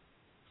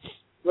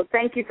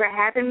thank you for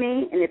having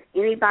me. And if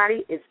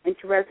anybody is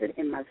interested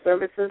in my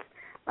services,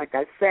 like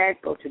I said,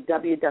 go to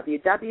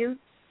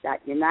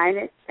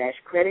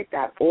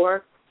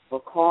www.united-credit.org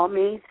or call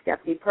me,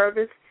 Stephanie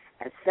Purvis,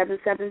 at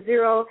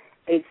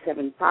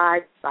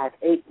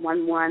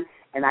 770-875-5811,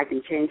 and I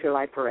can change your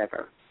life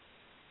forever.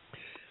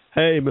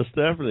 Hey, Miss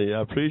Stephanie,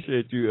 I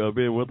appreciate you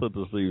being with us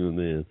this evening.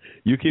 Then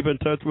you keep in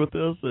touch with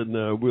us,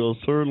 and we'll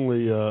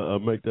certainly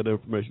make that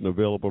information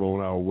available on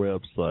our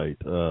website,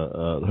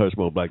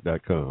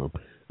 HushmoBlack.com.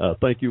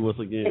 Thank you once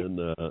again,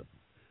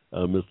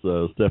 Miss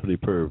Stephanie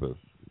Purvis.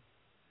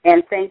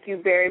 And thank you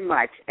very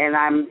much. And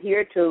I'm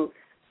here to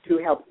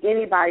help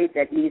anybody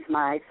that needs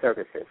my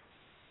services.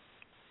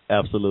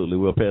 Absolutely,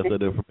 we'll pass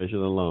that information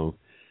along.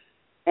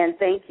 And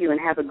thank you, and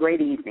have a great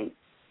evening.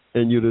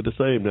 And you do the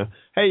same now.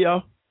 Hey,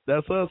 y'all.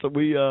 That's us.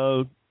 We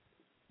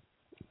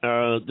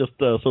just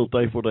so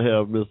thankful to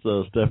have Miss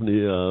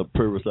Stephanie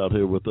Purvis out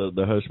here with the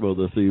Hushmo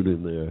this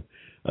evening there.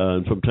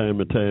 And from time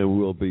to time,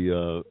 we'll be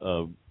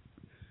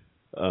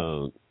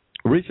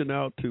reaching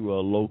out to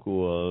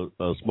local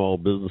small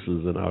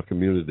businesses in our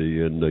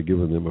community and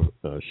giving them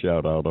a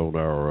shout-out on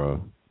our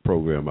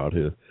program out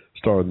here.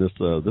 Starting this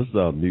is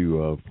our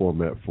new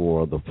format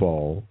for the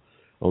fall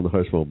on the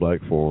Hushmo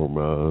Black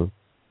Forum,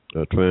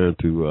 trying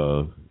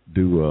to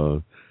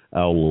do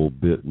our little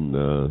bit in,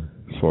 as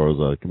far as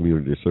our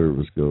community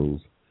service goes.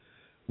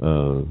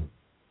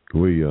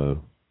 We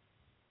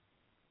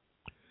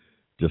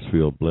just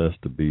feel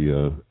blessed to be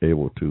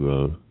able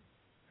to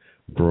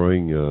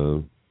bring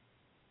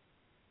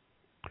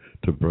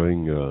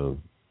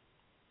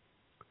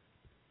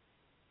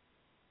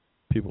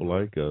people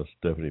like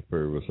Stephanie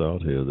Purvis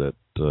out here that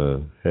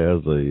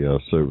has a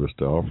service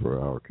to offer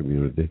our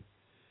community.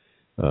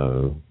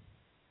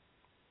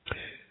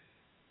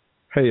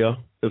 Hey, y'all,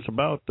 it's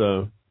about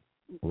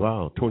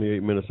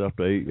 28 minutes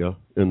after 8, y'all,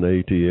 in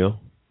the ATL.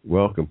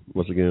 Welcome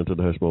once again to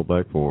the Hushmo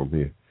Black Forum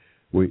here.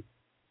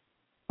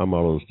 Our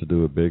motto is to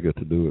do it bigger,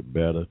 to do it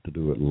better, to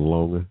do it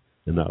longer,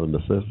 and not a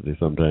necessity.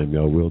 Sometimes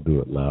y'all will do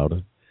it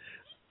louder.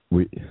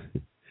 We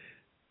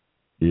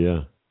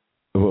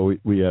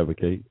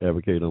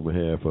advocate on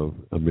behalf of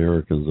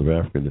Americans of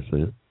African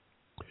descent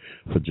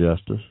for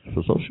justice,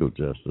 for social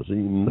justice.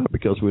 And not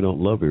because we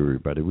don't love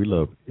everybody. We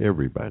love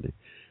everybody.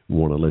 We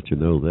want to let you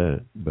know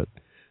that. But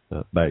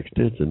by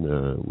extension,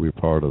 we're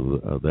part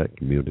of that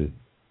community.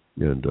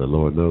 And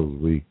Lord knows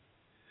we,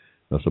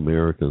 us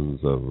Americans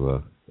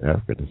of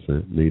African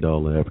descent, need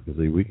all the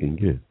advocacy we can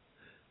get.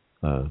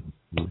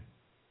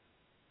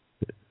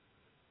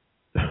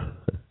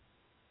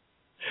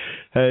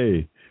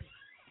 Hey,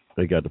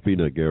 they got the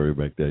peanut gallery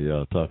back there,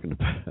 y'all, talking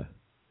about.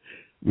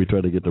 We try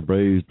to get the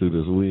Braves through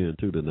this wind,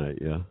 too,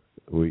 tonight, y'all.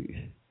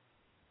 We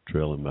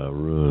trailing by a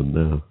run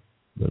now,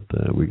 but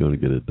we're going to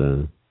get it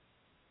done.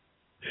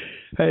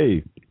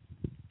 Hey,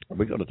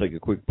 we're going to take a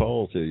quick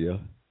pause here, y'all.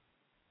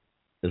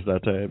 It's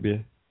that time,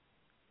 yeah?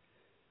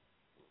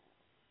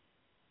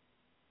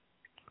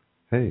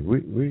 Hey,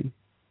 we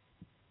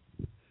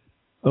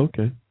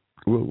okay.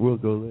 We'll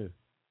go there.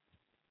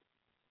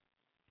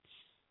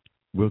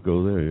 We'll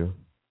go there, yeah.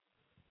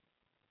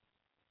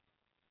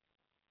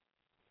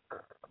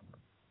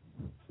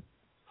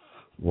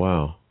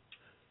 Wow.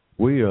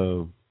 We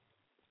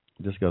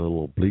just got a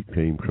little bleep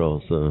came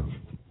across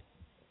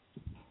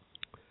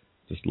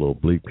just a little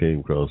bleep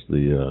came across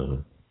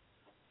the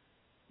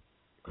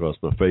across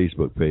my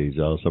Facebook page.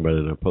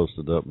 Somebody that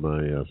posted up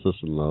my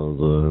sister-in-law's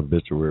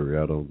obituary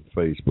out on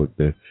Facebook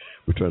there.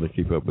 We're trying to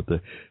keep up with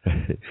that.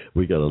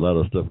 We got a lot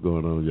of stuff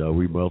going on, y'all.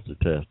 We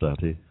multitask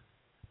out here.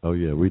 Oh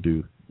yeah, we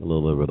do a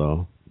little of it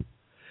all.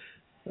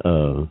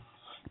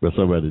 But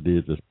somebody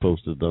did just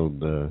post it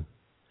on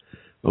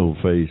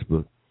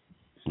Facebook,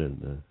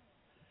 and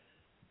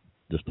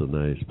just a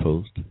nice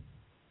post.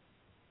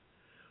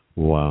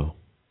 Wow,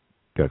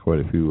 got quite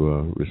a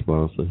few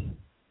responses.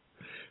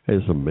 Hey,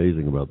 it's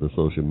amazing about the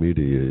social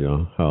media,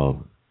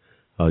 y'all.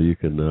 How you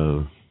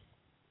can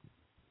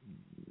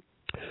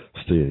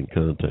stay in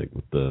contact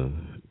with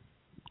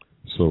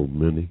so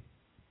many.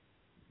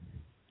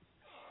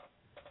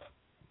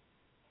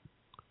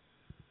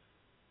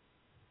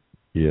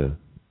 Yeah,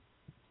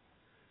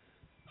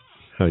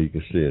 how you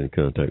can stay in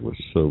contact with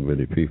so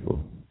many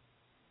people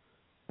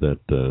that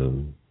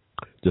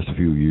just a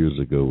few years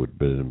ago would have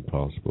been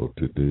impossible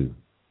to do.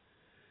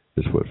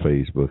 It's what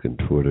Facebook and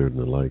Twitter and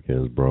the like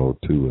has brought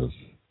to us.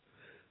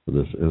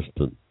 This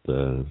instant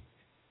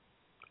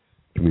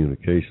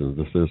communications,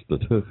 this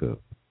instant hookup.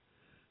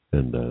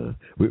 And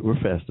we're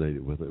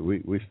fascinated with it.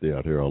 We stay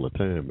out here all the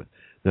time.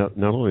 Now,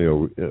 not only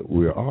are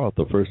we're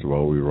author, first of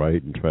all, we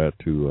write and try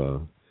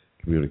to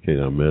communicate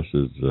our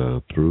message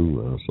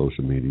through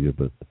social media,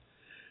 but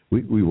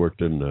we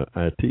worked in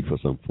IT for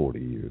some 40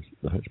 years.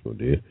 The Hushmo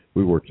did.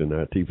 We worked in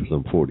IT for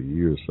some 40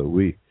 years, so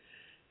we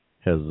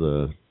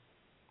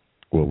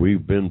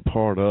we've been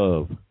part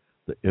of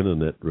the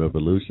internet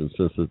revolution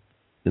since its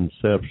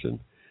inception.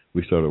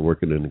 We started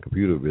working in the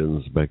computer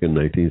business back in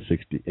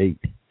 1968.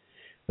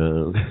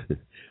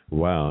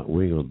 Wow,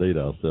 we ain't gonna date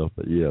ourselves,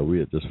 but yeah, we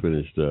had just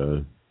finished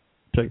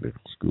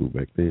technical school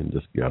back then.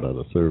 Just got out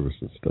of service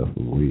and stuff,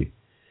 and we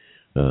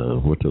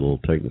went to a little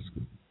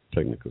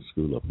technical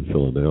school up in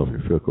Philadelphia,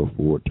 Philco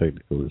Ford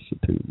Technical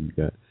Institute. We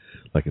got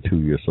like a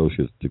 2-year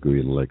associate's degree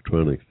in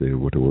electronics there.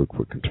 Went to work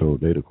for Control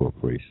Data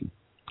Corporation.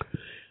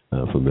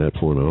 From that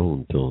point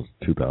on until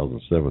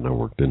 2007, I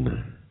worked in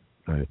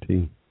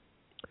IT.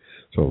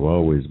 So I've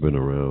always been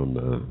around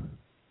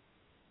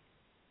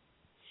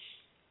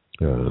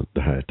the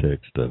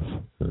high-tech stuff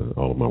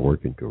all of my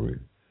working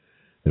career.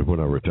 And when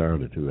I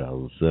retired in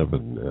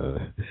 2007,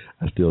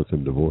 I still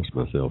couldn't divorce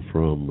myself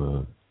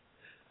from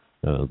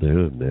the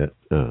internet,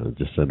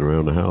 just sitting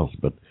around the house.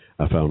 But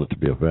I found it to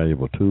be a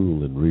valuable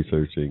tool in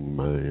researching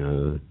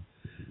my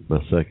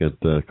second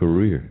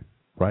career,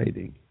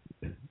 writing.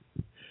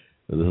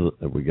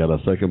 We got our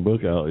second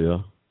book out,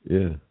 y'all.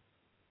 Yeah.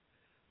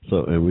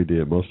 So, and we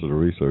did most of the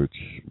research,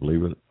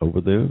 believe it,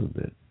 over the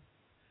internet.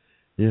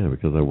 Yeah,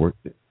 because I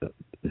worked.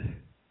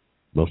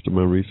 Most of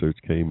my research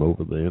came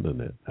over the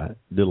internet. I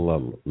did a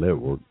lot of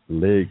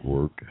leg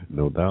work,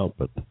 no doubt,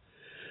 but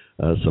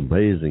it's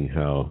amazing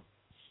how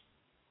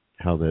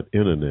that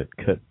internet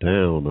cut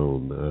down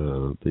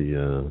on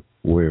the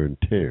wear and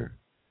tear.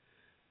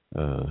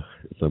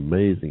 It's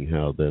amazing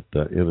how that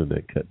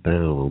internet cut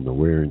down on the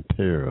wear and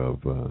tear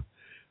of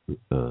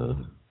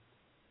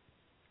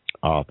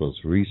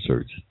authors'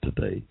 research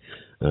today,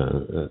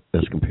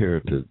 as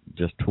compared to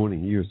just 20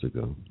 years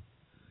ago.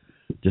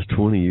 Just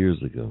 20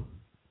 years ago,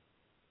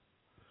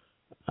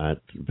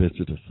 I'd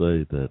venture to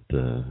say that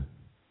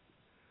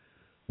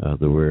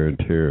the wear and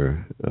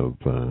tear of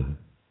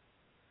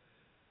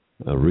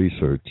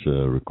research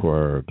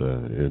required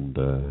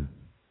in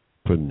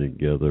putting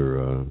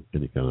together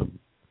any kind of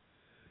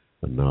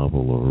a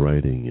novel or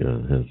writing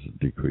has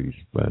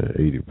decreased by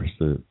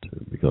 80%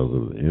 because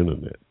of the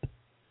internet.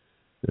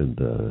 And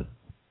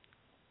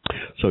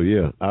so,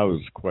 yeah, I was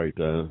quite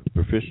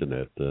proficient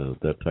at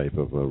that type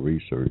of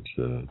research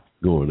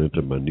going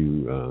into my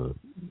new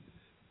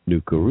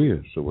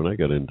career. So when I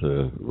got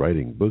into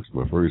writing books,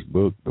 my first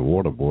book, The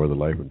Water Boy, The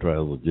Life and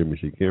Trials of Jimmy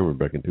C. Cameron,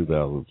 back in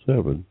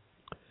 2007,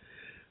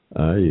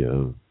 I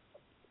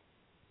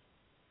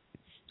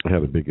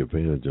had a big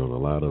advantage on a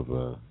lot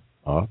of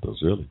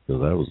authors, really,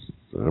 because I was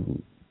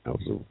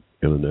an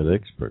internet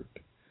expert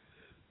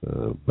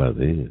by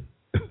then.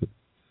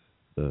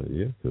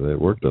 Yeah, because I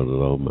worked on it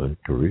all my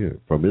career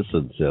from its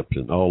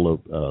inception. All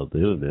of the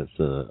internet's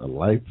a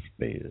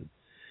lifespan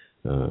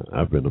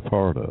I've been a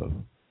part of.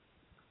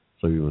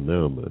 So even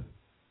now,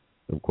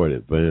 I'm quite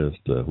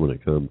advanced when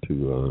it comes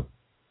to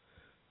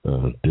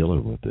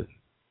dealing with it.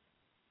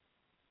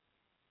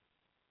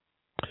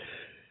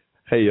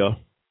 Hey, y'all.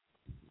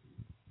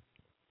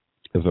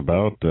 It's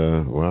about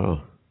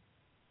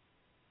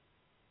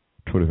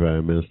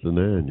 25 minutes to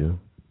 9, y'all.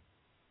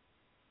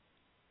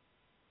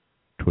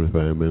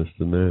 25 minutes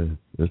to 9.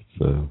 It's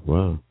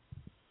wow.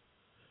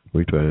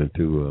 We're trying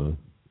to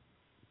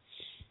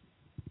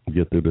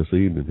get through this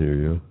evening here,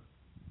 y'all.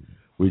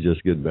 we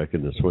just getting back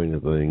in the swing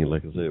of thing. And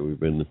like I said, we've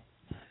been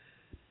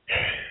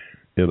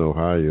in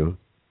Ohio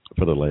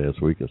for the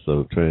last week or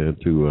so trying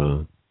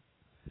to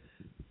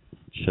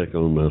check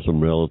on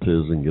some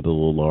relatives and get a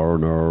little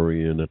R&R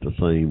in at the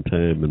same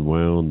time, and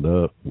wound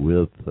up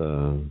with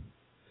a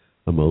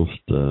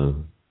most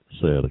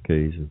sad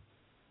occasion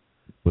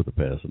with the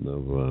passing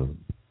of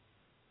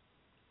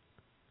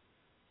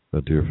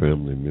a dear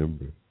family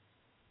member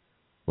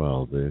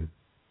while there.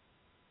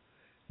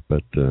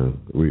 But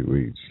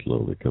we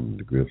slowly come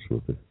to grips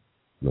with it,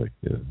 like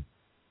yeah,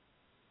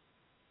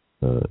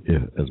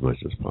 as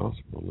much as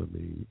possible. I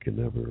mean, you can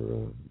never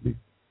be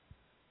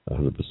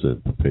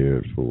 100%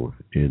 prepared for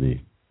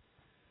anything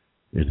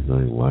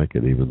like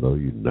it, even though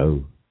you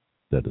know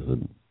that is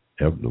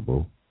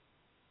inevitable.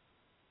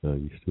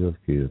 You still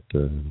can't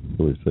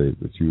fully say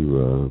that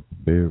you're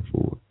prepared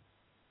for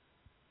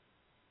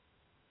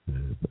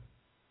it.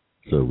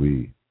 So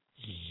we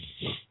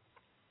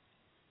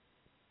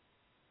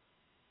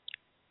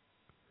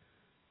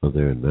are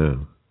there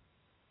now.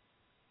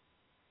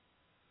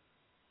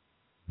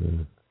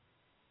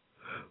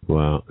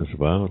 Well, it's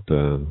about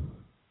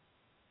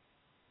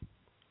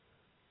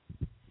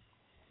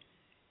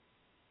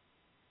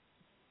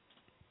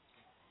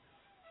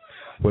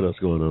what else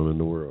going on in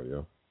the world,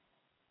 y'all?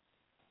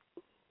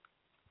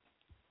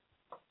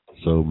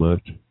 So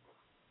much.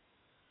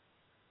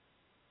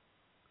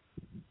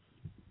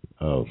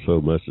 Oh, so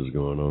much is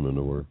going on in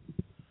the world.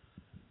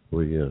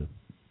 Oh yeah.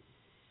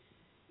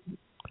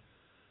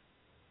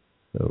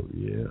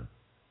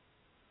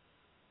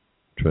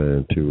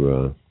 Trying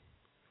to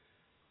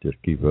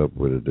just keep up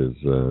with it is,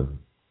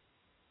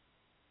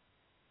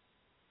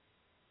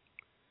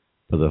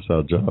 but that's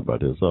our job.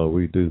 That's all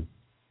we do.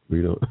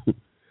 We don't.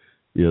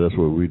 Yeah, that's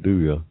what we do,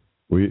 y'all.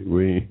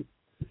 We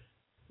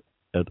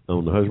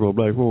on the Hushmo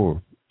Black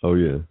Forum. Oh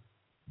yeah,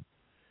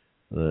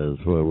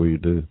 that's what we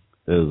do.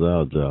 It's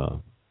our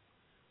job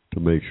to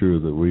make sure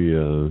that we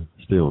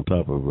stay on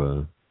top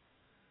of.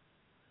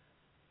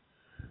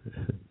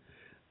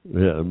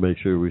 Yeah, make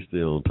sure we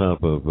stay on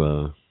top of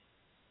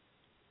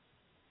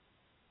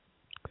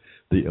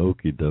the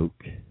okie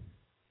doke.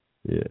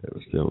 Yeah,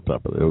 we stay on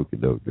top of the okie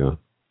doke, y'all.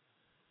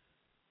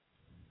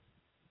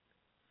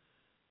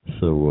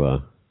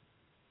 So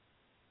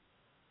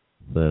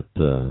that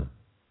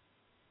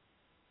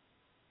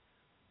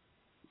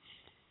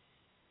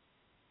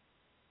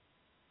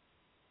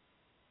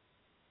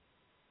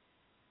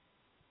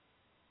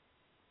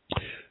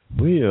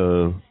we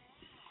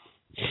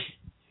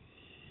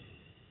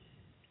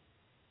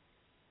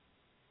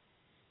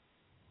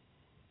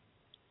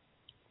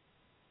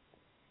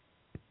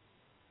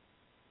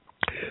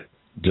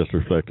just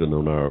reflecting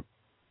on our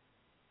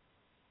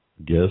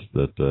guest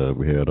that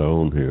we had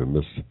on here,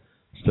 Miss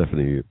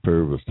Stephanie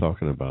Purr, was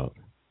talking about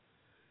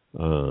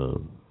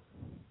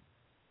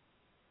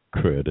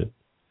credit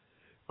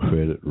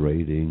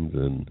ratings,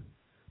 and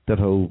that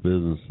whole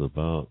business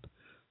about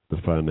the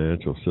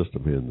financial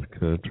system here in the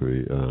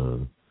country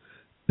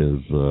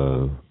is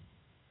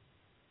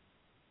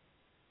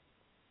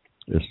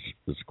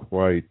it's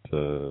quite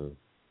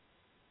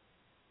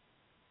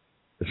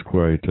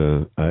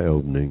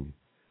eye-opening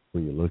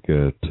when you look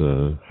at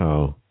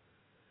how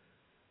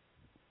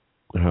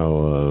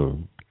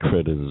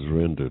credit is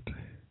rendered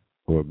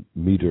or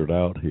metered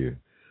out here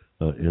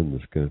in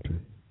this country.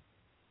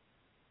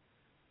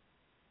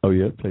 Oh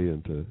yeah, it play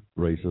into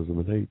racism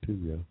and hate too,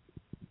 yeah.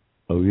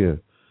 Oh yeah.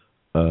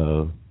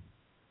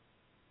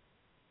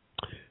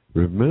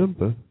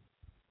 Remember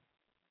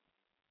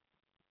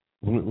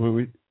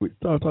when we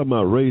start talking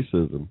about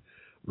racism,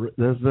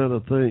 there's not a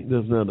thing,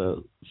 there's not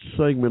a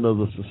segment of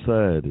the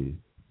society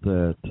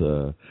that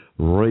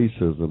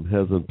racism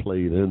hasn't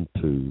played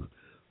into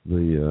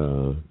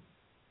the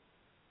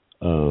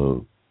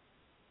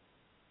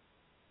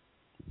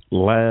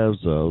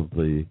lives of,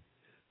 the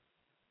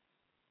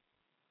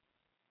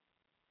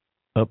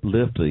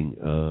uplifting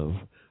of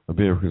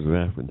Americans of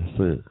African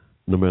descent.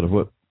 No matter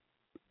what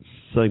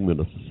segment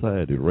of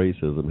society,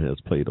 racism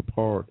has played a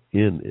part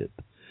in it,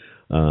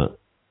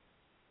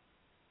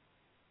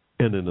 and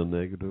in a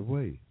negative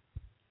way.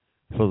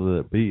 Whether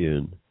that be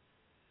in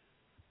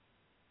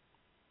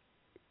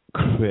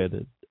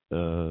credit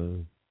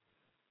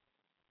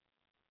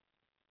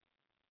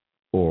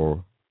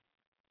or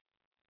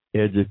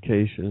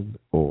education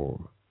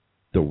or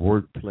the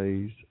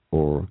workplace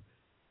or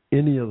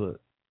any other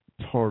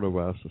part of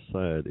our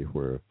society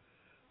where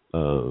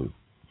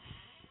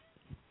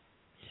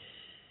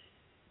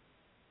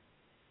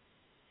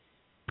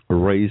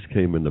race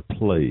came into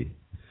play.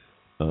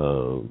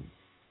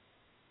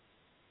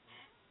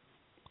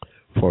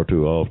 Far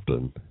too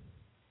often,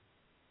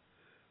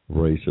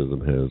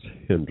 racism has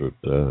hindered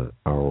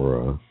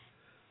our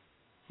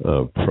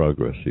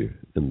progress here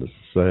in the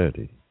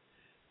society,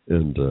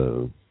 and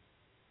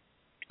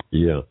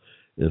yeah,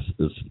 it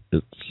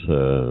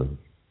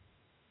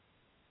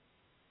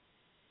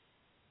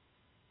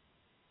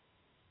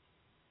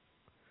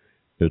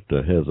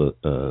has a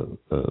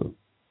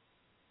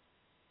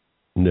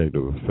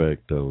negative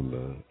effect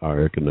on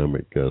our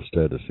economic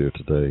status here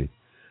today.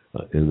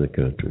 in the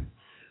country.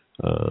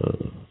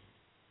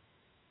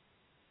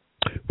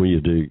 When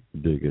you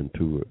dig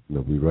into it,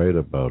 we write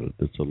about it.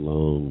 It's a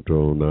long,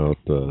 drawn out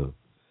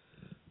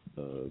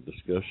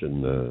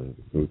discussion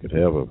we could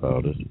have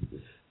about it.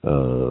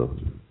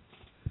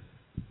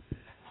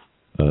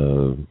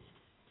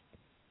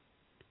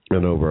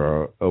 And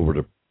over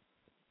the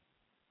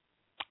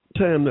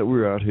time that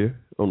we're out here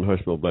on the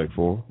Hushmo Black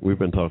Forum, we've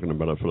been talking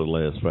about it for the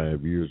last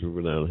 5 years. We've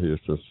been out here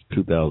since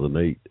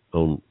 2008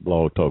 on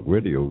Blog Talk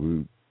Radio.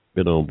 We've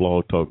been on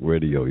Blog Talk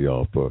Radio,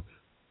 y'all, for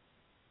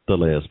the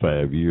last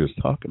 5 years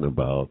talking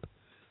about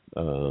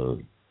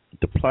the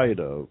plight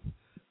of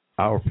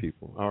our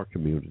people, our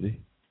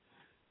community,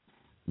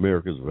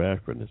 America's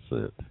veteran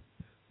descent,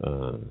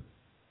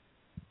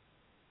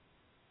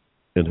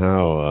 and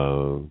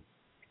how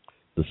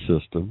the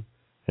system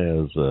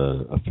has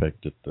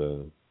affected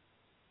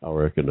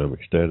our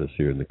economic status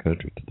here in the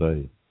country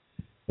today,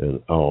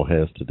 and all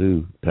has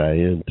to tie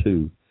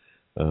into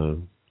a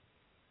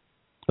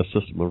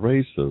system of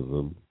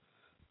racism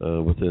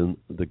within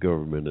the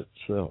government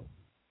itself.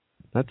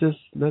 Not just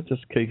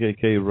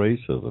KKK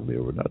racism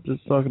here. We're not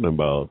just talking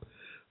about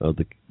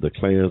the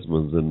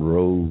Klansmen in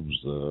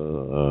robes,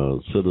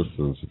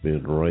 citizens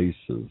being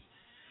racist,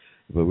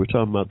 but we're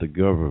talking about the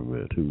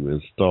government who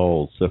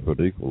installed separate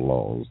equal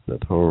laws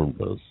that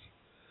harmed us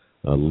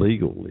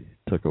legally,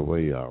 took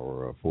away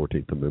our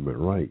 14th Amendment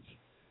rights.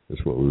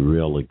 That's what we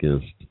rail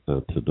against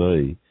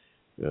today,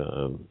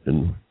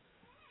 and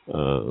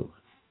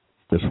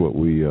that's what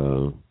we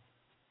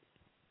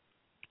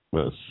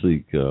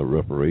seek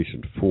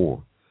reparation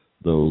for,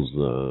 those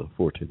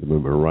 14th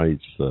Amendment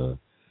rights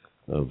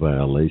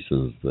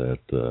violations that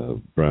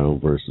Brown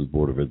versus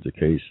Board of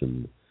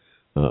Education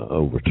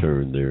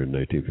overturned there in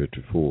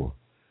 1954.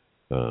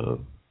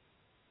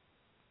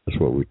 That's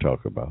what we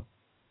talk about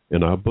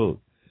in our book.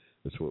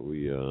 That's what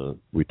we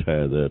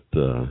tie that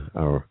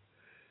our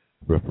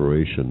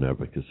reparation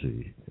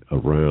advocacy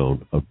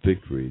around a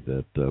victory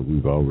that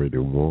we've already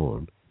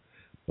won,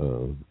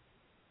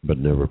 but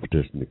never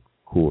petitioned the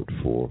court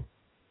for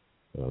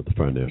the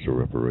financial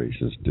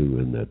reparations due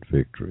in that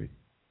victory.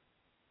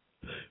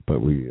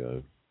 But we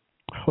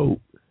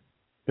hope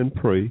and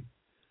pray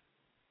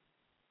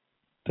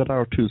that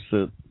our 2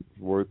 cents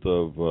worth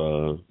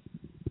of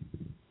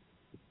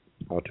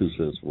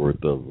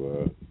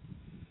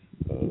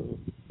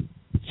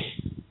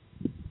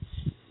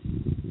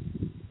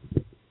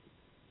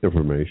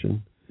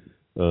information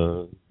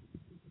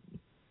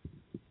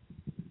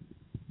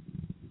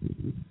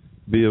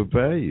be of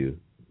value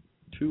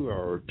to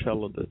our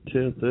talented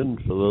 10th and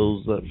for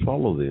those that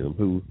follow them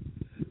who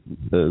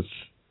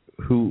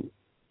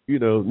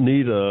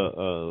need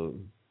a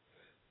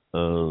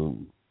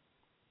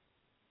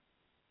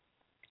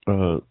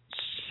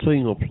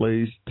single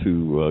place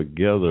to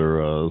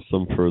gather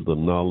some further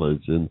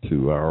knowledge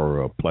into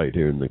our plight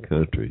here in the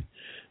country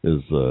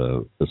is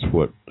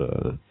what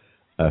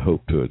I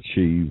hope to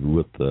achieve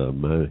with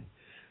my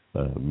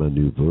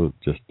new book,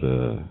 just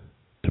to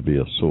be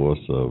a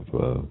source of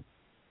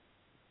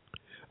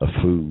a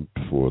food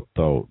for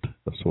thought,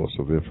 a source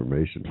of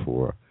information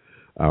for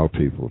our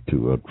people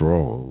to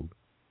draw on,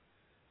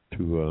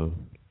 to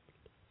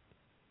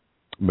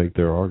make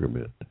their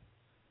argument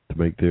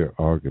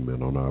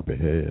on our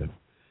behalf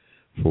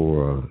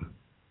for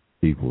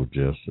equal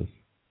justice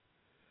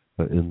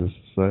in the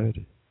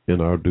society,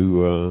 in our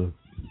due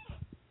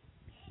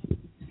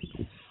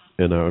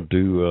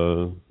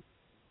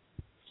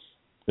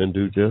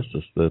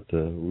justice that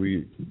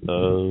we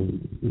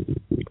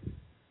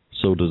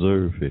so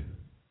deserve here.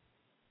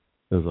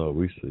 That's all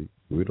we seek.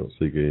 We don't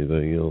seek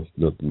anything else,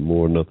 nothing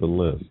more, nothing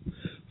less.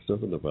 It's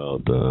nothing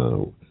about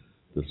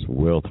this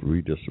wealth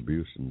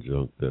redistribution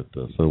junk that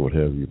some would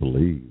have you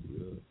believe.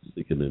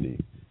 Seeking any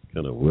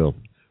kind of wealth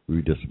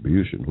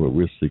redistribution. What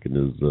we're seeking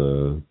is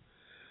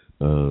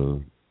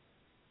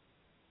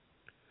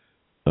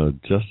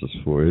justice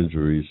for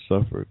injuries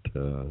suffered.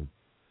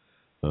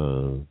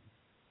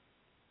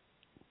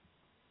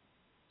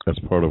 As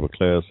part of a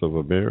class of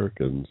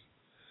Americans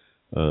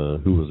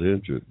who was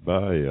injured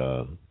by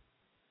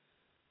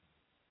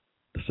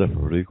the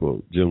separate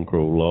equal Jim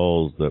Crow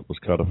laws that was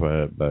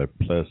codified by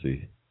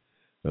Plessy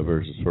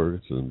versus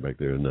Ferguson back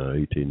there in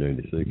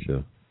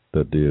 1896,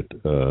 that did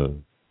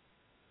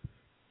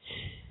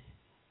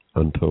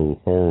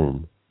untold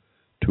harm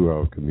to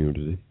our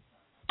community,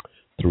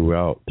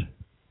 throughout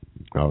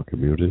our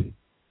community,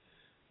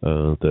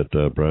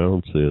 that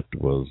Brown said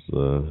was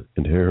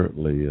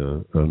inherently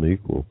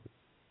unequal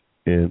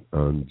and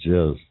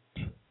unjust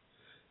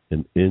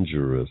and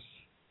injurious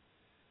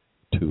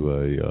to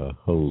a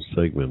whole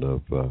segment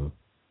of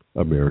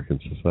American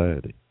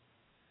society.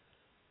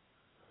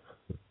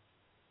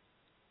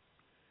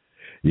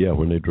 Yeah,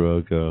 when they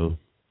drug Brother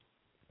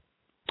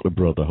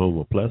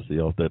Homer Plessy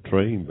off that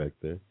train back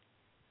there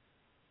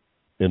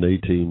in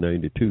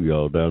 1892,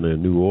 y'all, down there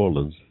in New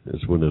Orleans,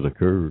 is when it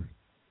occurred.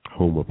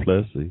 Homer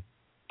Plessy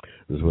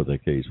is what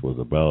that case was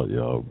about,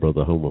 y'all.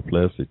 Brother Homer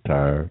Plessy,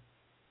 tired,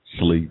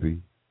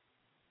 sleepy,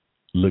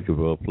 looking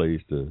for a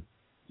place to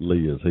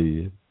lay his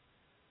head.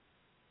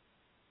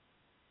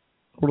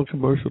 On a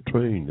commercial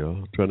train,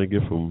 y'all, trying to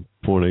get from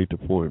point A to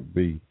point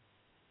B.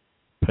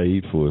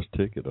 Paid for his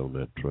ticket on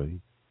that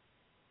train.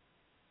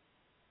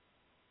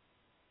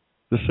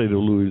 The state of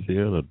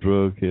Louisiana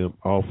drug him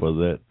off of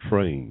that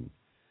train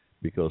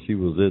because he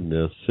was in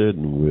there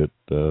sitting with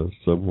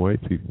some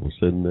white people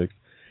sitting next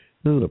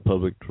to a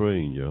public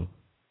train, y'all.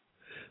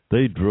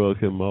 They drug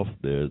him off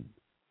there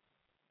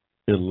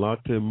and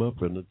locked him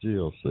up in a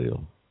jail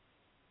cell.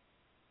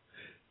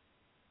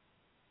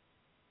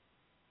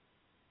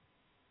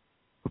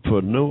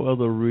 For no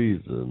other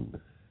reason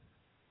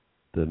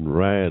than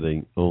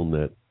riding on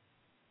that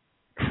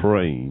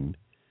train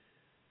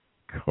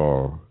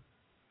car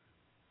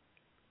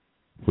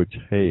which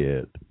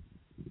had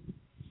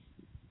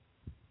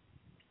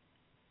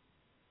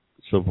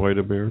some white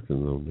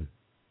Americans on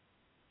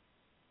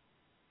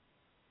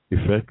there,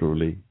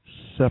 effectively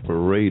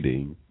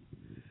separating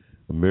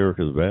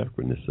Americans of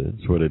African descent.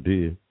 That's what it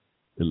did.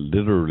 It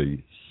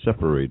literally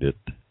separated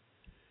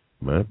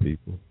my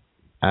people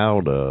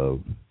out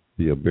of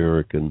the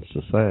American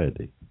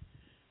society.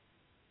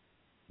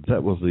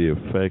 That was the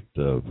effect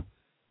of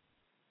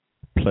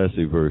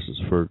Plessy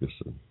versus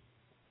Ferguson.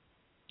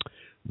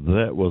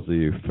 That was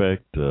the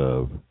effect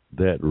of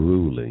that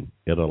ruling.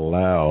 It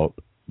allowed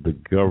the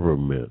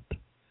government,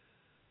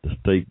 the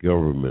state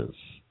governments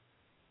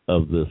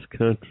of this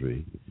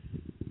country,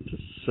 to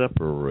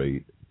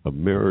separate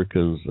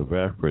Americans of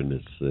African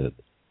descent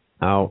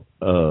out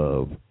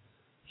of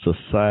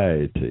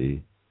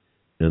society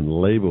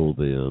and label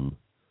them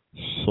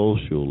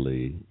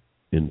socially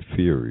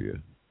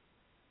inferior.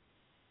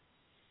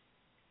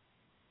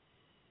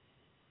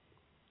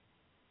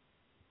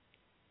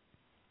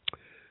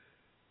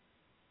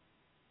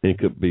 And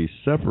could be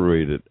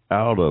separated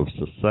out of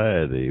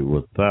society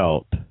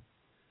without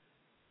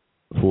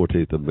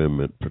 14th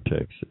Amendment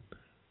protection.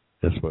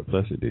 That's what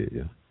Plessy did,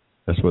 yeah.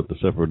 That's what the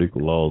separate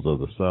equal laws of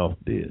the South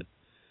did.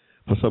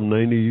 For some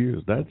 90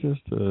 years, not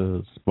just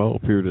a small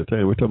period of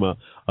time. We're talking about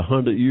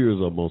 100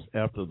 years almost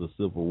after the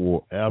Civil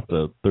War,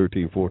 after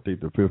 13th,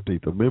 14th, and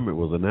 15th Amendment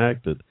was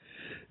enacted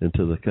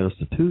into the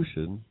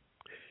Constitution.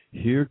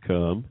 Here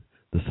come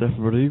the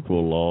separate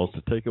equal laws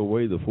to take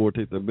away the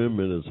 14th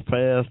Amendment as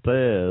fast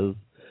as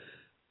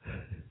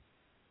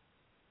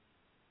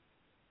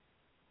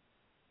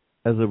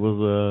it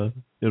was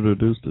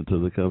introduced into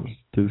the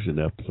Constitution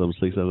after some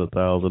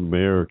 600,000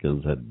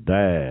 Americans had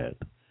died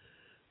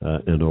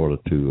in order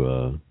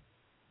to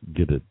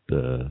get it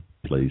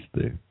placed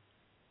there.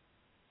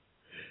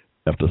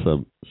 After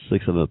some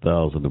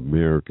 600,000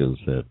 Americans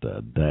had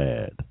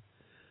died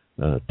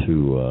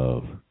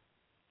to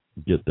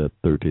get that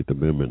 13th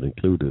Amendment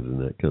included in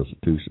that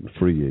Constitution,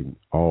 freeing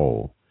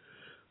all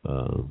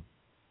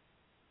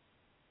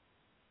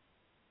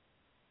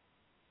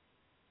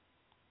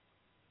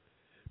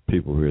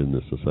people here in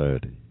this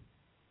society,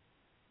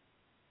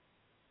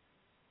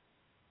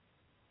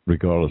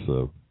 regardless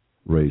of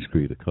race,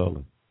 creed, or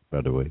color,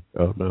 by the way.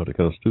 Oh, no, the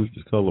Constitution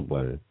is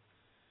colorblind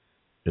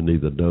and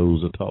neither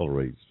knows or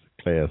tolerates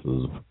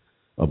classes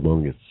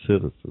among its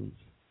citizens.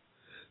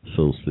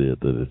 So said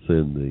that it's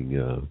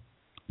ending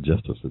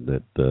justice in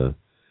that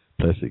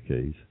Plessy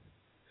case.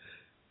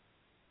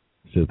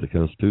 Said the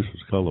Constitution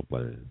is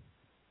colorblind,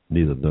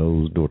 neither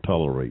knows nor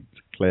tolerates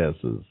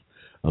classes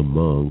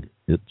among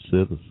its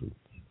citizens.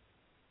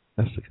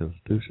 That's the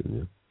Constitution,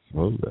 yeah.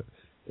 Suppose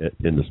that.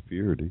 In the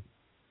spirit.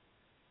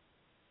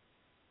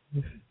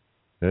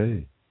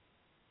 Hey.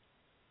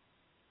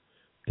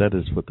 That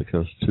is what the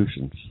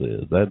Constitution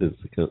says. That is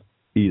the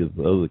edicts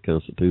of the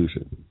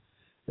Constitution.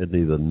 It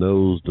neither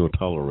knows nor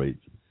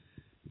tolerates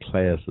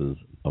classes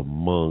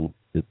among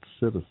its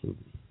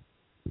citizens.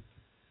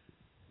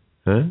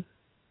 Huh?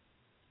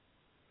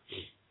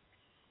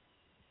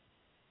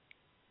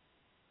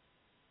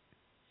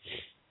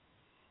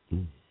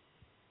 Mm.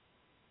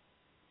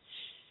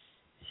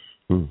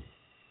 Mm.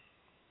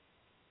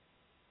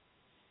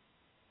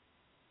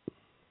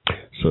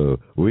 So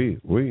when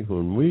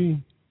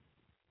we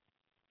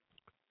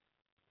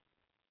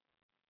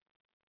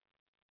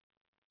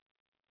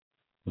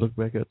look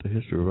back at the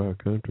history of our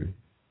country,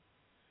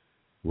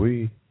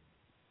 we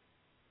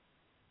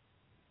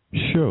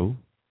show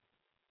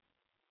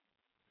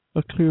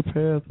a clear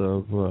path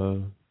of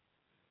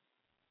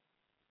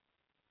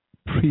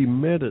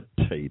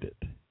premeditated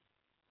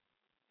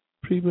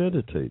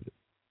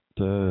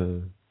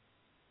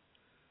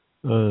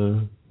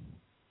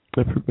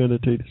a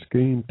premeditated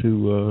scheme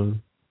to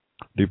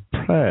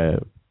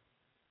deprive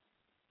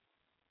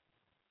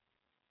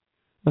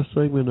a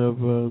segment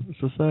of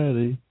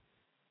society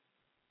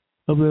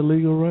of their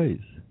legal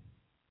rights.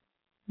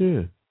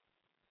 Yeah,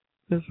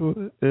 that's what,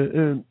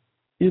 and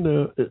you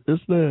know,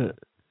 it's not.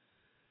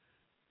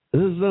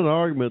 This is not an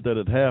argument that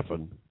it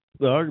happened.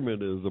 The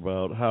argument is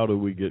about how do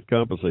we get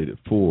compensated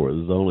for.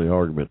 This is the only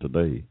argument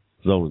today.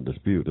 It's the only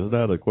dispute. It's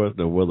not a question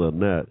of whether or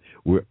not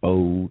we're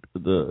owed.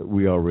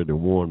 We already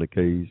won the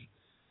case.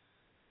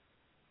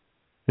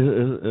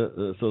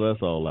 So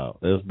that's all out.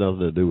 It has nothing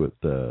to do with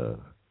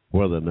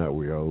whether or not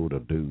we're owed or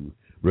due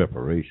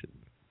reparations.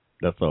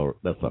 That's all.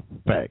 That's a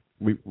fact.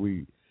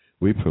 We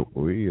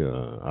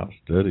our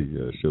study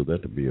showed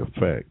that to be a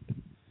fact.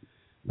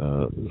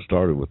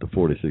 Started with the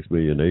 46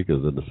 million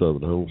acres in the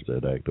Southern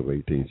Homestead Act of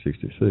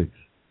 1866.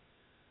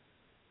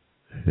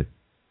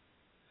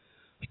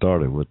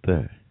 Starting with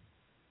that.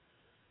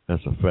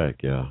 That's a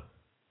fact, y'all.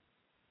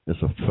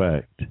 It's a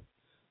fact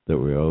that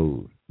we're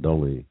owed. The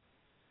only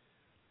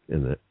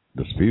and the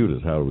dispute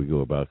is how do we go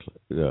about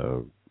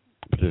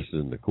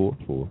petitioning the court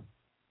for.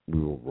 We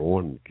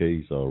won the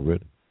case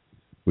already.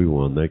 We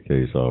won that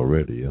case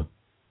already, yeah.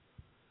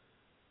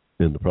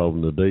 And the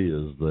problem today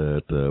is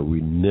that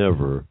we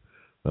never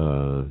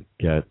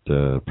got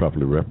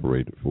properly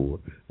reparated for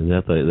it. And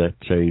that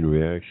chain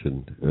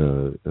reaction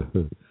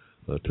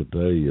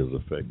today is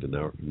affecting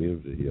our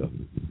community here.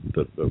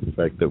 The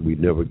fact that we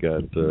never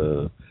got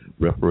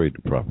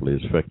reparated properly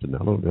is affecting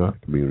not only our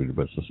community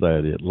but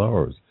society at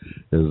large.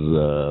 Has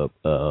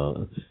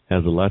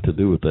a lot to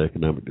do with the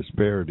economic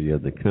disparity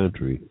in the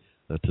country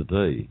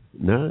today.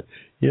 Now,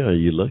 yeah,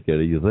 you look at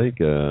it, you think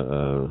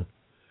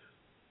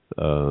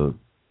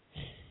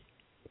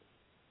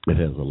it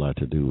has a lot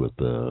to do with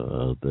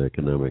the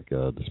economic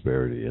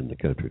disparity in the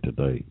country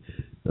today,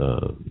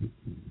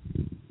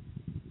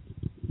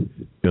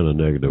 in a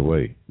negative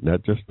way.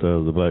 Not just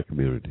the black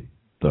community,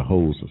 the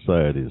whole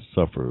society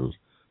suffers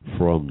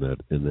from that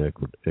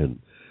inequity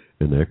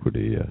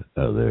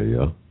there,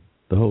 yeah.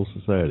 The whole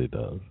society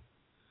does,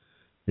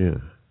 yeah.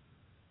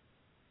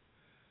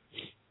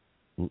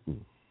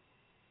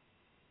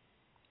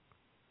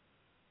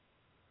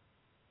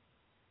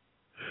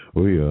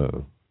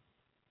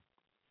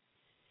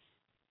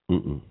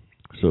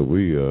 So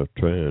we are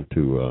trying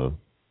to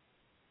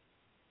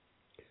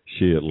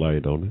shed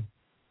light on it,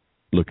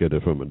 look at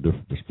it from a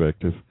different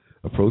perspective,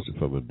 approach it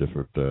from a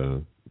different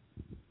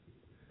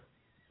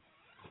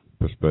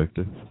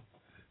perspective.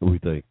 We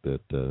think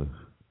that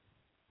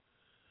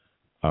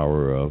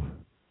our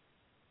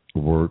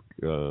work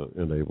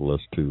enable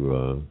us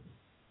to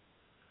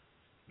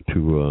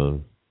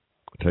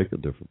take a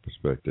different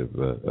perspective,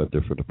 a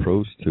different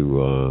approach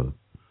to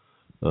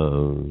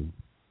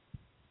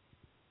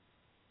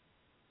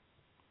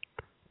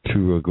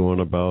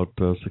going about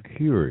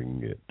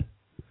securing it,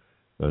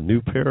 a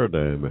new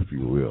paradigm, if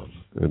you will,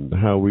 and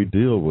how we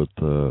deal with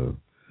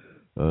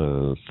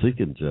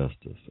seeking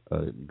justice,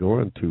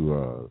 going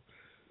to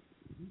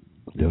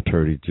the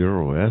Attorney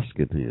General,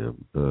 asking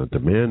him,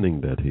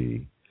 demanding that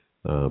he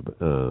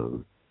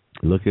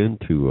look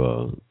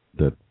into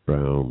that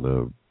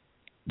Brown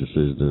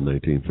decision in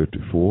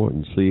 1954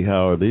 and see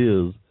how it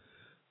is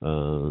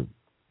and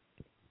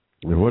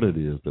what it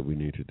is that we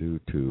need to do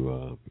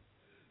to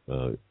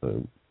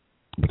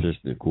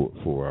petition the court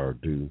for our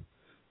due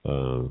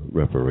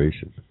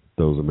reparation.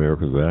 Those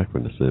Americans of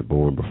African descent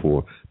born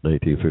before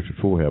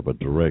 1954 have a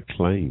direct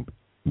claim,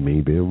 me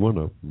being one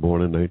of them,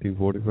 born in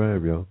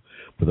 1945, y'all,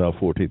 without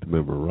 14th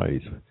Amendment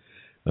rights.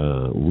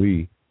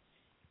 We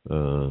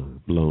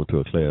belong to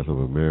a class of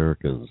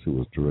Americans who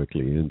was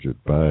directly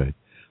injured by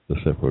the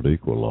separate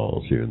equal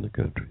laws here in the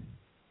country.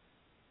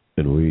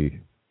 And we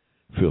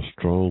feel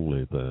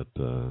strongly that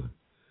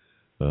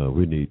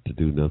we need to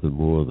do nothing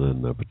more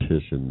than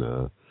petition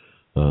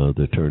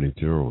the Attorney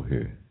General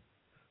here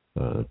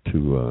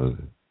to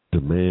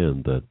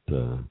demand that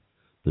the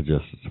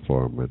Justice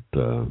Department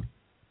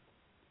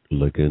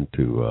look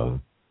into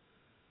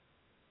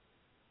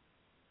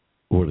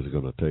what it's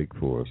going to take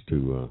for us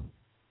to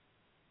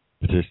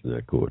petition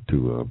that court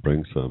to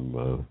bring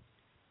some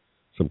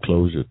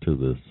closure to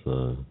this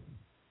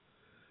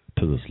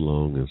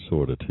long and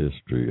sordid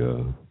history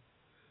of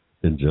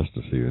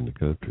injustice here in the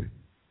country.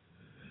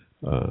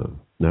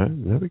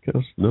 Not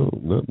because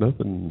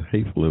nothing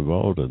hateful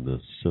involved in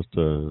this. It's just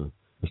a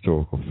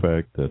historical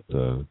fact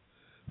that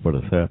what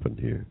has happened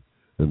here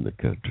in the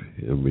country,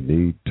 and we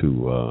need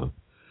to,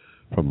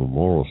 from a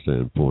moral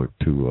standpoint,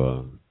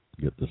 to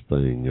get this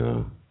thing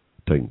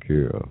taken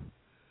care of.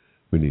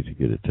 We need to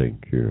get it taken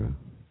care of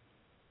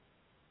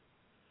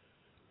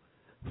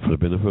for the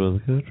benefit of the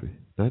country,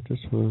 not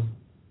just for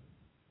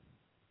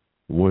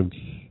one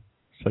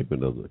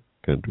segment of the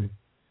country,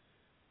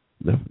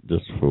 not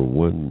just for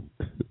one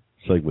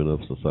segment of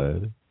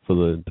society, for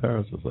the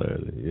entire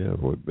society. Yeah,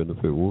 what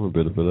benefit one,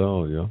 benefit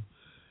all, y'all.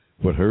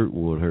 What hurt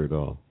one, hurt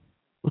all.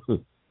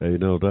 Ain't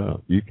no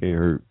doubt. You can't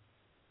hurt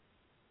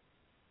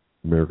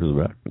Americans of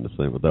African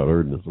descent without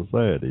hurting the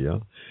society,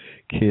 y'all.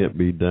 Can't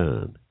be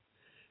done.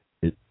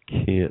 It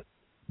can't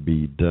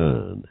be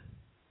done.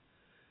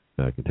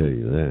 I can tell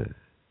you that.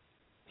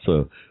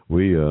 So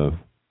we,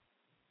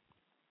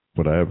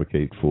 what I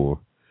advocate for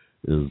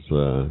is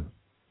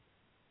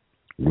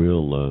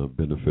will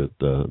benefit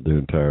the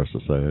entire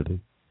society,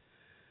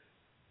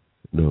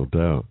 no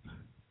doubt.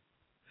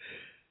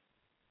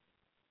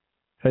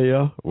 Hey,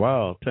 y'all.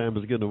 Wow, time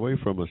is getting away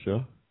from us,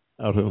 y'all.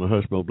 Out here on the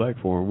Hushmo Black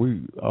Forum,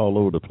 we all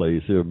over the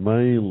place here,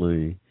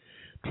 mainly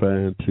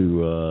trying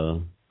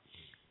to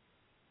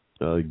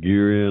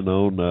gear in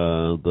on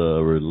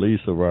the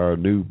release of our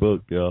new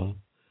book, y'all.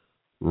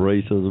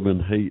 Racism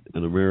and Hate,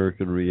 an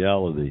American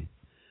Reality.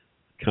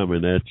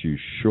 coming at you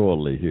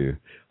shortly here.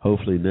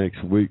 Hopefully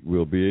next week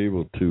we'll be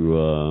able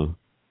to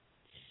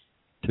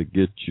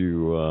get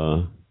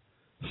you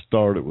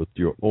started with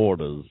your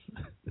orders.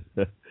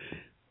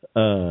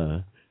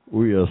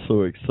 We are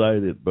so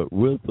excited, but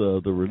with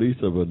the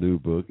release of a new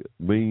book, it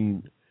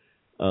means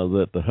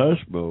that the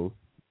Hushmo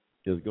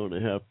is going to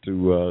have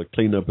to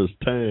clean up his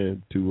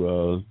time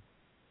to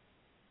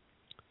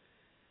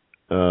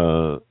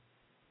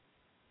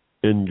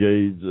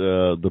engage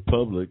the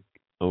public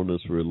on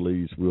this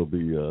release. We'll be,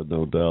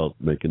 no doubt,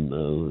 making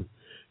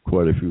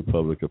quite a few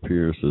public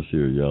appearances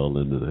here, y'all,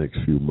 in the next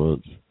few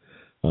months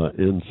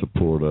in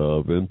support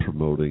of and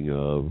promoting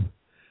of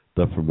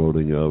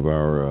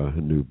our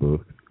new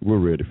book. We're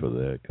ready for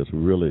that because we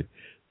really,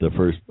 my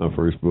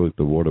first book,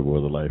 The Water Boy,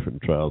 The Life and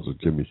Trials of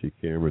Jimmy C.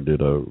 Cameron,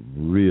 did a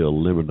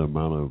real limited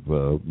amount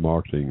of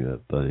marketing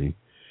that thing.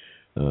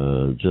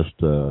 Just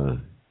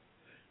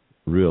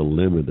real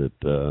limited.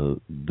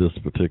 This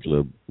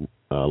particular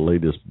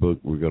latest book,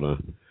 we're going to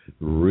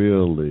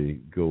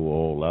really go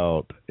all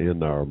out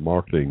in our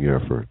marketing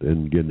effort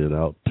and getting it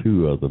out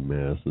to other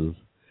masses.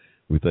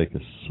 We think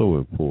it's so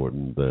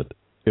important that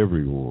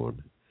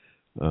everyone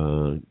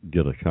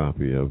get a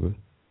copy of it.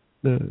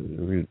 No,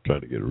 we try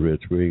to get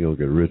rich. We ain't gonna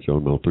get rich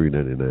on no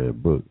 $3.99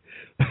 book.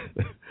 I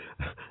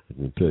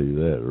can tell you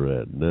that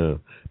right now.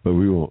 But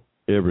we want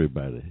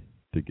everybody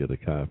to get a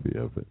copy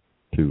of it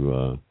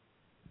to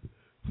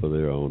for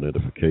their own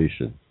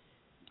edification.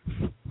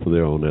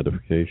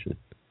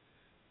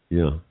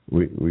 Yeah,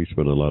 we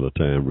spend a lot of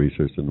time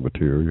researching the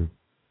material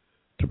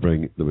to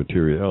bring the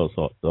material.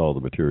 All the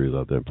materials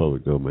out there in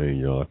public domain,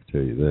 y'all. I can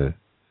tell you that.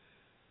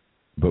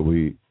 But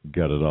we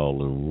got it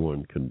all in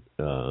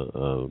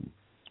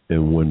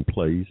one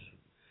place,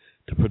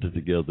 to put it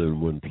together in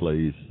one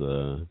place,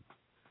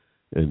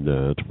 and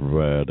to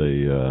provide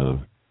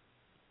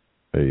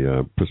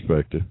a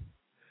perspective,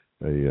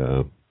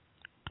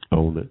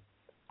 on it,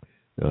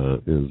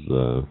 is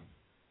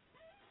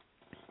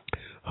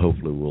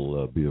hopefully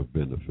will be of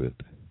benefit,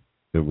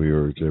 and we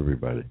urge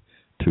everybody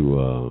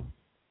to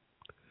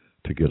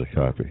get a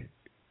copy,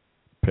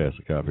 pass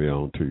a copy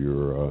on to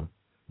your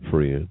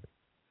friend.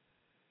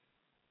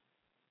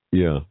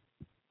 Yeah.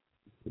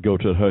 Go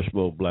to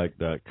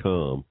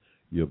HushmoBlack.com.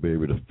 You'll be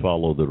able to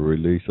follow the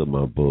release of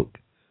my book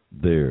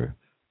there,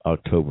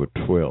 October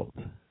 12th.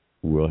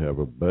 We'll have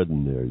a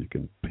button there. You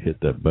can hit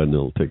that button.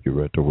 It'll take you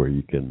right to where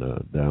you can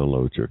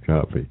download your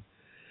copy.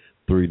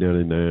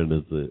 $3.99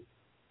 is the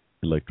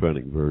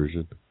electronic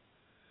version.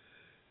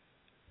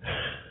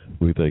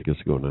 We think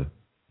it's going to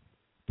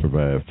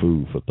provide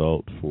food for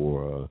thought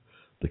for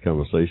the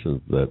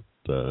conversations that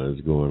is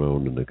going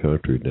on in the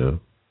country now.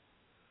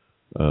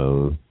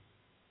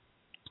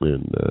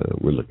 And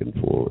we're looking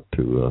forward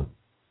to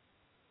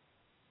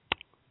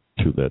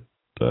that,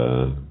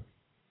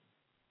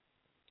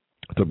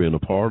 to being a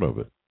part of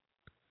it.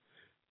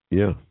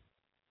 Yeah.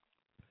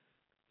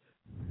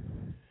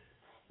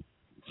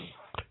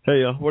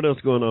 Hey, what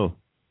else going on?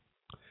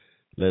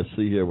 Let's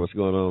see here what's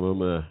going on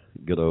my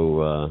good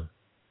old.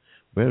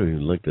 We haven't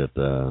even looked at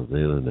the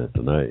internet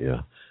tonight.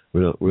 Yeah,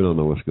 we don't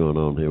know what's going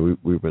on here.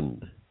 We've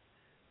been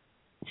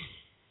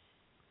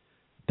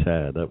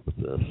tied up with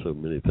so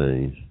many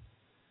things.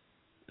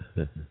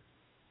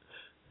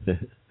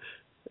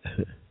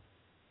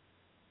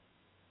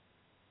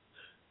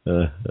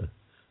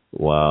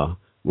 Wow.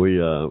 We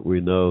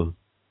know,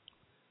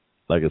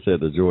 like I said,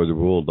 the Georgia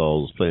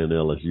Bulldogs playing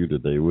LSU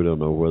today. We don't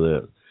know where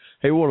that.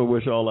 Hey, we want to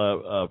wish all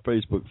our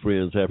Facebook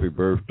friends happy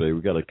birthday.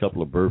 We got a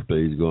couple of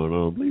birthdays going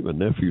on. I believe my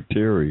nephew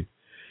Terry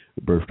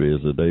birthday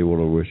is today. We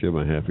want to wish him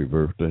a happy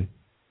birthday.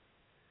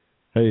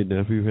 Hey,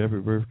 nephew, happy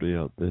birthday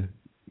out there.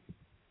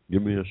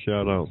 Give me a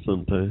shout out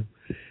sometime.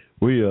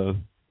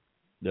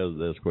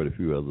 There's quite a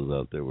few others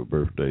out there with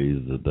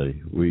birthdays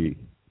today. We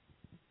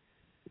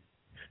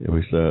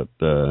want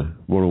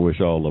to wish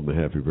all of them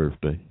a happy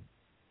birthday.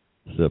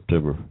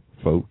 September,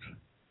 folks.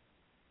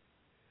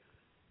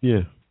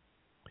 Yeah.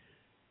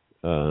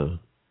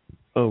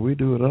 We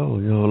do it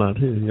all, y'all out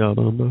here. Y'all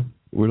don't know.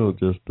 We don't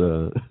just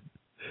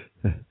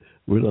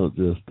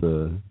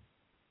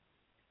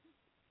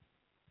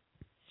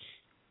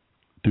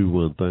do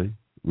one thing.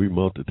 We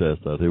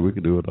multitask out here. We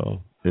can do it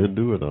all and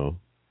do it all.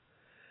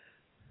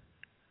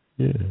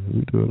 Yeah,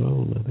 we do it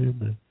all out here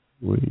now.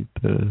 We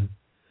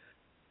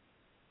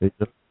ain't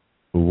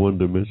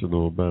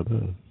one-dimensional about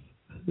us.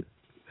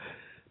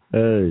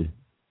 Hey,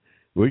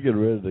 we getting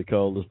ready to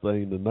call this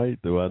thing tonight,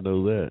 though. I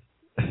know that.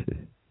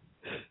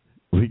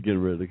 We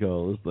getting ready to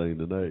call this thing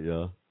tonight,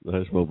 y'all. The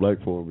Hushmo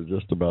Black Forum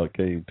just about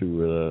came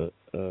to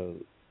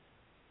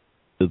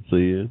its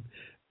end.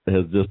 It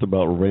has just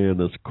about ran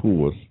its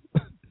course,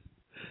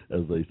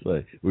 as they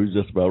say. We've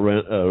just about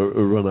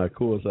run our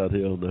course out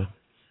here on the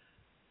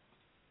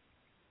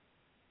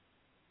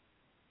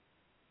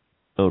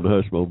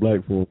Hushmo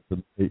Black Forum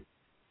tonight,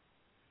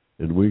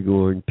 and we're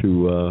going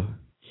to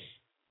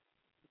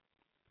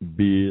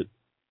bid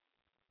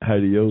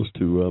adios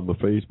to my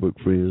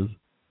Facebook friends,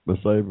 my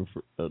cyber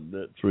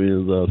net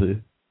friends out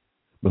here,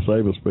 my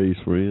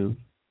cyberspace friends.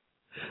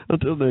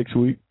 Until next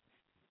week,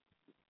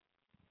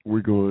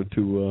 we're going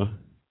to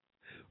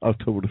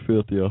October the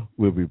 5th, y'all.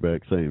 We'll be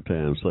back same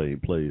time, same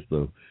place,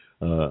 though.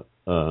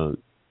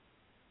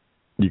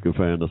 You can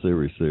find us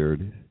every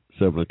Saturday,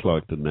 7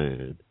 o'clock to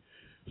 9,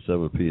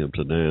 7 p.m.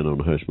 to 9 on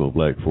the Hushmo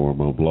Black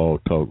Forum on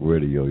Blog Talk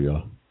Radio,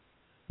 y'all.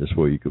 That's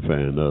where you can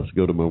find us.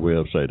 Go to my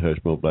website,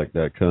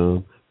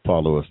 hushmoblack.com.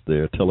 Follow us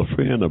there. Tell a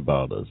friend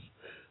about us.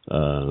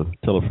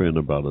 Tell a friend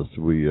about us.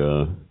 We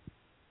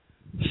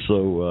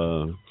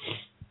so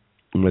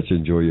much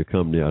enjoy your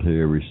company out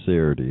here every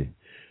Saturday.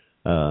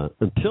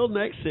 Until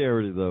next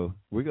Saturday, though,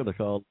 we're going to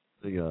call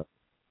it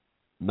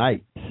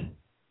night.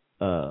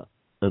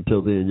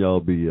 Until then, y'all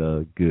be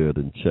good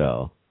and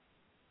ciao.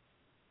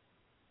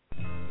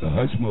 The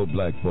Hushmo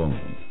Black Forum,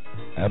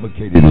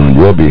 advocated on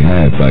your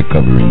behalf by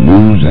covering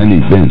news and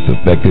events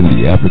affecting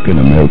the African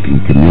American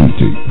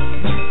community.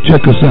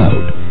 Check us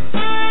out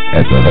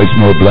at the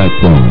Hushmo Black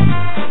Forum,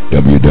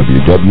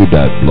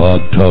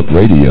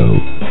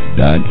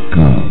 www.blogtalkradio.com.